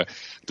 like the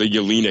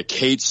Yelena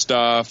Kate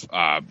stuff,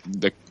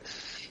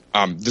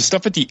 the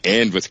stuff at the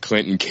end with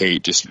Clint and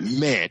Kate, just,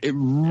 man, it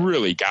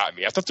really got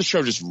me. I thought the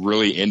show just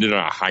really ended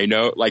on a high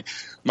note. Like,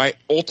 my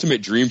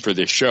ultimate dream for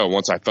this show,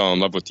 once I fell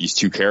in love with these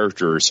two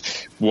characters,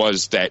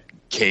 was that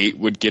Kate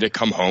would get to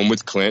come home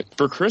with Clint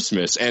for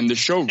Christmas. And the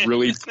show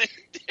really,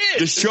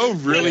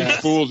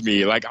 fooled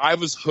me. Like, I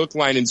was hook,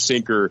 line, and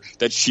sinker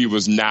that she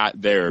was not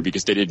there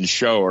because they didn't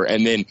show her.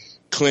 And then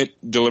Clint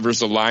delivers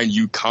the line,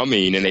 "You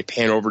coming?" and they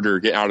pan over to her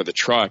getting out of the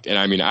truck. And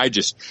I mean,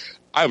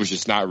 I was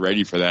just not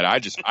ready for that. I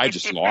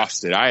just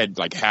lost it. I had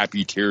like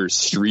happy tears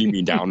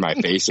streaming down my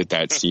face at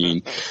that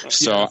scene.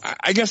 So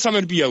I guess I'm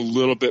going to be a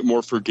little bit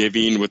more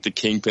forgiving with the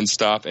Kingpin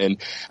stuff. And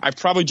I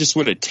probably just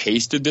would have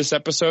tasted this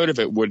episode if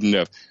it wouldn't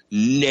have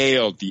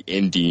nailed the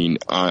ending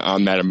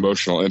on that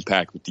emotional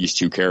impact with these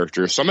two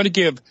characters. So I'm going to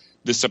give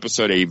this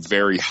episode a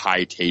very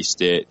high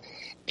taste it.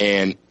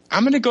 And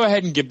I'm going to go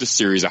ahead and give the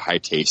series a high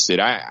taste it.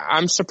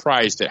 I'm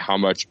surprised at how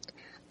much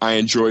I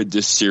enjoyed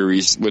this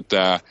series with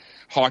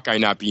Hawkeye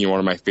not being one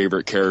of my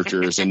favorite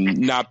characters and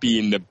not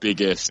being the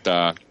biggest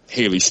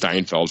Haley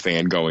Steinfeld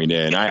fan going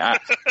in. I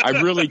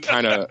really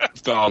kind of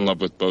fell in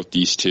love with both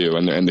these two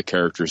and the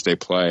characters they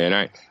play, and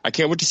I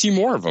can't wait to see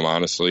more of them,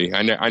 honestly.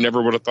 I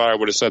never would have thought I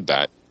would have said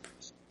that.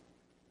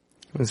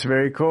 That's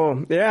very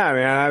cool. Yeah,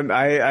 I mean,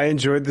 I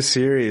enjoyed the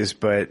series,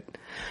 but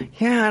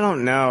yeah, I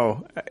don't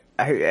know.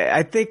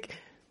 I think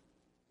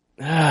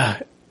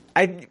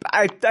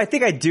I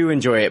think I do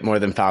enjoy it more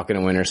than Falcon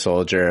and Winter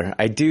Soldier.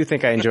 I do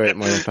think I enjoy it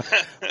more than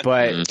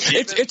but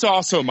it's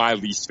also my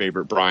least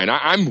favorite, Brian.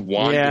 I'm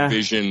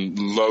WandaVision,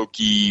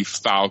 Loki,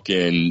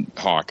 Falcon,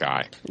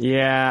 Hawkeye.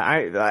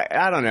 Yeah,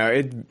 I don't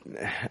know.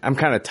 I'm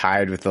kind of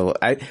tired with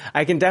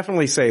I can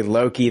definitely say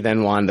Loki then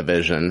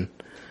WandaVision.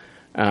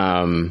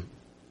 And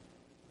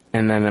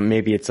then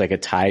maybe it's like a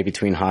tie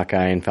between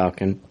Hawkeye and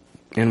Falcon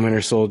and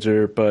Winter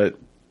Soldier, but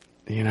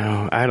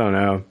I don't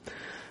know.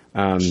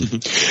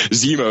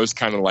 Zemo's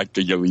kind of like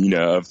the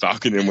Yelena of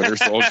Falcon and Winter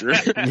Soldier.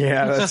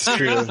 Yeah, that's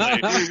true.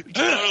 It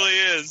totally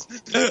is.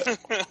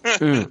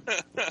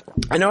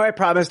 I know I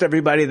promised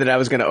everybody that I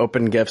was going to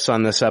open gifts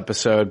on this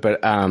episode,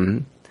 but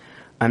I'm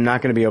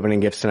not going to be opening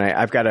gifts tonight.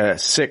 I've got a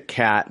sick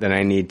cat that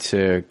I need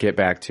to get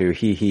back to.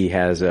 He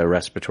has a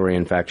respiratory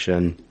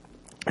infection,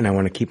 and I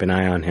want to keep an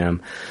eye on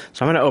him.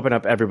 So I'm going to open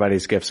up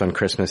everybody's gifts on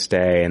Christmas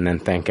Day and then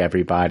thank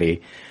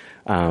everybody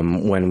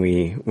when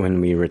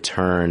we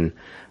return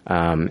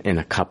in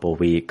a couple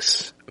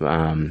weeks.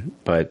 Send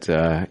good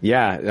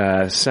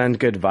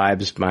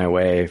vibes my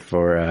way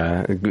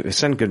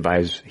send good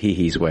vibes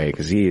He's way,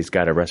 because he's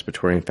got a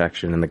respiratory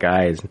infection and the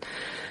guy is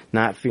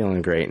not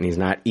feeling great and he's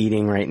not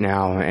eating right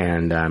now,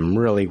 and I'm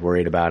really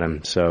worried about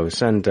him. So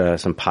send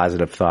some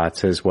positive thoughts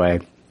his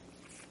way.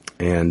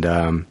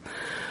 And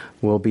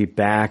we'll be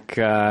back.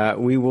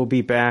 We will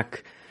be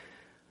back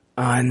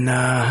on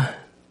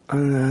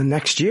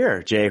next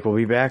year, Jake. We'll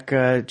be back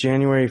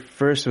January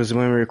 1st was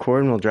when we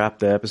record, and we'll drop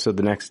the episode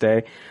the next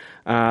day.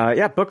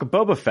 Book of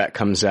Boba Fett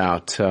comes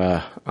out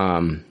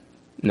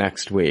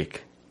next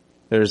week.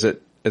 There's the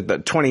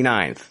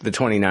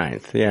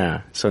 29th.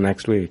 Yeah, so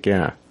next week,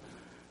 yeah.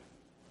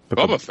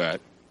 Boba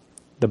Fett?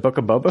 The Book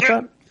of Boba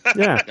Fett?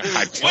 Yeah.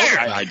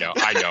 I know.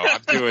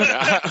 I'm doing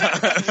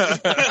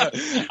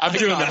that. I'm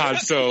doing the Han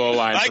Solo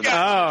line. Oh,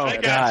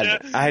 God.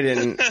 I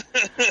didn't.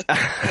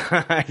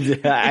 I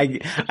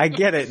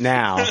get it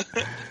now.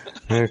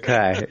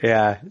 Okay.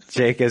 Yeah.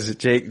 Jake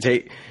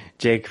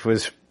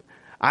was.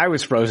 I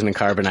was frozen in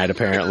carbonite,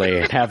 apparently,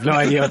 and have no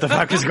idea what the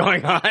fuck is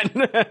going on.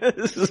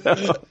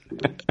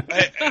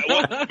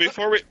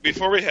 Before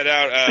we head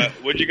out,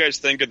 what did you guys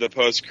think of the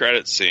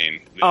post-credit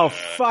scene?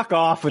 Fuck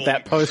off with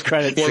that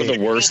post-credit scene. One of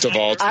the worst of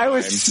all time. I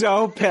was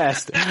so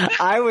pissed.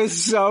 I was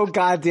so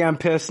goddamn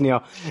pissed,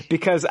 Neil,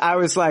 because I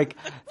was like,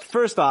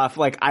 first off,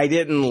 like, I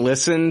didn't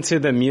listen to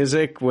the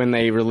music when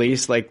they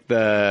released, like,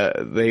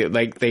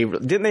 didn't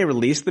they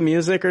release the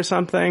music or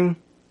something?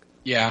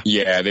 Yeah,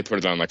 they put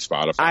it on like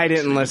Spotify. I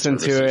didn't listen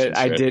to it.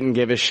 I didn't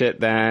give a shit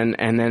then,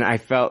 and then I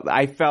felt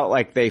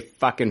like they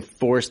fucking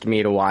forced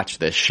me to watch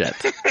this shit.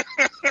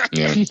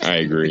 Yeah, I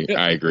agree.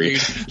 I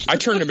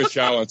turned to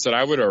Michelle and said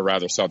I would have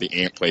rather saw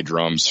the ant play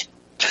drums.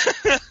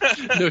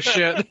 No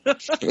shit.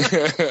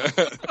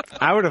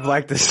 I would have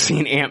liked to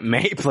seen Aunt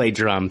May play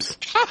drums.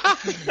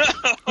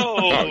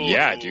 Oh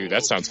yeah, dude,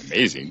 that sounds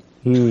amazing.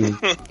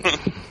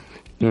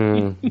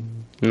 No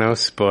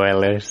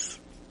spoilers.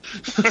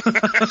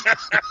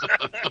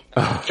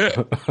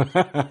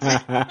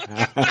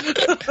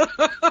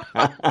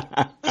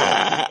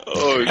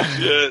 Oh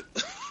shit.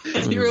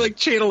 You were like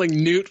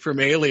channeling Newt from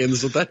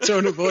Aliens with that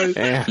tone of voice.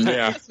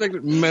 Yeah.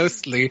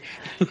 Mostly.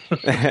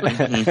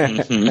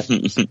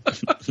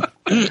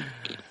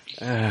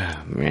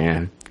 Oh,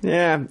 man.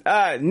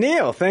 Yeah.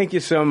 Neil, thank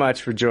you so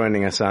much for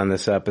joining us on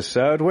this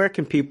episode. Where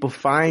can people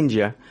find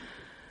you?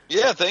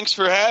 Yeah, thanks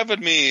for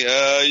having me.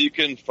 You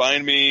can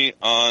find me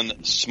on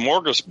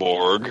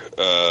Smorgasborg,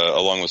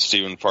 along with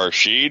Stephen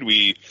Farshid.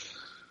 We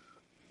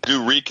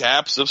do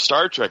recaps of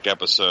Star Trek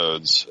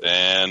episodes,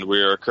 and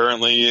we are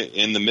currently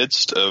in the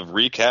midst of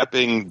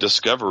recapping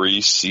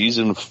Discovery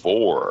Season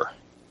 4.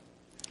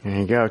 There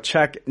you go.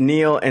 Check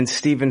Neil and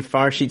Stephen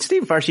Farshid.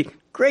 Stephen Farshid,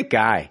 great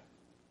guy.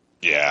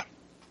 Yeah.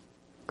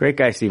 Great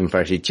guy, Stephen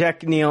Farshid.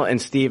 Check Neil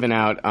and Stephen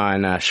out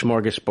on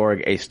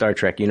Smorgasborg, a Star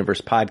Trek Universe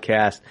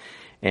podcast.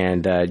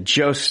 And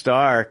Joe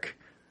Stark,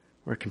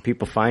 where can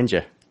people find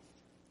you?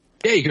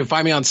 Yeah, you can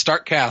find me on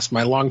Starkcast,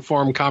 my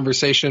long-form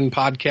conversation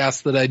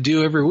podcast that I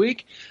do every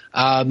week.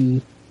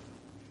 Most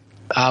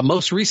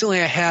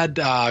recently, I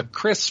had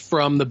Chris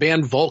from the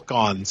band Volk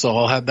on,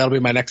 so that'll be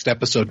my next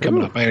episode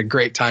coming up. I had a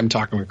great time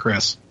talking with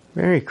Chris.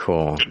 Very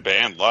cool. Good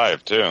band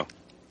live, too.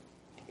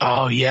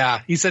 Oh,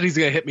 yeah. He said he's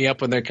going to hit me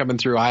up when they're coming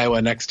through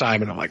Iowa next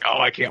time, and I'm like,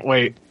 I can't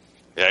wait.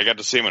 Yeah, I got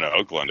to see him in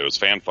Oakland. It was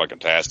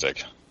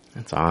fan-fucking-tastic.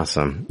 That's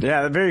awesome.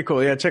 Yeah, very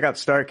cool. Yeah, check out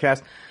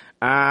Starkcast.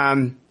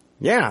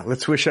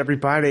 Let's wish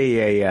everybody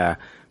a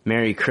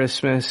Merry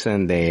Christmas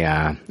and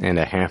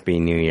a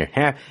Happy New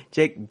Year.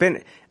 Jake,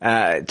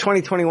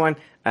 2021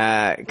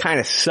 kind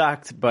of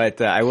sucked,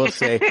 but I will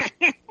say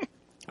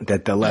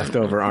that the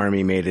leftover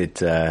army made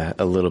it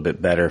a little bit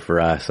better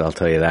for us. I'll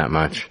tell you that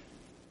much.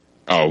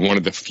 Oh, one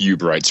of the few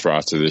bright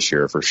spots of this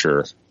year for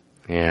sure.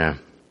 Yeah.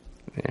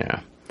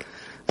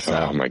 So.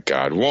 Oh my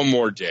God! One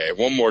more day of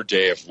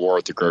war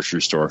at the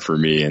grocery store for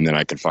me, and then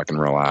I can fucking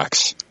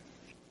relax.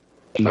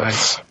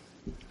 Nice.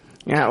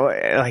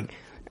 Yeah,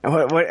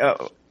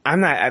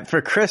 I'm not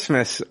for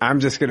Christmas. I'm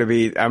going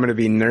to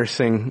be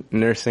nursing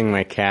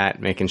my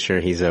cat, making sure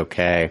he's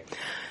okay.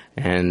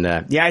 And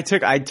I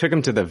took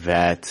him to the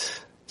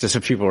vet. Just so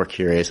people were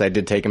curious, I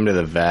did take him to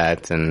the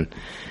vet, and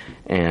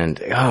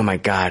oh my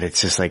God,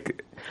 it's just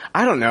like,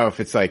 I don't know if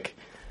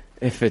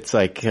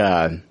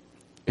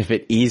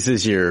it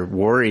eases your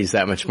worries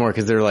that much more,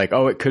 because they're like,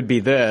 oh, it could be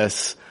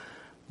this,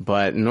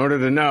 but in order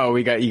to know,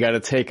 you got to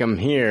take them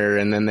here,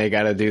 and then they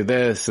got to do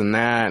this and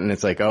that, and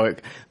it's like,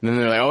 and then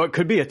they're like, oh, it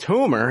could be a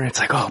tumor.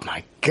 It's like, oh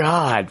my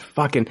God,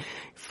 fuck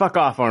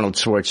off, Arnold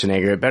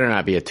Schwarzenegger. It better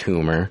not be a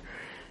tumor.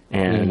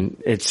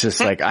 And it's just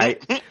like,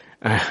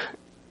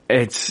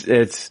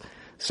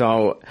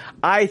 so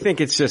I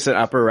think it's just an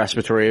upper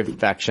respiratory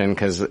infection,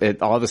 because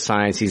all the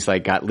signs, he's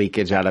like got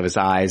leakage out of his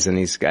eyes, and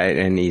he's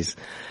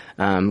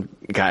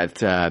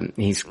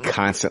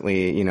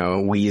constantly,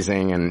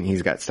 wheezing, and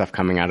he's got stuff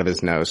coming out of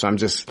his nose. So I'm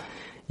just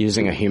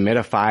using a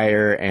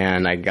humidifier,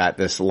 and I got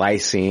this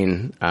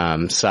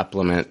lysine,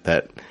 supplement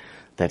that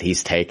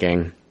he's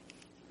taking.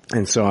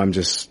 And so I'm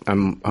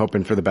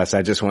hoping for the best.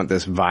 I just want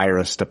this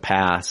virus to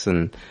pass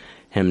and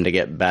him to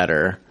get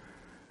better,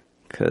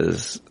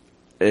 because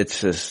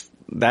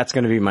that's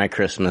going to be my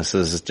Christmas,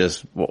 is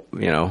just,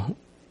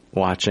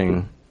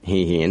 watching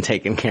Hee and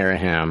taking care of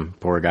him.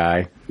 Poor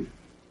guy.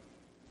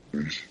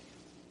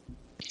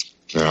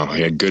 Oh,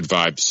 yeah, good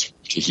vibes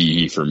to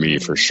Hee for me,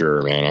 for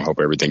sure, man. I hope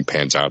everything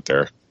pans out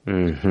there.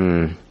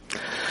 Mm-hmm.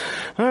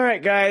 All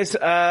right, guys,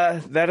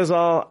 that is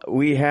all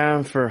we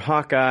have for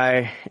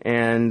Hawkeye,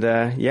 and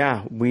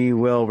we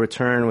will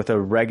return with a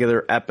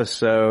regular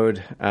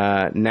episode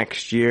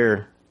next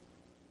year.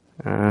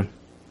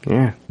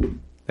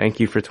 Thank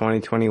you for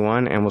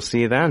 2021, and we'll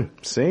see you then.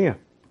 See ya.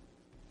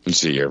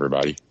 See you,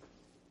 everybody.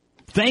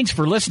 Thanks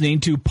for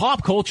listening to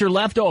Pop Culture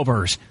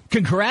Leftovers.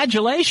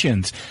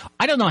 Congratulations.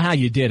 I don't know how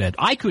you did it.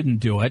 I couldn't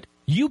do it.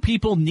 You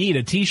people need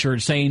a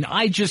t-shirt saying,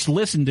 I just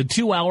listened to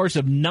 2 hours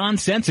of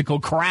nonsensical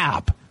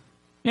crap.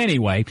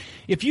 Anyway,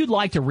 if you'd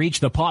like to reach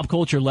the Pop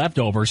Culture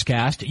Leftovers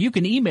cast, you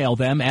can email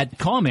them at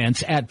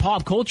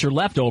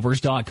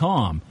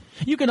comments@popcultureleftovers.com.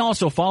 You can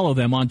also follow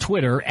them on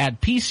Twitter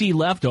at PC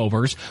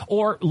Leftovers,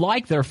 or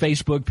like their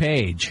Facebook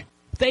page.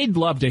 They'd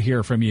love to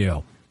hear from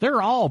you.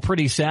 They're all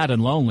pretty sad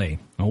and lonely.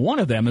 One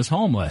of them is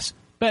homeless,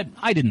 but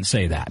I didn't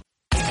say that.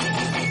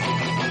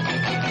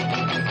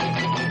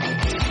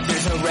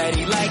 There's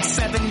already like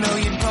 7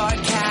 million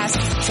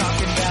podcasts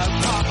talking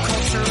about pop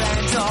culture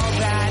and all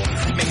that.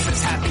 Makes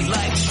us happy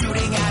like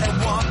shooting at a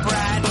womp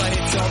rat, but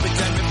it's all been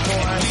done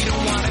before. We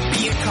don't want to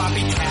be a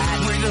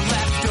copycat. We're the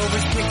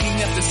leftovers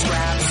picking up the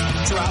scraps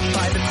dropped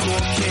by the cool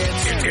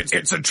kids.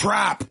 It's a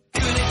trap.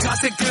 Gonna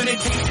toss it, gonna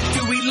taste it.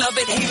 Do we love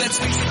it? Hey, let's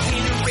face it,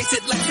 can't erase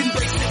it. Let's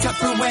embrace the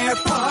Tupperware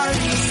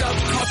party.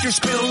 Subculture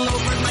spill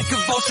over like a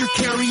vulture.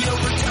 Carry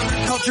over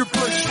counterculture,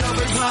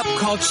 pushover, pop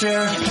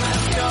culture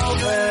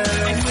leftover.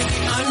 And with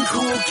the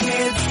uncool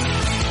kids,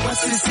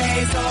 what's to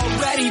say has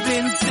already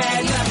been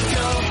said.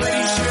 Leftover.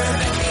 Pretty sure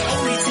that the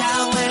only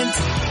talent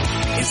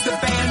is the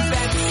band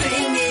that's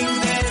singing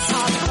this.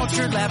 Pop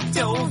culture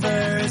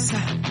leftovers.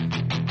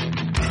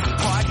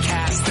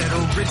 Podcasts that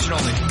are original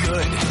and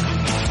good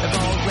have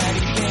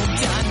already been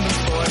done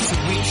before, so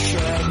we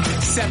should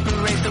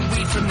separate the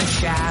wheat from the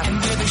chaff,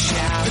 and we're the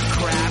chaff, the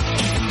crap,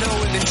 even though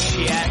we're the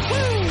shit.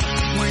 Woo!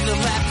 We're the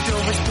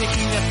leftovers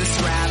picking up the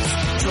scraps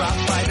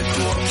dropped by the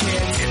cool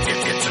kids.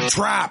 It's a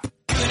trap.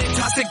 Gonna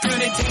toss it,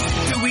 gonna taste it.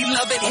 Do we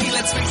love it? Hey,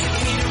 let's face it,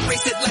 can't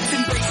erase it. Let's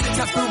embrace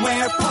the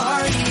Tupperware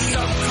party.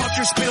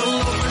 Subculture spill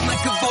over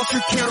like a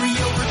vulture. Carry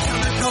over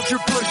counterculture,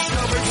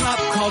 pushover, pop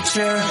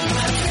culture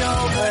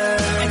leftover.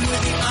 And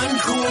with the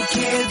uncool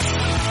kids,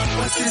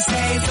 what's to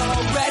say has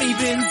already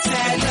been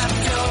said.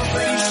 Leftover.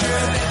 Pretty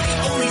sure that the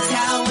only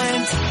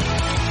talent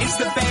is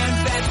the band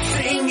that's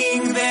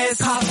singing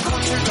this. Pop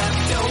culture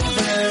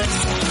leftovers.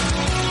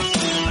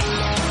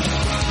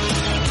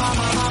 Pop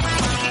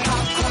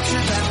culture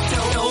leftovers.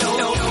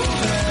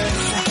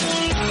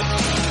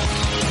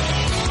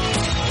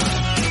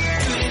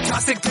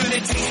 Toss it, gonna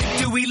taste it.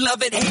 Do we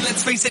love it? Hey,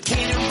 let's face it,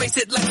 can't erase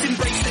it. Let's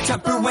embrace the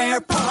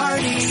Tupperware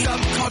party.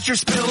 Subculture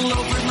spill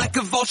over like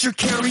a vulture.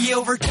 Carry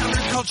over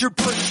counterculture,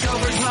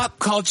 pushover, pop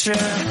culture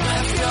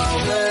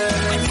leftover.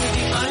 And with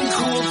the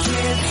uncool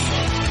kids,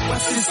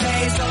 what's to say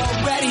has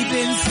already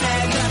been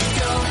said.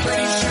 Leftover.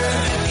 Pretty sure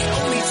that the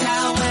only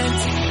talent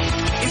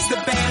is the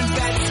band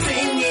that's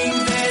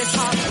singing this.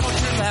 Pop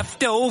culture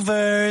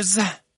leftovers.